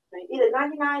 Either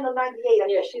 99 or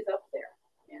 98. Yeah, she's up there.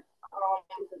 Yeah.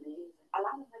 She's amazing. A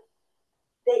lot of them,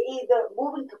 they either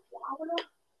moving to Florida,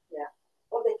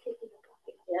 or they're taking the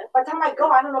country. Yeah. By the time I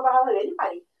go, I don't know about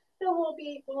anybody. There will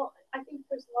be. Well, I think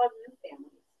there's a lot of new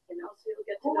families. So you'll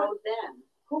get to know them.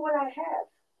 Who would I have?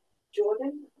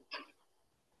 Jordan.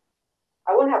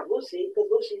 I wouldn't have Lucy because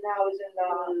Lucy now is in.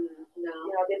 No.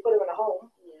 They put her in a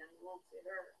home. Yeah, you won't see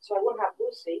her. So I wouldn't have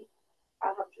Lucy.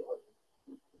 I'll have Jordan.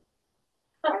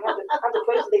 I have the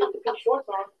crazy lady with the pink shorts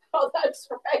on. Oh, that's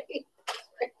right.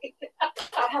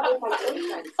 I have all my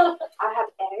boyfriends. I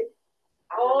have Ed.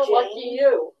 Lucky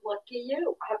you. Lucky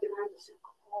you. I have the guy with the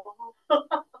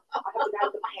I have the guy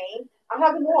with the pain. I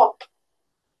have them all.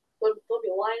 They'll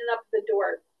be lining up the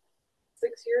door. 6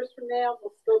 years from now,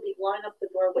 we'll still be lining up the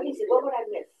door. Let me see. What would I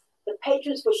miss? The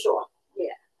patrons for sure.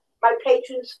 Yeah. My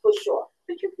patrons for sure.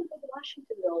 But you can go to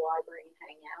Washingtonville Library and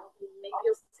hang out. And maybe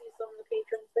you'll see some of the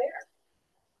patrons there.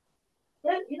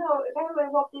 Yeah, if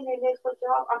everybody walked in their next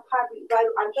job, I'm probably right.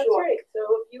 I'm That's sure. Right. So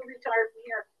if you retire from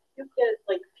here, you get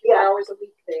like a few hours a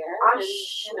week there. I'm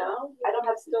sure. I don't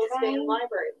have to still stay in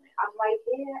library. I'm right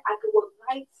here. I could work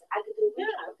nights. I could do.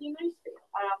 Yeah, it'd be nice for you.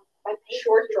 My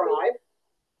short drive.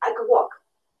 I could walk.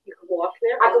 You could walk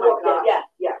there. I could walk there.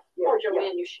 Yeah. Oh,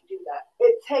 Joanne, you should do that.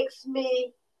 It takes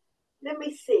me. Let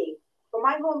me see. From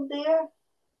my home there.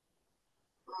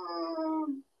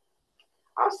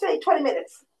 I'll say 20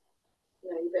 minutes.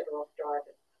 No, you better off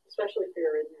driving, especially if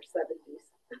you're in your 70s.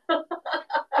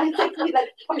 It takes me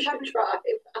like, you should drive.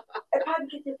 I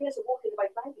probably get there fast and walking by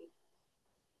driving.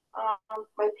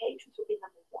 My patients will be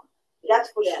number one. That's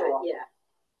for sure. Yeah.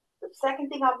 The second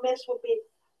thing I'll miss will be.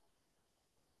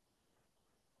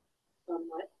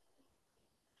 What?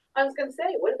 I was gonna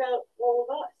say, what about all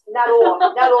of us? Not all.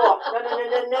 Not all.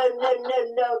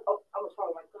 No. Oh, I was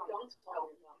following my phone. Don't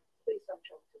follow me. Please don't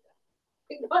choke to that.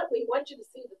 But we want you to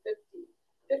see the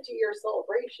 50-year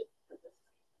celebration.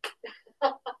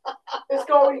 It's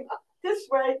going this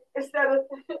way instead of.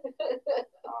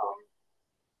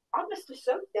 I'll miss the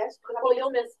soap desk. Well,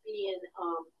 you'll miss being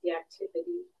the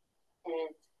activity,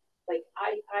 and like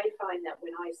I find that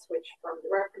when I switched from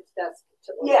the reference desk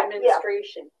to the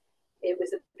administration, it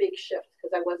was a big shift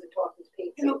because I wasn't talking to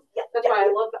patrons. That's why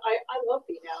I love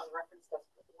being out on the reference desk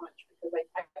for lunch because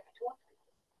I talk to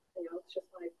people. You know, it's just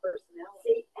my personality.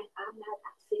 See, and I'm not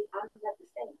the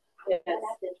same. Yes. I'm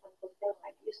not the 24/7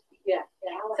 I used to be. Yeah.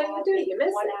 So you do. You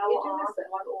miss it. You do miss it.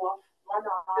 One off, one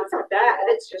on. It's not bad.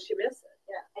 It's just you miss it.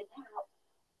 Yeah. And now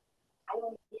I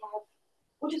only have,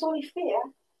 which is only fair,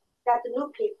 that the new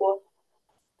people.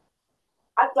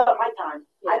 I've done my time.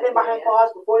 Yeah, I've been behind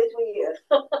bars for 43 years.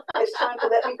 It's time to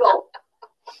let me go.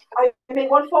 I made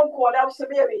one phone call. That was to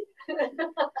Mary.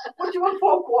 What's your one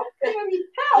phone call? Mary,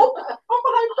 help! I'm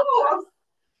behind bars.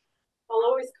 I'll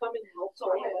always come and help.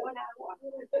 So I have 1 hour.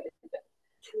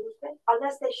 Tuesday,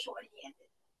 unless they're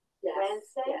short-handed. Yes.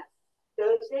 Wednesday, Yes.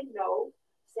 Thursday, no.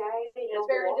 Saturday, no.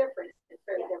 It's very more. different. It's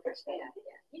very different. Yeah.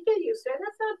 You get used to it.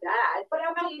 That's not bad. But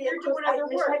I'm out there You're doing because I other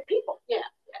miss work. my people. Yeah.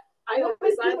 I You know,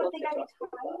 always people love think to I talk to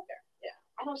people retire. out there. Yeah.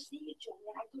 I don't see you,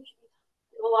 Julia. I thought you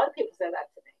A lot of people say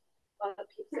that to me. A lot of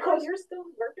people say, Because you're still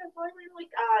working at the library. I'm like,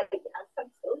 yes,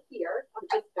 I'm still here. I'm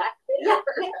just back there.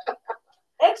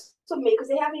 to me because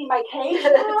they have me in my cage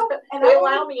now. And they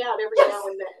allow me out every now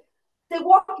and then. They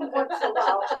walk me once in a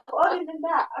while. Other than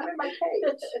that, I'm in my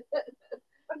cage.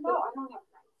 But no, I don't have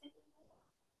nights.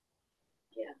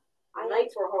 Yeah.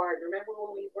 Nights were hard. Remember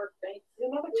when we worked nights?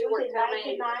 Remember Tuesday 9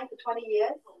 to 9 for 20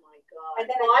 years? Oh my God. And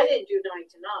then I didn't do 9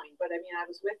 to 9, but I mean, I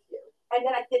was with you. And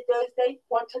then I did Thursday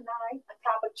 1 to 9, on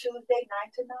top of Tuesday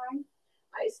 9 to 9.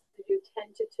 I used to do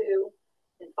 10 to 2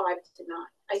 and 5 to 9.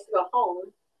 I used to go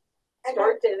home,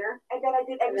 start dinner. And then I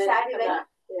did every Saturday.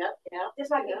 Yeah. This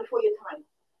might be before your time.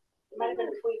 It might have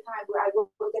been before your time where I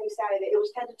worked every Saturday. It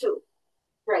was 10 to 2.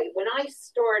 Right. When I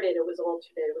started, it was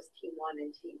alternate. It was team 1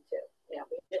 and team 2. Yeah,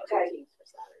 we had 2 teams for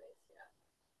Saturdays.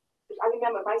 Yeah. I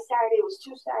remember my Saturday was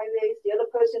 2 Saturdays. The other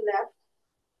person left.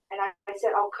 And I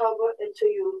said, I'll cover until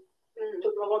you. It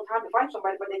took them a long time to find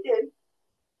somebody, but they did.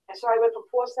 And so I went from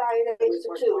 4 Saturdays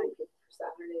to 2. For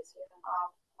Saturdays, yeah.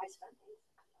 My Sundays.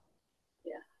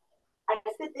 Yeah. I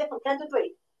sit there from 10 to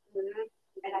 3.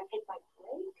 And I take my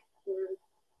break.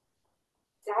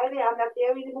 Saturday, I'm not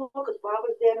there anymore because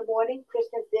Barbara's there in the morning.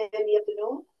 Kristen's there in the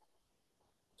afternoon.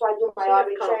 So I do my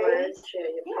arbitrage.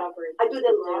 I do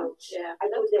the lunch. Yeah. I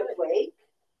do their break.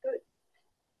 Good.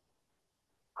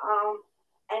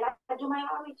 And I do my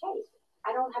arbitrage.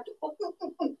 I don't have to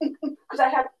because I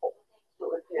have to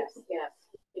do it. Yes.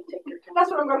 You take your time.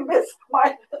 That's what I'm going to miss.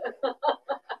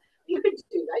 You could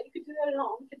do that. You could do that at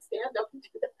home. You could stand up and do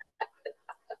that.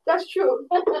 That's true.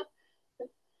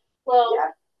 Well, yeah,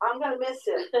 I'm going to miss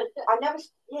it. I don't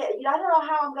know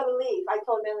how I'm going to leave. I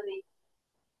told Melanie,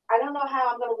 I don't know how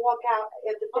I'm going to walk out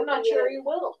at the 50 I'm not sure you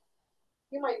will.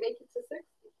 You might make it to 60.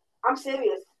 I'm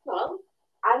serious. Well,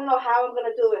 I don't know how I'm going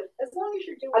to do it. As long as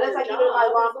you're doing your job. As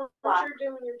long as you're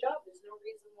doing your job, there's no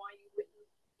reason why you wouldn't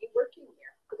be working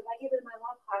here. Because if I give it my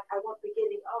alarm clock, I won't be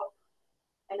getting up.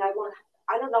 And I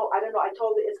don't know. I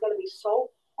told her it's going to be so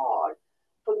hard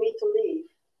for me to leave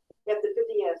after 50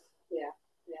 years. Yeah.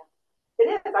 It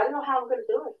is. I don't know how I'm going to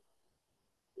do it.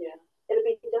 Yeah. It'll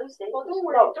be Thursday. Well, don't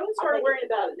worry. Don't start worrying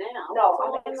about it now. No,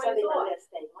 I'll make Sunday my last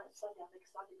day. One Sunday, I'll make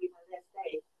Sunday be my last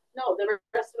day. No, the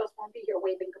rest of us won't be here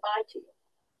waving goodbye to you.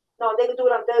 No, they can do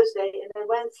it on Thursday, and then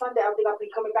Sunday, I think I'll be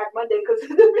coming back Monday because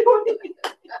you'll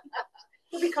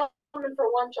be coming for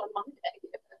lunch on Monday.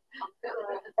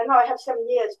 I know I have 7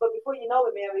 years, but before you know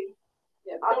it, Mary,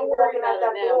 don't worry about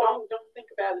it now. Don't think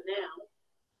about it now.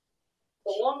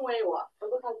 It's a long way off.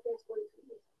 But look how fast 42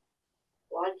 years.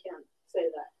 Well, I can't say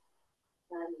that.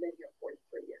 I haven't been here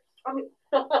 43 years. I mean,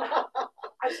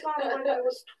 I started when I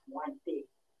was 20.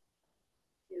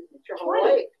 It's your whole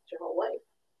life. It's your whole life.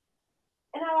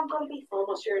 And now I'm going to be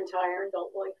almost your entire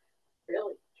adult life.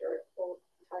 Really, your whole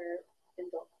entire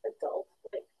adult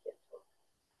life.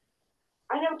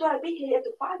 I never thought I'd be here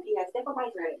after 5 years. Never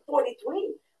mind 43.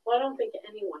 Well, I don't think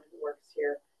anyone who works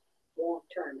here long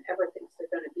term ever thinks they're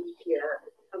going to be here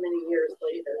how many years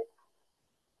later.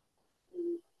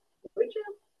 Would you?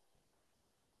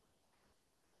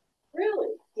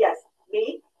 Really? Yes,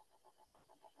 me?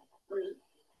 Mm.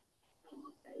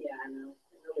 Yeah, I know. I know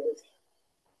there was.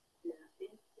 Yeah.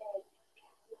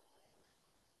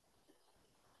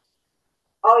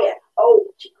 Oh yeah. Oh.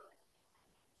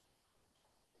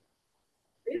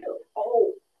 Really?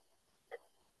 Oh.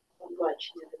 I'm glad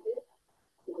she never did.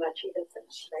 I'm glad she did something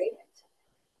straight.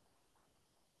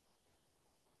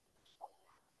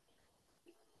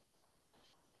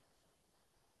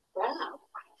 Wow.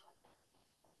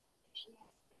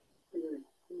 Mm.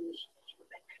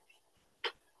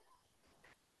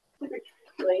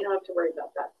 Well, you don't have to worry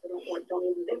about that. So don't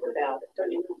even think about it.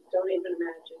 Don't even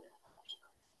imagine it.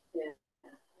 Yeah.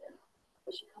 Yeah.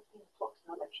 But she comes in and talks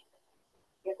now like she.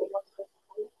 Yeah, we want to.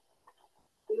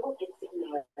 We all get sick. No,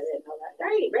 I didn't know that.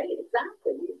 Right,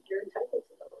 exactly. You're entitled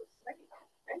to those. Right.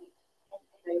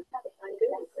 I do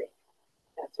agree.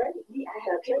 That's right. Yeah, I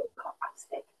have to. I'm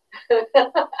sick.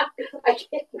 I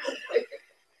can't.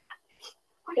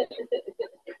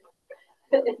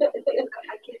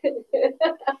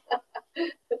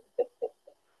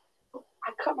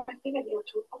 I cut my fingernail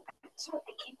too. Oh, I'm sorry, I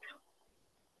can't come.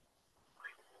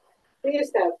 We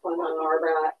used to have fun on our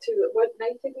too. What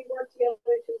night did we work together?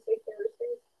 Tuesday,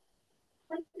 Thursdays?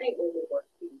 What night were we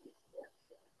working?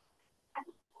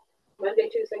 Monday,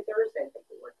 Tuesday, Thursday, I think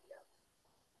we worked together.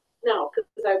 No,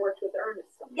 because I worked with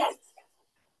Ernest sometimes. Yes.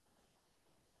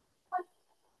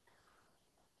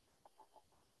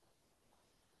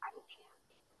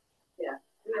 Yeah.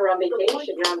 You're on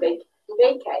vacation. You're on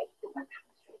vacay.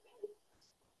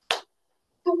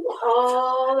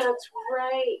 Oh, that's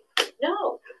right.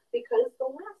 No, because the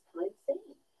last time,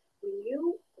 same. When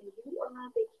you are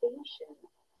on vacation,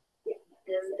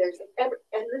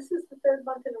 and this is the third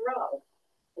month in a row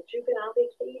that you've been on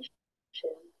vacation,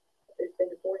 there's been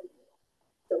a board meeting.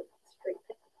 So it's straight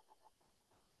pick.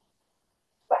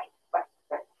 Right.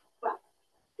 Well,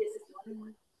 this is the only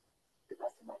one. The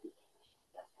rest of my vacation.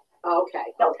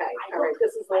 Okay. All right.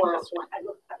 This is the last one. I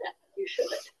looked at it. You should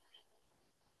have.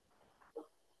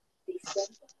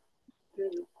 December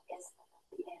is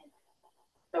the end.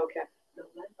 Okay.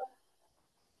 November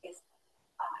is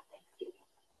Thanksgiving.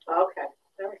 Okay.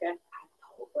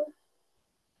 October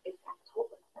is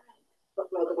October 9th.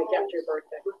 Well, the week after your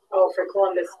birthday. Oh, for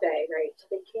Columbus Day, right? So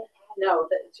they can't have. No,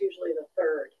 it's usually the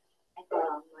 3rd.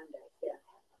 Monday. Yeah.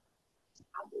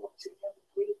 I walk together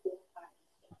 3, 4,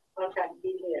 5. Okay.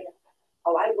 Yeah.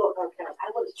 Oh, I look. Okay. I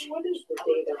was. What is the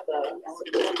date of the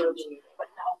September meeting?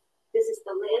 But no, this is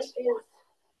the last year.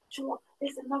 Sure,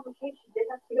 this is no vacation. They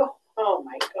have to go. Oh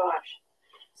my gosh.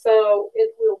 So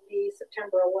it will be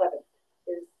September 11th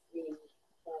is the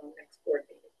next board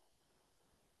meeting.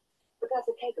 But that's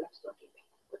okay, but I'm still getting paid.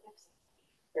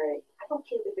 Right. I don't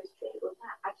care if it's paid or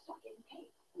not. I'm still getting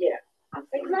paid. Yeah. I'm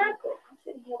sitting here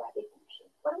by vacation.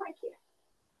 What do I care?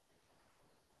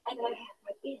 And I have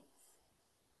my bins.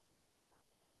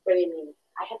 What do you mean?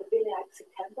 I have a bin in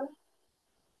September.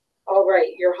 Oh,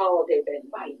 right. Your holiday bin.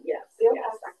 Right. Yes. Bill Yes.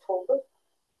 has October.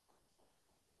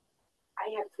 I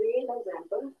have 3 in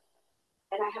November.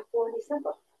 And I have 4 in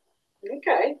December.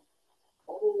 Okay.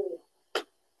 Oh.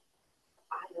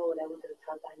 I know what I was going to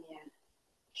tell Diane.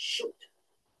 Shoot.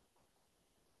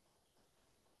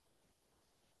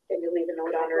 Can you leave a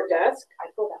note on her desk? I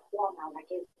filled that form out and I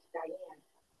gave it to Diane.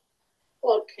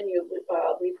 Well, can you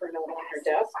leave her note on her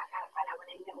desk? I gotta find out what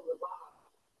they know with Bob.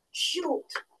 Shoot.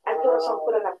 I thought some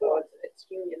put on a board. It's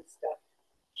union stuff.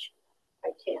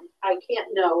 I can't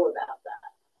know about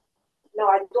that. No,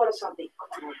 I thought of something.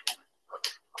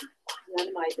 None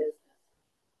of my business.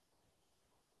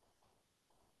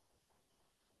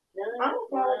 I don't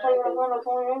know what you're going to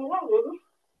call you.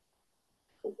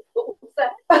 What was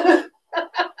that?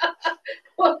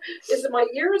 What, is it my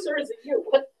ears or is it you?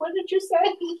 What did you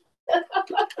say?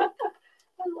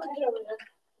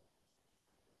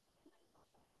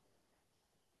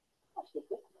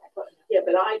 Yeah,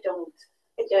 but I don't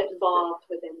get involved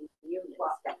with any unions.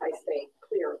 I stay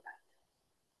clear of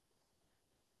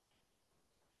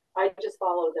that. I just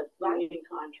follow the union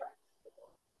contract.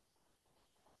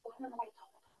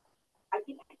 I'm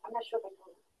not sure if I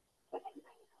told you.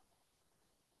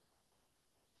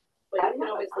 But But you can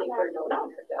always leave her a note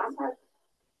on her desk.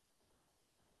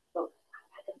 Look,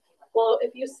 well,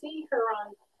 if you see her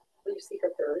will you see her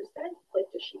Thursday?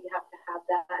 Like, does she have to have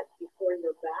that before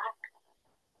you're back?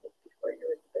 Like, before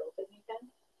you're in the building again?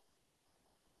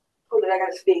 Who did I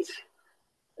got to speak?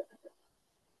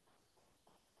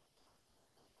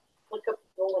 Look up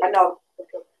the link. I know. Look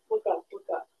up. Oh my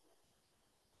God.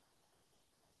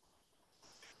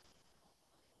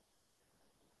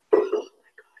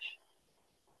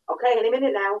 Okay, any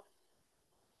minute now.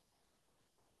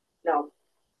 No.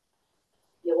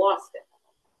 You lost it.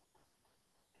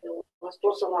 You lost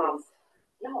your False alarm.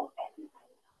 No.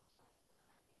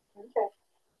 Okay.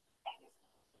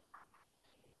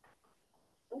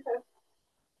 Okay.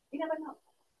 You never know.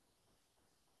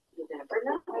 You never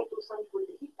know. I do something with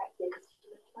the heat back there because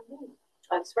it's my name.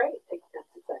 That's right.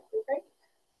 That's exactly right.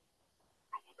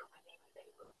 I can put my name on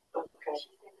paper. Okay. She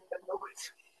said I don't know it.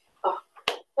 Oh.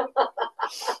 I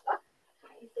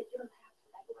said you don't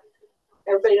have to.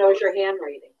 Everybody knows your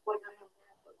handwriting. Well, I don't have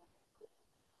to.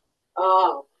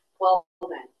 Oh, well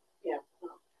then, yeah. No.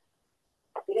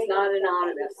 It's It's not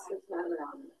anonymous. It's not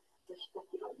anonymous. You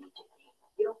don't need your name.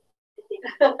 You don't.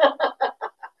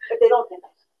 But they don't think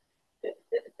I.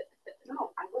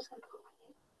 No, I was going to put my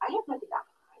name. I have nothing to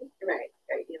hide. Right,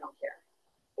 right. You don't care.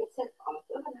 It said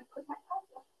author, and I put my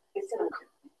author. It said I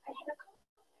had a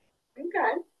code.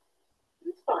 Okay.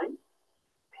 That's fine.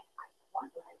 I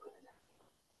want what I put in there.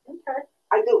 Okay.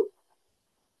 I do.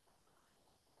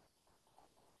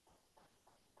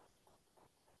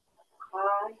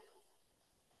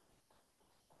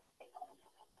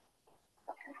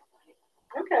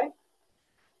 Okay.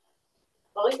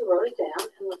 Well, you wrote it down,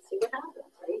 and let's see what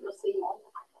happens, right? We'll see.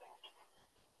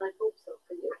 I hope so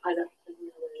for you. I don't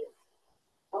know what it is.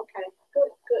 Okay.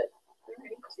 Good, good. All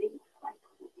right. See?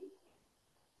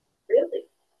 Really?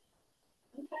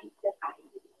 Okay.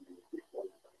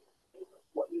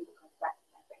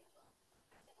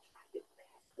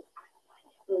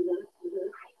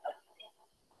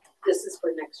 This is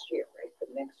for next year, right? For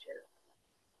next year.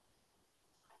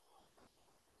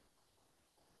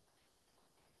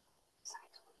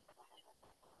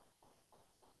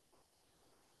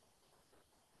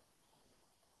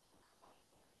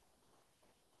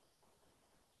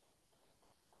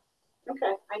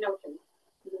 Okay, I know what you mean.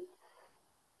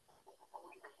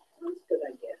 That's a good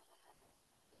idea.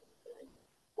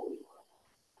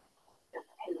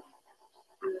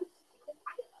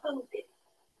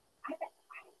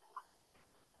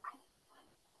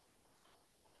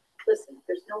 Listen,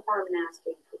 there's no harm in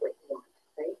asking for what you want,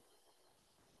 right?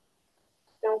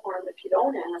 No harm if you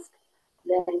don't ask,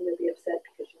 then you'll be upset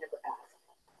because you never asked.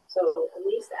 So at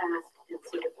least ask and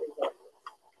see what the result is.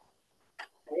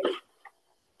 Right?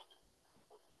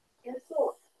 And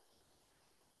so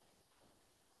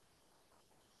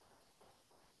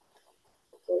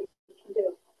that's all you can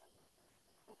do.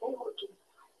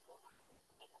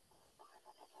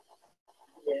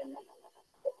 Yeah.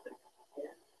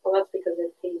 Yeah. Well, that's because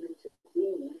it came into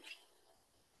being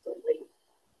so late.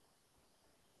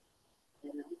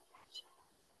 You know?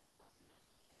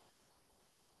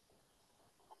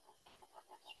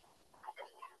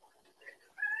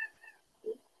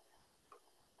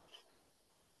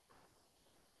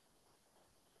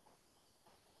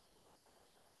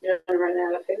 You're gonna run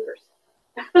out of fingers.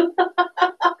 You're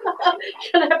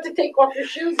gonna have to take off your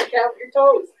shoes and count your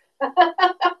toes.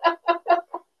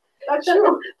 That's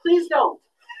true. Please don't.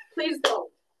 Please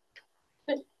don't.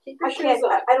 Keep your shoes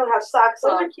on. I don't have socks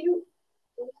Those on. are cute.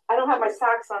 I don't have my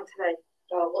socks on today.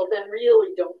 Oh, well then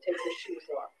really don't take your shoes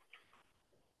off.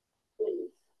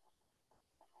 Please.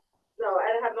 No,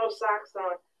 I don't have no socks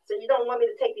on. So you don't want me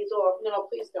to take these off? No,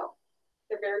 please don't.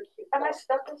 They're very cute. Am I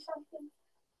stuck in something?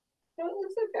 No,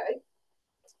 it's okay.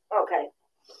 Okay.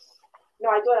 No,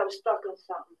 I thought I was stuck in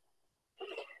something.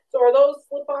 So are those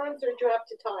slip-ons or do you have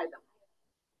to tie them?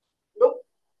 Nope.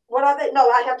 What are they?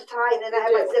 No, I have to tie and then I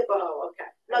have my zipper. Oh,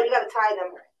 okay. No, you gotta tie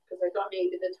them. Because I thought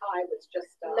maybe the tie was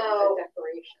just a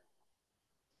decoration.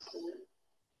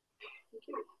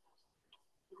 Okay.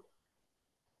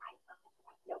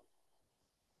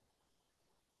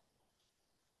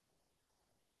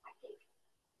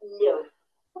 No.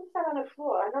 What's that on the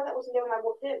floor? I know that wasn't there when I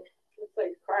walked in. Looks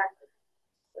like cracker.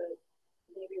 So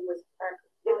maybe it was cracker.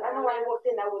 Yeah, I know when I walked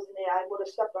in, that wasn't there. I would have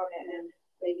stepped on it. And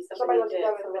maybe somebody did.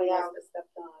 Somebody out. must have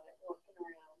stepped on it walking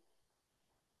around.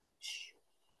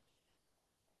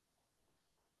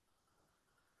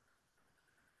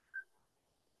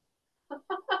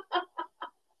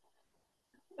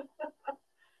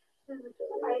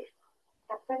 I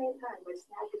have plenty of time. My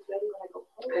snack is ready when I go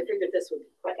home. I figured this would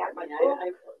be quick. I got my book.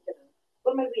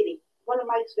 What am I reading? One of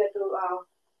Mike's that picks. Oh,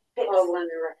 one of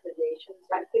the recommendations.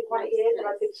 I picked one of his and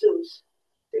I picked Sue's.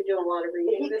 You're doing a lot of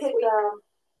reading this week. God,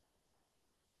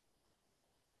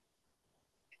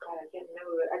 I can't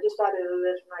remember it. I just started it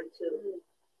last night too.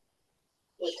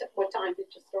 What time did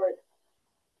you start?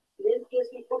 Liz gives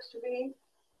me books to read.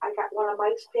 I got one of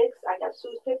Mike's picks. I got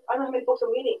Sue's pick. I don't know how many books I'm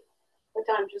reading. What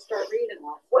time did you start reading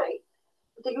last night?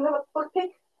 Do you have a book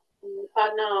pick?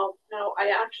 No. I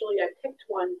picked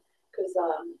one because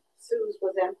Sue's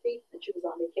was empty and she was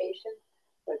on vacation.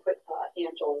 So I put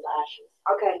Angela's ashes.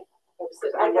 Okay.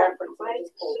 I reference.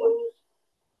 Sue's.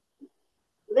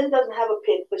 Lynn doesn't have a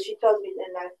pick, but she tells me,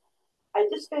 and I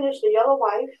just finished The Yellow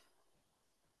Wife,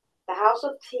 The House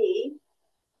of Tea,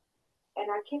 and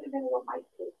I can't remember what my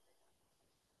pick.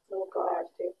 Oh God.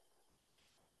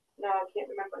 No, I can't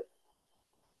remember.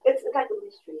 It's like a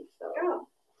mystery, so. Oh.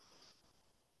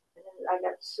 And then I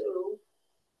got Sue.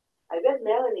 I read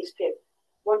Melanie's pick,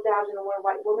 1001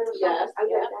 White Woman or something. Yes, I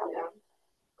read that yeah. one.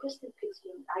 Kristen picks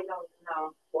me. I don't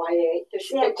know. YA. Does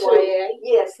she Sam pick too. YA?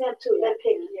 Yeah, Sam too. Yeah. That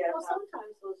pick. Yeah. Well,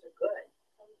 sometimes those are good.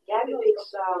 Gabby picks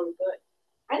good.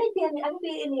 I didn't be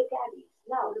any of Gabby's.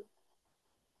 No.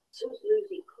 Sue's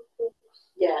usually cookbooks.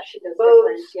 Yeah, she does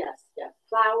Books. different. Yes.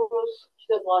 Flowers. She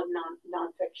does a lot of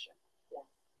nonfiction. Yeah.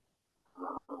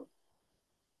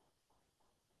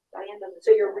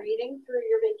 So you're reading through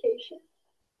your vacation?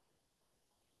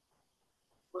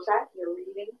 Was that? You're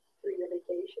reading through your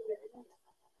vacation? Very nice.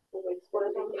 What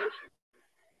is vacation?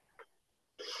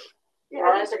 Yeah, Your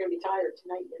eyes are going to be tired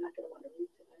tonight. You're not going to want to read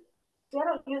tonight. Yeah,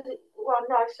 I don't use it. Well,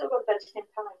 no, I still go to bed at the same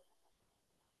time.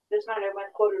 This night I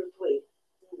went 2:45.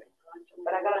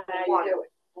 But I got up at 1. How you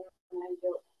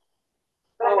do it?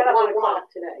 But I got up at 1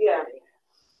 today. Yeah.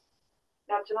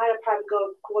 Now tonight I'll probably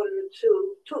go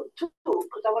 2:45,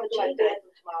 because I want to do my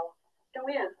bathroom tomorrow.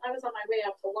 Joanne, I was on my way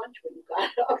out to lunch when you got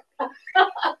up.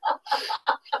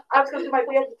 I was going to do my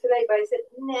bathroom today, but I said,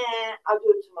 nah, I'll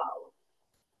do it tomorrow.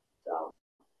 So,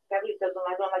 Beverly doesn't,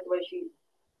 I don't like the way she.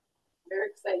 Very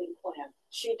exciting plan.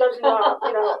 She doesn't,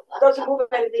 doesn't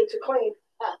move anything to clean.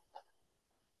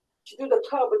 She do the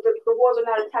tub, but the walls are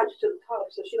not attached to the tub,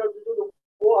 so she doesn't do the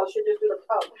walls. She just do the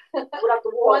tub without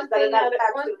the walls that are not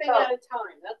attached to the tub. One thing at a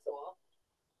time. That's all.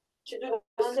 She do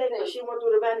the sink, but she won't do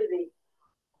the vanity.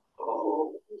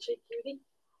 Oh, is she cutie?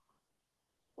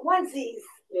 Onesies.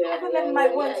 Yeah, I remember my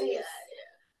onesies.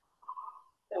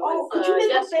 Oh, could you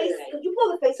make her face? Could you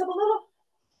pull the face up a little?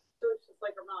 It's just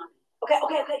like her mom. Okay.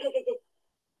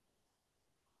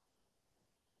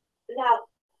 Now,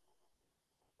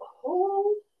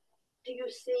 who do you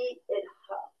see in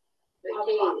her?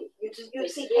 Katie. You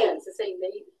see Katie. It's the same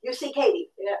baby. You see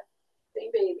Katie. Yeah,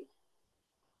 same baby.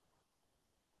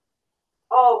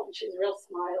 Oh, she's a real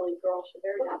smiley girl. She's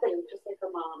very happy, just like her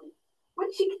mommy.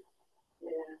 What's she?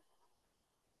 Yeah.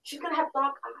 She's gonna have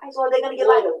dark eyes, or are they gonna get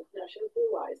lighter? No, she has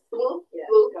blue eyes. Blue? Yeah,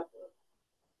 blue. she's got blue.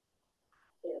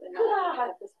 Yeah, they're not,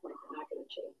 at this point, they're not gonna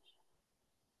change.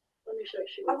 Let me show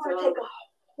you. She was, I want to take a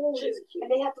hold, she's cute.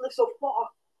 and they have to live so far.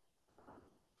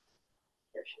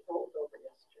 Here, she rolled over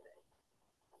yesterday.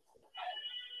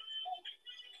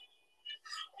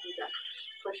 She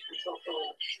pushed herself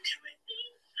over.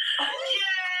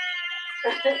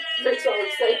 They're so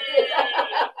excited.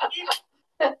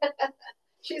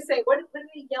 She's saying, what did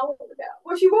he yell about?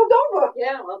 Well, she rolled over.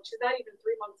 Yeah, well, she's not even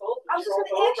 3 months old. I was just going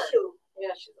to ask you.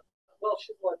 Yeah, she's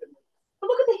 11 weeks. But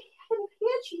look at the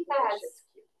hair she has.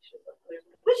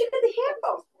 Where'd you get the hair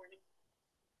from?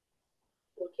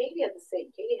 Well, Katie had the same.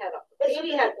 Katie had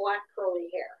black curly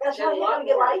hair. That's how you're going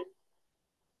to get light?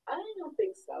 I don't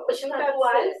think so. But she has blue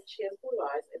eyes? She has blue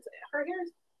eyes. Her hair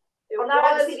is... Well, now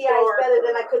I can see the eyes better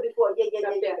than I could before. Yeah. Big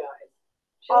eyes.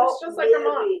 She looks just like her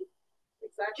mom.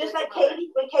 Exactly. Just like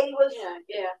Katie, when Katie was. Yeah.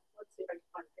 Let's see if I can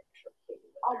find a picture of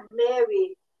Katie. Oh,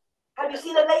 Mary. Have you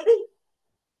seen her lately?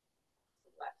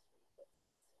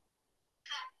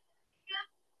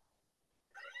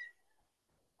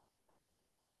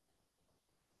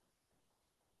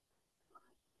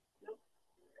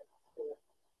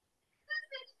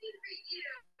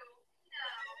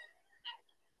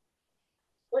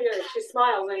 Look at her. She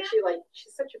smiles and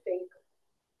she's such a baker.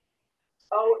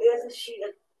 Oh, isn't she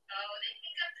a... Oh, the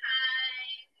hiccup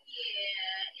time.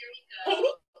 Yeah, here we go.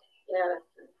 Katie? Yeah.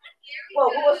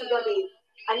 Well, who else is going to be?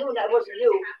 I knew that wasn't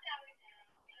you.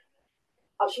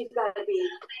 Oh, she's got to be.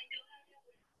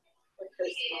 Look at her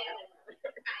smile.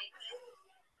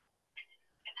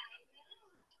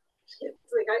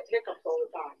 It's like I hiccups all the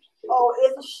time. Oh,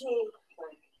 isn't she?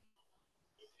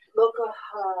 Look at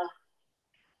her.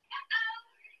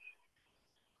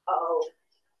 Oh.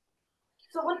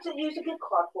 So what's it use a gift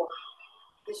card for?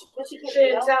 She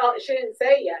didn't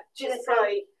say yet. She didn't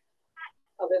say.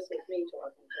 Oh, this was me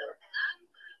talking to her.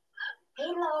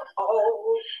 Hello.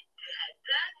 Oh.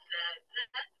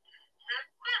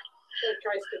 She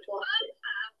tries to talk to you.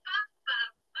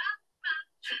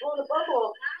 She blew a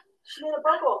bubble. She made a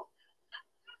bubble.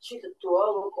 She's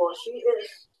adorable. She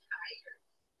is.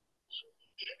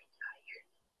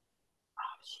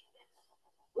 Oh, she is.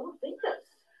 Little fingers.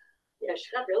 Yeah,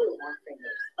 she got really long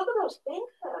fingers. Look at those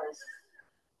fingers.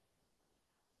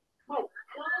 My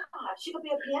gosh. she could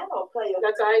be a piano player.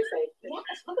 That's what I say.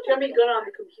 Yes, look at She'll be good on the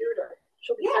computer.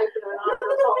 She'll be typing it on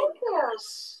her phone.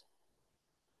 Yes.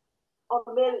 Oh,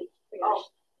 Mary. Oh,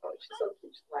 she's so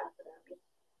cute. She's laughing at me.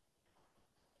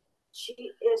 She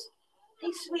is.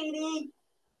 Hey, sweetie.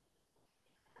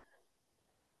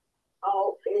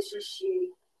 Oh, isn't she?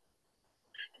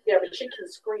 Yeah, but she can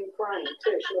scream crying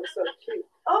too. She looks so cute.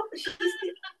 Oh,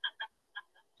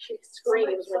 she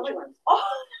screams when she wants. Oh.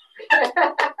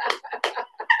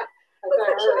 She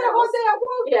had a hard day at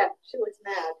work. Yeah, she looks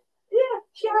mad. Yeah,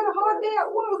 she had a hard day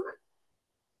at work.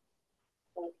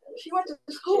 She went to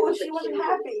school and she wasn't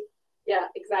happy. Yeah,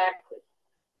 exactly.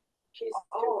 She's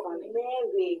too funny.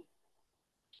 Mary.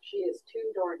 She is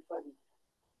too darn funny.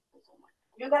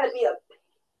 You gotta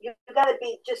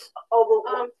be just over.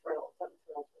 I'm thrilled. I'm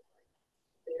thrilled with her.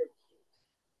 They're cute.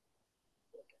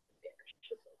 Look at the bear.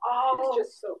 She's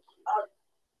just so cute.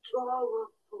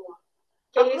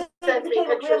 Katie sent me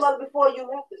pictures before you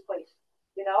left this place.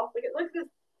 You know? Look at this.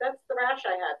 That's the rash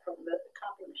I had from the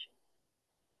copy machine.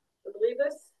 You believe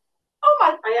this? Oh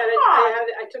my God!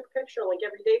 I took a picture like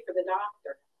every day for the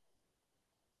doctor.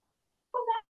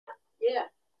 Yeah.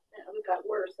 And it got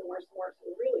worse and worse and worse. It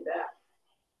was really bad.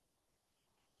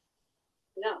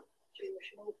 No, she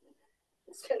moved me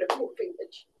instead of moving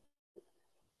it.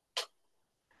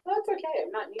 Well, that's okay.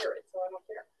 I'm not near it, so I don't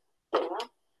care. You know?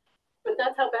 But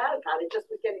that's how bad it got. It just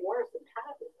was getting worse. And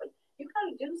Pat was like, "You got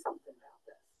to do something about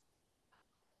this."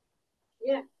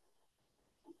 Yeah.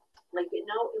 Like, it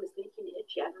was making me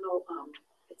itchy. I don't know.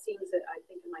 It seems that I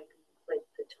think it might be like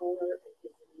the toner is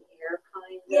in the air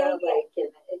kind of. Yeah. Like,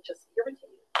 and it just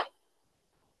irritated.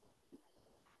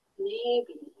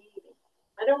 Maybe.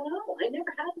 I don't know. I never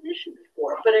had an issue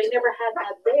before, but I never had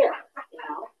that there, you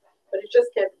know. But it just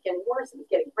kept getting worse and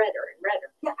getting redder and redder.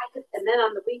 Yeah, and then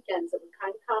on the weekends, it would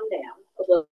kind of calm down a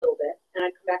little bit, and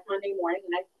I'd come back Monday morning,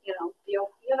 and I, feel,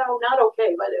 not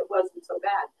okay, but it wasn't so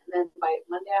bad. And then by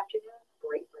Monday afternoon,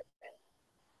 great.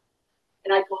 And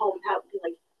I'd go home and Pat would be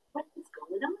like, "What is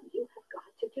going on? You have got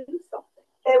to do something.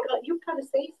 You've got to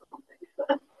say something."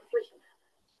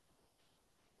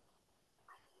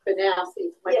 But now, see,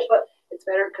 it's much. Yeah, it's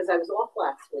better because I was off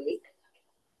last week.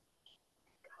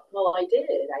 Well, I did.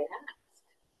 I asked.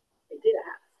 And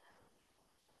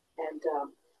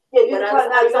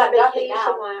but I was on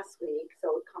vacation last week,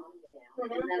 so it calmed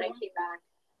down. And then I came back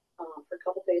for a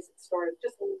couple of days. It started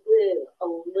just a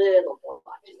little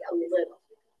blotchy, a little.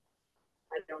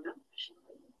 I don't know.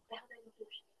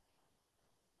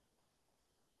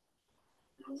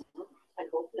 I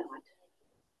hope not.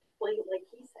 Well, like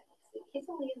he said, he's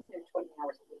only in there 20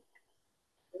 hours a week.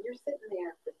 When you're sitting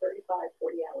there for 35,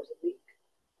 40 hours a week.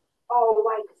 Oh,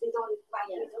 right, because he's only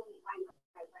right. Yeah. He's only right.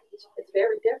 It's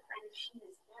very different. And she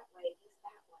is that way. He's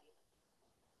that way.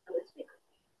 Oh, it's me.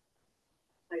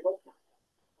 I hope not.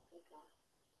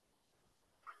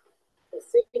 We'll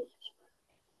see.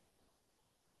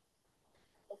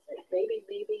 Maybe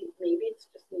it's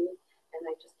just me, and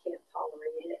I just can't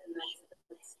tolerate it, and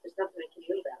there's nothing I can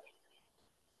do about it.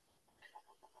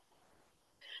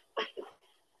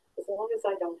 As long as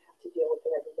I don't have to deal with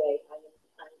it every day, I'm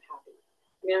happy.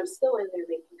 I mean, I'm still in there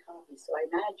making copies, so I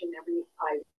imagine I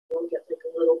will get like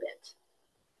a little bit,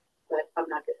 but I'm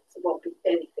not gonna. It won't be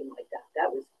anything like that. That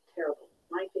was terrible.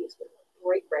 My face was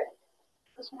bright red.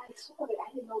 That's when I saw it. I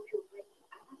didn't know if you were breaking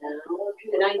out. No,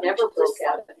 and I never broke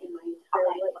out in my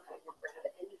entire life. I never had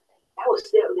anything. That was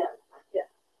still there. Yeah,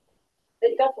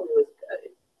 it definitely was good.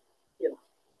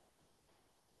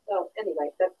 So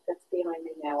anyway, that's behind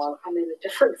me now. I'm in a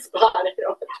different spot. I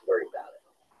don't have to worry about it.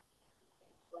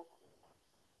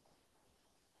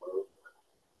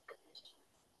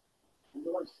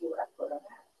 You want to see what I put on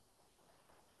that?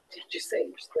 Did you say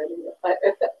you're spreading it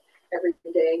every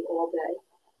day, all day?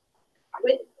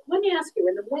 Let me ask you,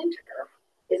 in the winter,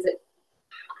 is it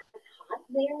hot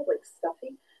there, like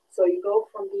stuffy? So you go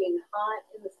from being hot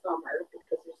in the summer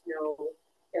because there's no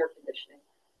air conditioning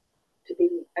to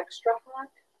being extra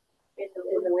hot in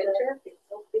the winter? It's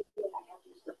so big that I have to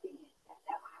use the thing.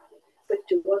 But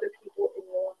do other people in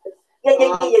your office have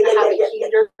a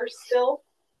heater still?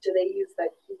 Do they use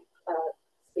that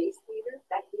space heater?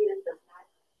 That heater does not.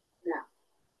 No.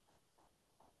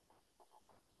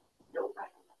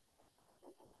 Nobody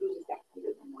uses that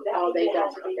heater. Oh, they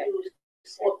don't. Okay.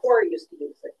 Well, Corey used to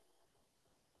use it.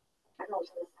 I know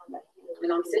it's on that heater.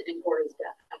 And I'm sitting in Corey's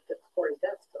desk.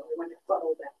 So we went to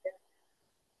follow back there.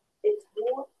 It's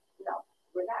more. No,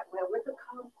 we're not. When winter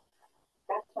comes,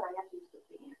 that's when I have to use the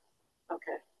fan.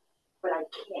 Okay. But I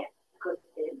can't because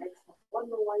it makes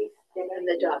one noise. And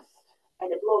the dust.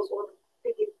 And it blows all the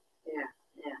freaking. Yeah.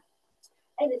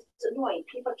 And it's annoying.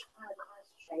 People are trying to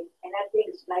concentrate, and that thing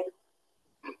is like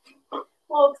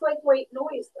Well, it's like white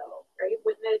noise though, right?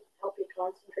 Wouldn't it help you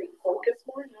concentrate and focus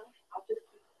more? No, I'll just.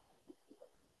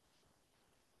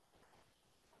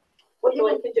 What you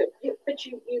can do, but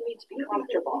you need to be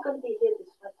comfortable. You're gonna be here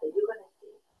this winter, you're gonna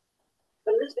see.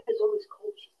 But Elizabeth is always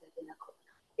cold, she said, in the cold.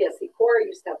 Yeah, see, Cora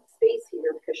used to have a space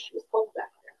heater because she was cold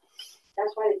back there.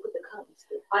 That's why they put the curtains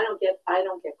there. I don't get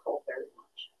cold very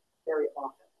much, very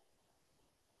often.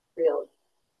 Really.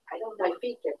 I don't know. My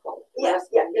feet get cold. Yeah.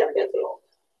 Get cold.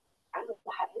 I don't know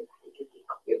how anybody could be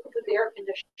cold. You can put the air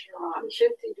conditioner on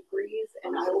 50 degrees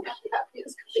and I will be happy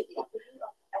as could be.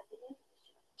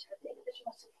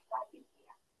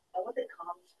 And when they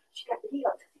come, she got the heat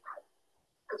on 65.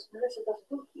 Because Melissa doesn't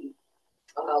do heat.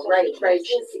 Oh, so right.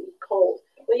 She's cold.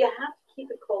 Well, you have to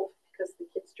keep it cold because the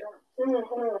kids germs.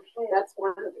 That's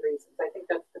one of the reasons. I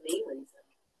think that's the main reason.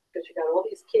 Because you got all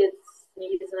these kids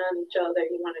sneezing on each other.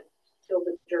 You want to kill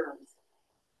the germs.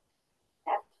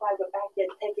 That's why we're back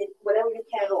there taking whatever you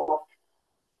can off.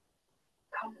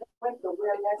 Come winter,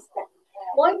 wear less than you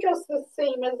can. Well, I'm just the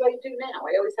same as I do now.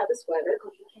 I always have a sweater.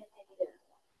 Because you can't take it in.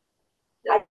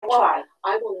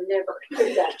 I will never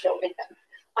do that, Joanne.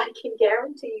 I can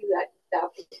guarantee you that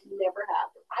will never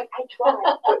happen. I tried,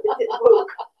 but it didn't work.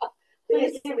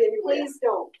 Please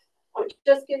don't. I'm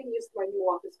just getting used to my new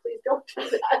office. Please don't do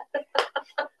that.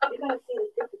 You're going to see the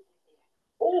difference.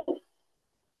 Oh.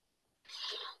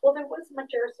 Well, there wasn't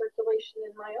much air circulation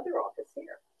in my other office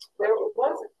here. There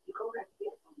wasn't. You go right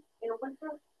there. In the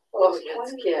winter? Oh,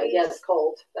 yes,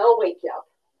 cold. That'll wake you up.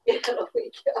 It'll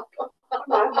wake you up.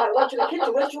 My lunch in the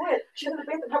kitchen, where's Joanne? She's in the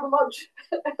bathroom having lunch.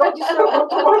 Don't you still up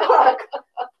to 1 o'clock?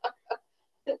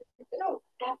 No,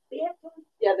 that bathroom.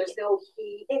 Yeah, there's no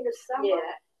heat. In the summer?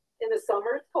 Yeah. In the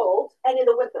summer, it's cold. And in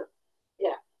the winter?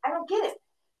 Yeah. I don't get it.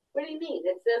 What do you mean?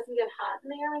 It doesn't get hot in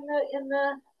there in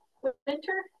the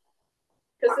winter?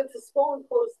 Because it's a small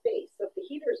enclosed space. So if the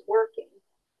heater's working,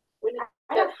 wouldn't it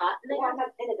get hot in there? Well, I'm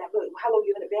not in it that really. How long are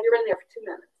you in the bathroom? You're in there for 2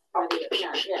 minutes. Oh.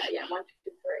 Yeah. 1,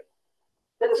 2, 3.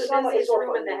 But the summer is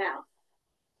room in the house.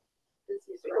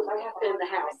 Busiest room in the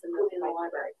house, in the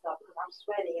library. Because I'm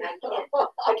sweating and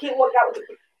I can't work out with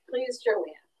the. Please,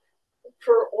 Joanne,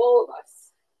 for all of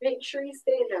us, make sure you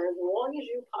stay in there as long as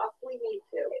you possibly need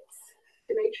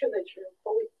to make sure that you're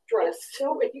fully dressed.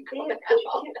 So when you come out, you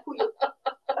can't pull your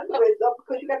underwear up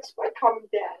because you got sweat coming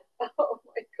down. Oh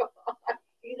my God.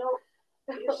 You know,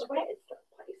 you sweat in some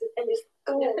places and you're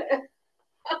going.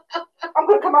 I'm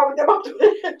going to come out with them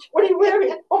underwear. What are you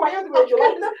wearing? Oh, my underwear. You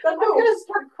like that? I'm going to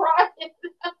start crying.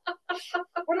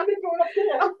 What are they doing up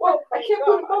there? Well, I can't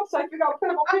put them up, so I figure I'll put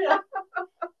them up here.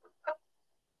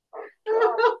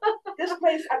 This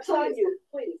place, I'm telling you.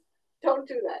 Please, don't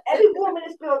do that. Every room in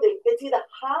this building, it's either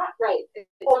hot or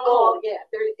cold. Yeah,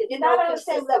 you're not on the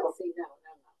same level.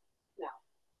 No.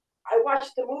 I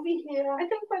watched the movie here. I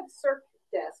think by the circuit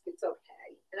desk, it's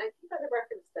okay. And I think by the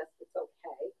reference desk, it's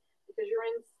okay. Because you're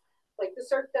in, like the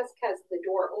circ desk has the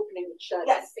door opening and shut.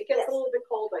 Yes, it gets a little bit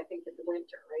cold, I think, in the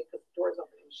winter, right? Because the door's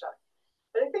open and shut.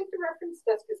 But I think the reference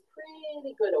desk is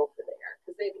pretty good over there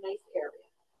because they have a nice area.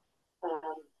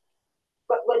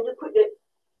 But when you put it,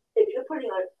 if you're putting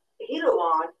a heater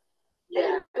on,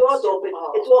 and the door's open,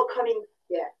 it's all coming.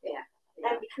 Yeah.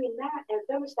 And between that and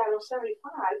thermostat on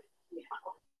 75,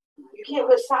 you can't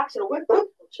wear socks in the winter.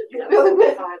 You really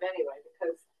wear 5 anyway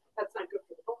because that's not good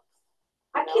for the books.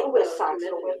 I can't wear socks in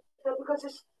the winter because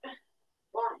it's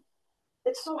why?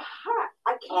 It's so hot.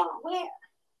 I can't wear.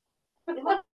 You're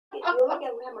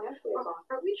looking at where my underwear on.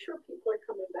 Are we sure people are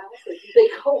coming back? Or do they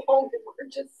go home and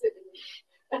we're just sitting?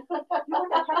 You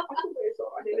want to have underwear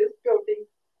on in this building?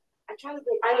 I try to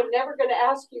wear. I am never going to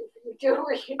ask you if you do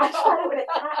or you don't. I try to wear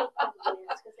cotton underwear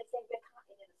because they say wear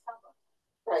cotton in the summer.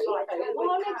 Right. So I try to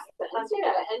wear cotton.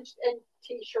 Yeah, and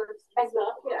t-shirts and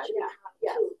stuff.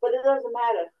 Yeah. But it doesn't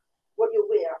matter what you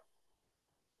wear.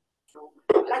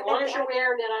 As long as you're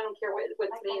wearing it, I don't care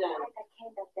what's made out of. I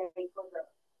came that day from the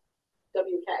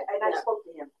WK. And I spoke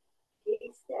to him. He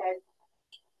said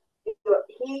the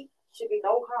heat should be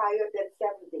no higher than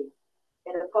 70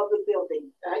 in a public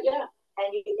building. Yeah.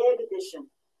 And your air condition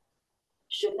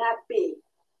should not be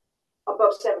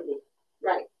above 70.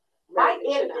 Right. My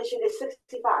air condition is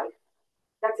 65.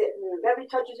 That's it. Every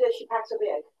touches it, she packs a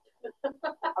bag.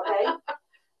 Okay?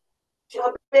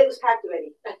 Her bag is packed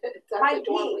already. My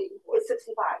heat is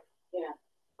 65. Yeah.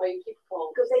 Oh, you keep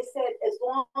cold. Because they said as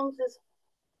long as it's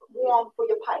warm for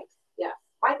your pipes. Yeah.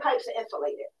 My pipes are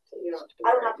insulated. So you don't have to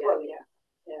I don't have to worry.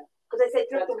 Yeah. Because they say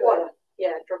drip the water.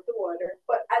 Yeah, drip the water.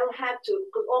 But I don't have to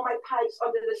because all my pipes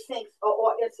under the sinks are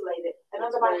all insulated. And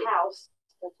under my house,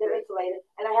 they're insulated.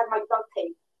 And I have my duct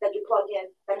tape that you plug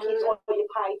in that keeps all your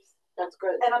pipes. That's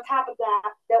good. And on top of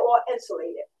that, they're all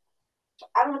insulated.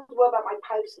 I don't have to worry about my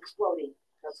pipes exploding.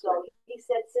 So he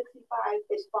said 65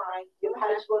 is fine. Your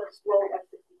pipes will explode at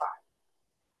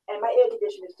 65. And my air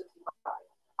conditioner is 65.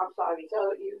 I'm sorry.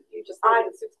 So you just leave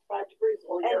it at 65 degrees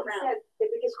all year round. And he round. said if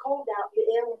it gets cold out, your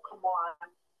air won't come on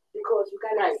because you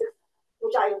got to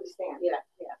which I understand. Yeah,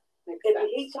 yeah. If your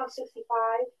heat's on 65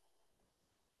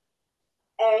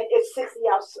 and it's 60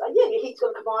 outside, your heat's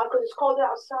gonna come on because it's colder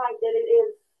outside than it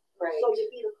is. Right. So your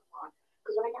heat will come on.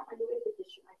 Because when I got my new air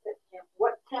conditioner, I said,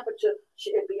 what temperature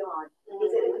should it be on? He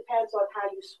said it depends on how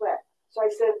you sweat. So I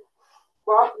said,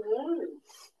 well,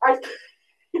 I'm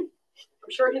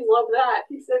sure he'd love that.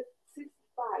 He said 65,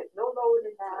 no lower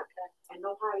than that, and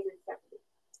no higher than 70.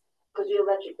 Because your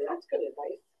electric bill. That's good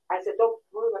advice. I said, don't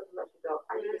worry about the electric bill.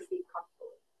 I need to sleep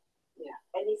comfortably. Yeah.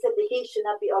 And he said the heat should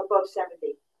not be above 70.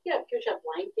 Yeah, because you have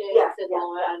blankets and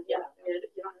all that. Yeah, you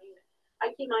don't need it. I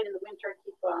keep mine in the winter. I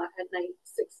keep at night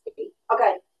 60.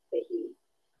 Okay. The heat.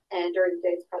 And during the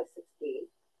day it's probably 68.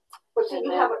 But so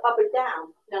you have it up and down?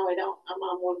 No, I don't. I'm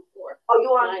on one floor. Oh, you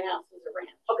on? My house is a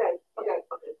ranch. Okay.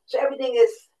 So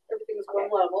everything's one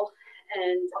level.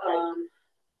 And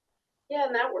yeah,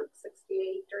 and that works.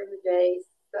 68 during the day,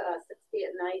 60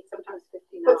 at night, sometimes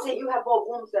 59. But see, you have more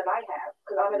rooms than I have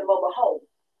because I'm in a mobile home.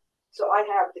 So I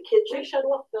have the kitchen. We shut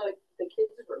off the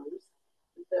kids' rooms,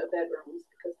 the bedrooms,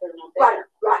 because they're not there.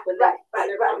 Right.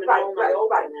 They're coming home they're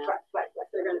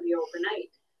going to be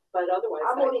overnight. But otherwise,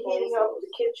 I'm only heating up the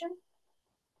kitchen,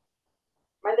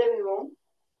 my living room,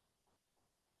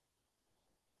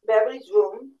 Beverly's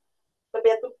room, the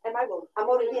bedroom, and my room. I'm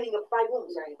only heating up 5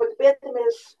 rooms. Right. But the bedroom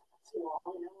is small.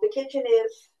 The kitchen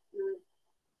is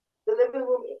the living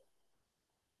room,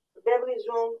 Beverly's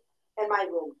room, and my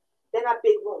room. They're not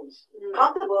big rooms.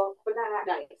 Comfortable, but not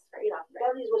nice. Right. You know,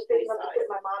 Beverly's was big enough to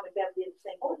fit my mom and Beverly in the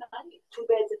same room. Nice. 2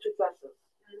 beds and 2 dressers.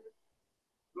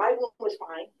 My room was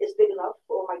fine. It's big enough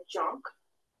for all my junk.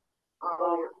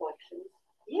 All your collections.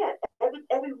 Yeah,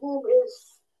 every room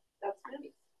is. That's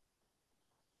nice.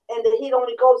 And the heat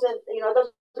only goes in. You know, it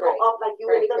doesn't go up like you.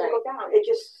 It doesn't go down. It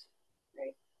just.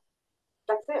 Right.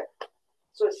 That's it.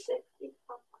 So it's 60.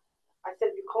 I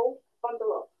said, if you're cold,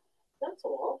 bundle up. That's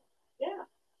all.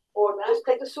 Yeah. Or just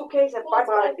take the suitcase and bye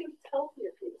bye. I think it's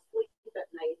healthier for you to sleep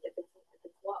at night if it's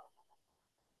low.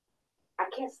 I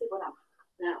can't sleep when I'm.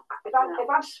 No. If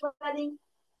I'm sweating,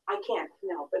 I can't.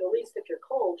 No, but at least if you're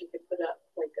cold, you can put up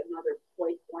like another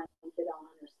white blanket on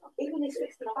or something. Even at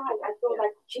 65, I feel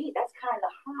like, gee, that's kind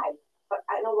of high. But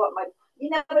I know what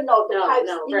you never know. The pipes,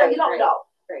 you don't know.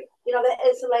 Right. You know, they're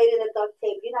insulated and duct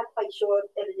tape. You're not quite sure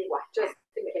everything will happen. Just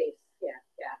in case. Yeah.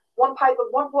 One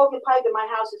broken pipe in my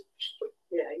house is.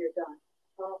 Yeah, you're done.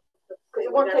 Because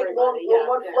it won't take one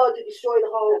flood to destroy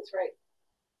the whole. That's right.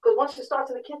 Because once it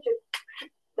starts in the kitchen,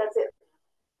 that's it.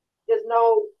 There's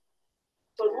no.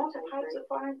 So as long as the pipes are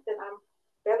fine, then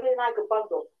Beverly and I could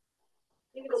bundle.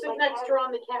 You can sit next to her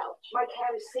on the couch. My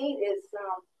kerosene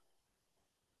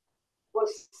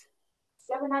was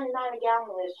 $7.99 a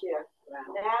gallon this year. Wow.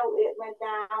 Now it went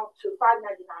down to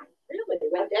 $5.99. Really?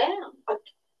 It went down. But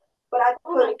I put.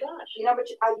 Oh my gosh! You know what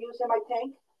I use in my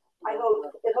tank? It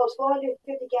holds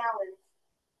 450 gallons.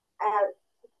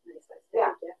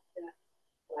 Yeah.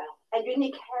 Wow. And you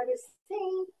need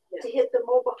kerosene to hit the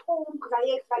mobile home because I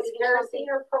asked if I could get kerosene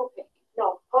or propane.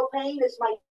 No, propane is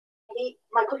my heat,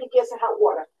 my cooking gas and hot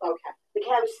water. Okay. The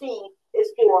kerosene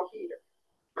is for heater.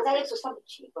 Because I asked for something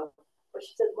cheaper, but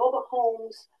she said mobile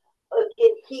homes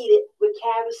get heated with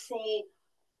kerosene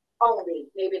only.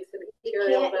 Maybe it's the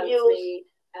material that's made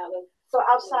out of. So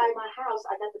outside my house,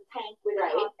 I got the tank with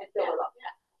it on and fill it up.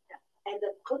 Yeah. And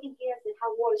the cooking gas and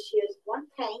hot water shares one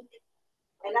tank,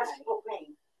 and that's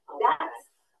propane.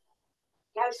 That's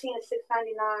kerosene is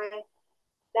 $6.99.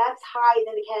 That's higher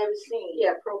than the kerosene.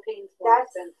 Yeah, propane's more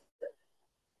expensive,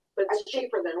 but it's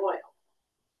cheaper than oil.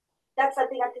 I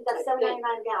think that's $7.99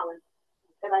 a gallon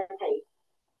that I pay.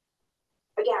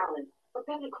 A gallon. But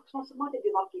Beverly cooks once a month if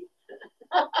you're lucky.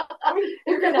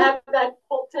 You're gonna have that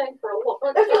full tank for a long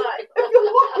time. If you're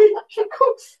lucky, she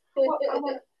cooks. Well,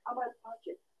 I'm on a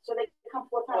budget, so they come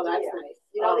 4 times a year. Nice.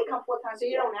 You know, they come 4 times. So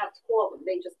you don't have to call them;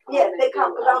 they just come. Yeah, they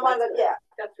come because I'm on the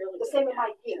That's really the same with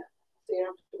my heat. So you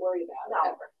don't have to worry about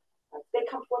it ever. They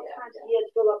come 4 times a year to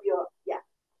fill up your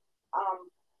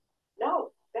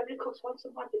No, Beverly cooks once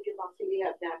a month if you're lucky. We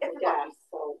have natural gas,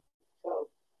 so.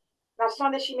 Now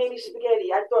Sunday she made me spaghetti.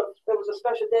 I thought it was a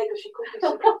special day because she cooked me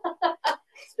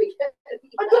spaghetti.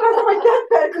 I thought I was my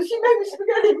deathbed because she made me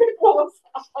spaghetti and meatballs.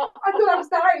 I thought I was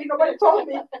dying. Nobody told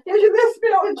me. Here's your list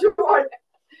meal. Enjoy.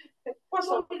 What's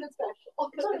something special?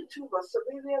 There's only 2 of us, so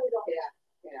we really don't.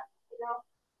 Yeah. You know,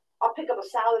 I'll pick up a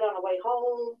salad on the way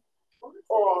home,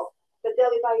 or the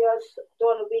deli by us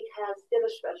during the week has dinner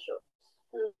specials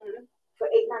for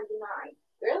 $8.99.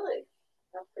 Really?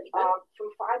 That's pretty good. From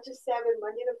 5 to 7,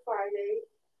 Monday to Friday,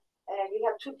 and you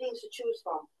have 2 things to choose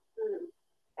from.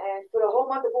 And for the whole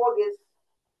month of August,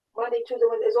 Monday, Tuesday,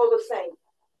 Wednesday, it's all the same.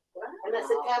 Wow. And then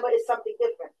September is something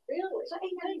different. Really? So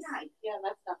 $8.99. Yeah,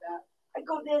 that's not bad. I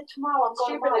go there tomorrow. I'm It's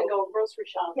going cheaper tomorrow. than going grocery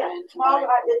shopping. Yeah, tomorrow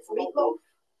it's meatloaf,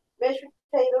 mashed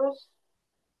potatoes,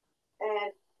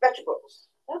 and vegetables.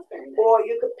 That's very nice. Or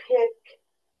you could pick.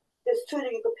 There's 2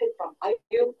 that you could pick from. Do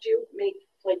you make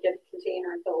like a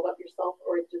container and fill it up yourself,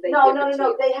 or do they? No. Give it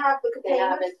to you? They have the They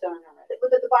have containers it done already.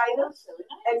 with the dividers, Really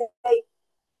nice. and they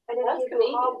That's give you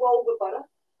a hard convenient. roll with butter,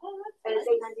 Oh, that's and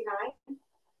it's nice. $8.99.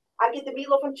 I get the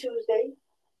meatloaf on Tuesday.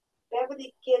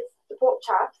 Beverly gets the pork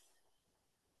chops.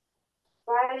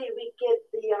 Friday we get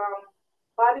the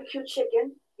barbecue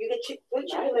chicken. You get 3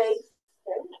 chicken legs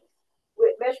Very nice.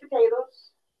 with mashed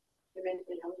potatoes You're making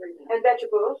me hungry now. and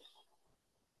vegetables.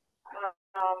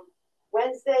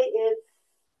 Wednesday is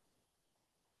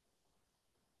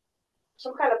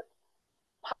some kind of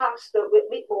pasta with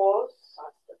meatballs.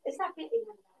 It's not big.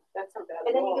 That's not bad.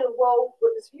 And then you at all. get a roll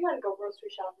with Because if you had to go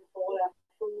grocery shopping for all that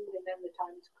food and then the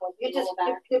time to cook, you and just all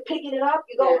that, you're picking it up,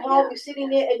 you're going Yeah, home, yeah. you're sitting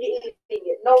there and you're eating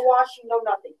it. No washing, no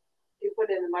nothing. you put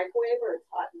it in the microwave or it's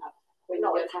hot enough. When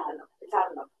No, you it's get hot home. enough. It's hot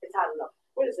enough. It's hot enough.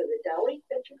 What is it? A deli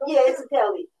that you go? Yeah, to? it's a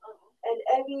deli. Oh, And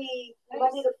every Nice.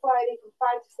 Monday to Friday from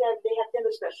 5 to 7 they have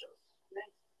dinner specials.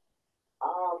 nice.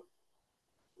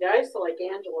 Yeah, I used to like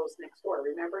Angelo's next door.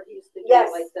 Remember, he used to do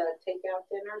Yes. like the takeout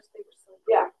dinners. They were so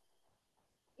good. Yeah.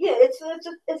 Yeah, it's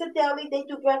a deli. They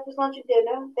do breakfast, lunch, and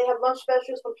dinner. They have lunch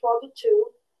specials from 12 to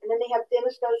 2, and then they have dinner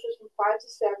specials from 5 to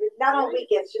 7. Not on Nice.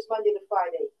 weekends, just Monday to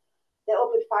Friday. They're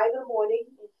open 5 in the morning.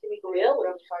 Really?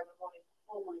 Around 5 in the morning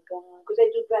Oh my god. because they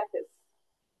do breakfast,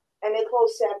 and they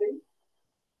close 7.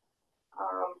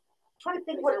 Trying to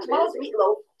think They what sound tomorrow's busy.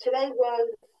 meatloaf. Today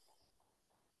was.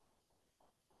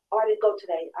 Oh, I didn't go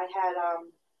today. I had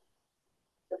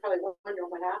They're probably wondering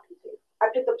what happened to you. I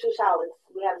picked up 2 salads.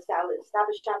 We had a salad. Stop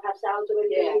and Shop have salads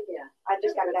already made. Yeah. I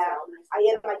just got They're it good out. salad, nice. I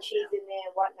added my cheese in there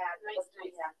and whatnot. Nice,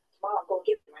 nice. Yeah. Tomorrow I'm gonna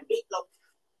get my meatloaf.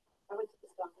 I went to the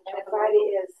Stop and And Shop then Friday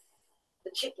is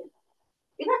the chicken.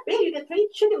 You're not big. You get 3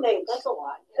 chicken legs. That's a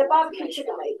lot. The Yeah, barbecue that's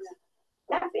chicken nice. legs.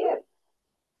 Not bad.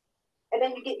 And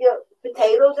then you get your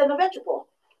potatoes and the vegetable.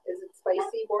 Is it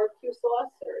spicy barbecue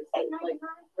sauce or is it like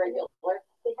 $8.99. regular?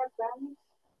 They have brownies.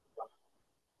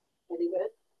 Any good?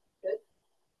 Good.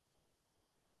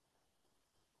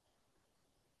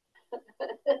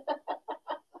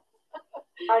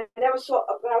 I never saw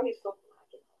a brownie so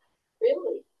like it.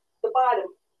 Really? The bottom.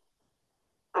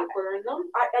 They burn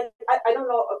them? I don't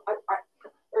know.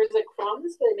 Or is it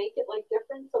crumbs? Do they make it like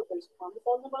different so there's crumbs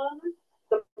on the bottom?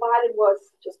 The bottom was.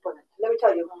 Just burnt. Let me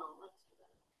tell you. Oh, that's too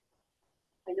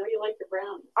bad. I know you like your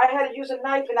brownies. I had to use a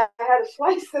knife and I had to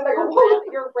slice it like You're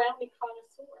a you're a brownie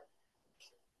connoisseur.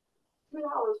 $3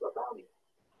 for a brownie.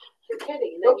 You're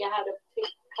kidding. And then you had to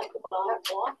cut the bottom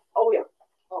off? Oh yeah.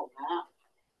 Oh, wow.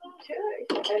 Okay.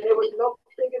 And there was no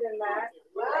bigger than that.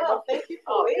 Wow, thank you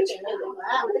for waiting.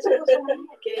 Wow.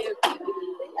 Gabe,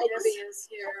 Debbie is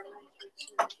here.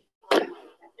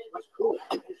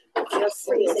 Yes,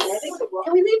 Can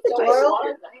we leave the door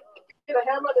open? Get a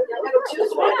hammer and a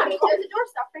juice one. There's a door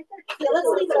stop right there. Yeah, let's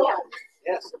leave it open.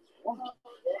 Yes.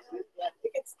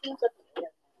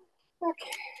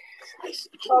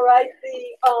 All right,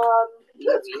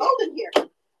 It's cold in here.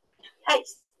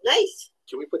 Nice.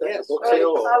 Can we put that in the book I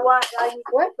sale?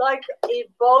 would like a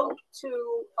vote to,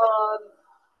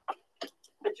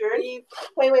 Adjourn?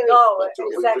 wait, no,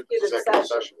 executive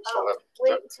session.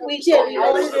 We did, we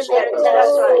voted in there.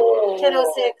 That's right.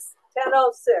 10:06.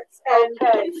 10:06,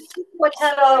 okay. What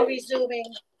time are we resuming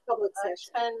public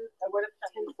session?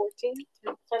 10:14.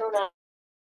 10:09.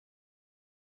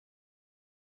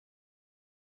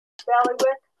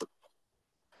 Ballywick?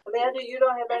 Amanda, you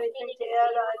don't have anything to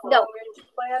add on No. long-range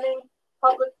planning,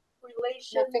 public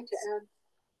relations? Nothing to add.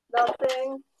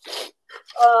 Nothing.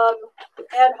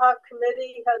 Ad hoc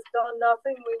committee has done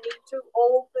nothing. We need to.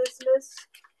 Old business.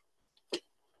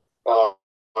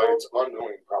 It's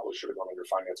ongoing, probably should have gone under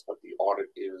finance, but the audit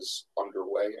is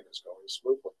underway and is going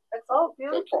smoothly. Oh, Thank you,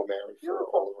 beautiful. Mary, for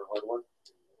Beautiful. all of her hard work.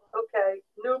 Okay,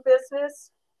 new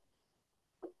business.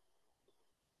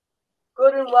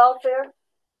 Good and welfare.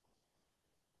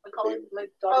 My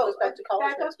daughter goes back to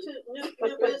college. Back up to new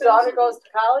Your business. daughter goes to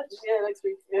college? Yeah, next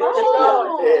week.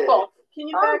 Oh. Can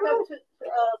you back up to,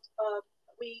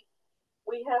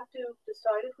 we have to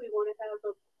decide if we want to have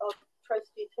a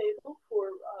trustee table for,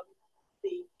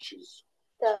 the.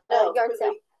 The No, yard for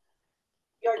sale. the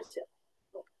Yard sale.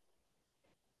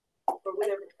 For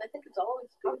I think it's always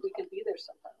good if we can be there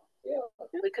somehow. Yeah.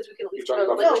 Because we can at least You're talking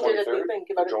go, about like we did at the 23rd? thing,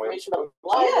 give out For information about the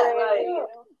Joanne's? library. Yeah, You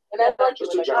know? And I'd like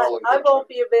Just to a general I won't encouragement.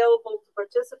 be available to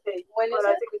participate, When but is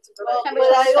I it? think it's a good Well, idea.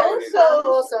 but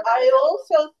I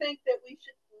also think that we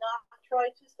should not try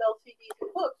to sell CDs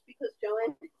and books because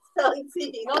Joanne is selling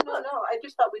CDs. No. I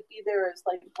just thought we'd be there as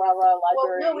like rah-rah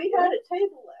library. Well, no, we had a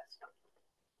table last time.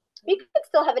 We could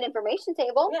still have an information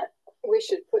table. Yeah. We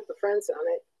should put the friends on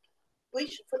it. We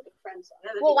should put the friends on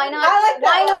it. Well, why not? I like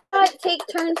Why that. not take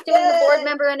turns doing a board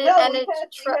member and a, No, and we a,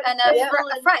 had- tr- we had and a, table fr-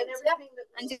 a and friend everything that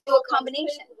and was do a on the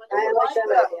combination? table. I like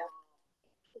that idea.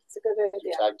 It's a good You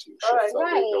idea. tag team All right. shifts, that way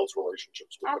it Right. builds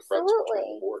relationships with the friends between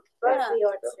Absolutely. the board. That's Yeah. the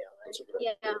art sale, right? That's a good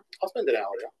idea. Yeah. I'll spend an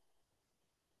hour, yeah.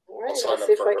 All I'll right, sign let's up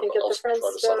see if for I can get I'll the friends.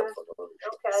 try to sign up for the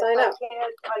Okay. Sign I up.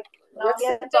 can't, What's the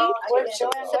can't date? volunteer. What,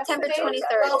 Joanne, what's the September date?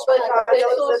 23rd. Well, but This there's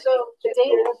was also the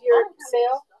date of your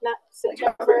sale, not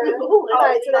September. All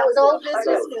right, so that was old business.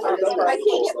 I got I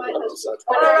can't get my husband.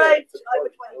 All right.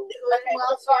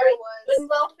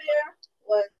 Welfare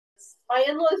was, my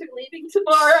in-laws are leaving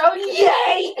tomorrow.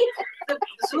 Yay! The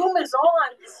Zoom is on.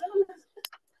 Zoom is.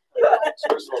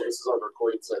 First of all, this is our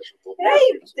recorded session.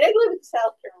 Hey, they live in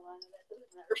South Carolina. That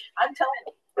doesn't matter. I'm telling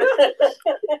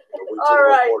you. All All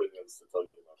right. right.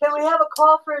 Can we have a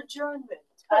call for adjournment?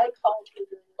 I called for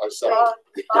the. I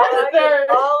second.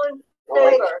 All in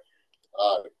favor?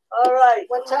 All right.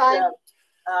 What time?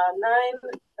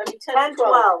 10, 10,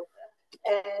 12.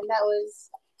 And that was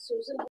Susan.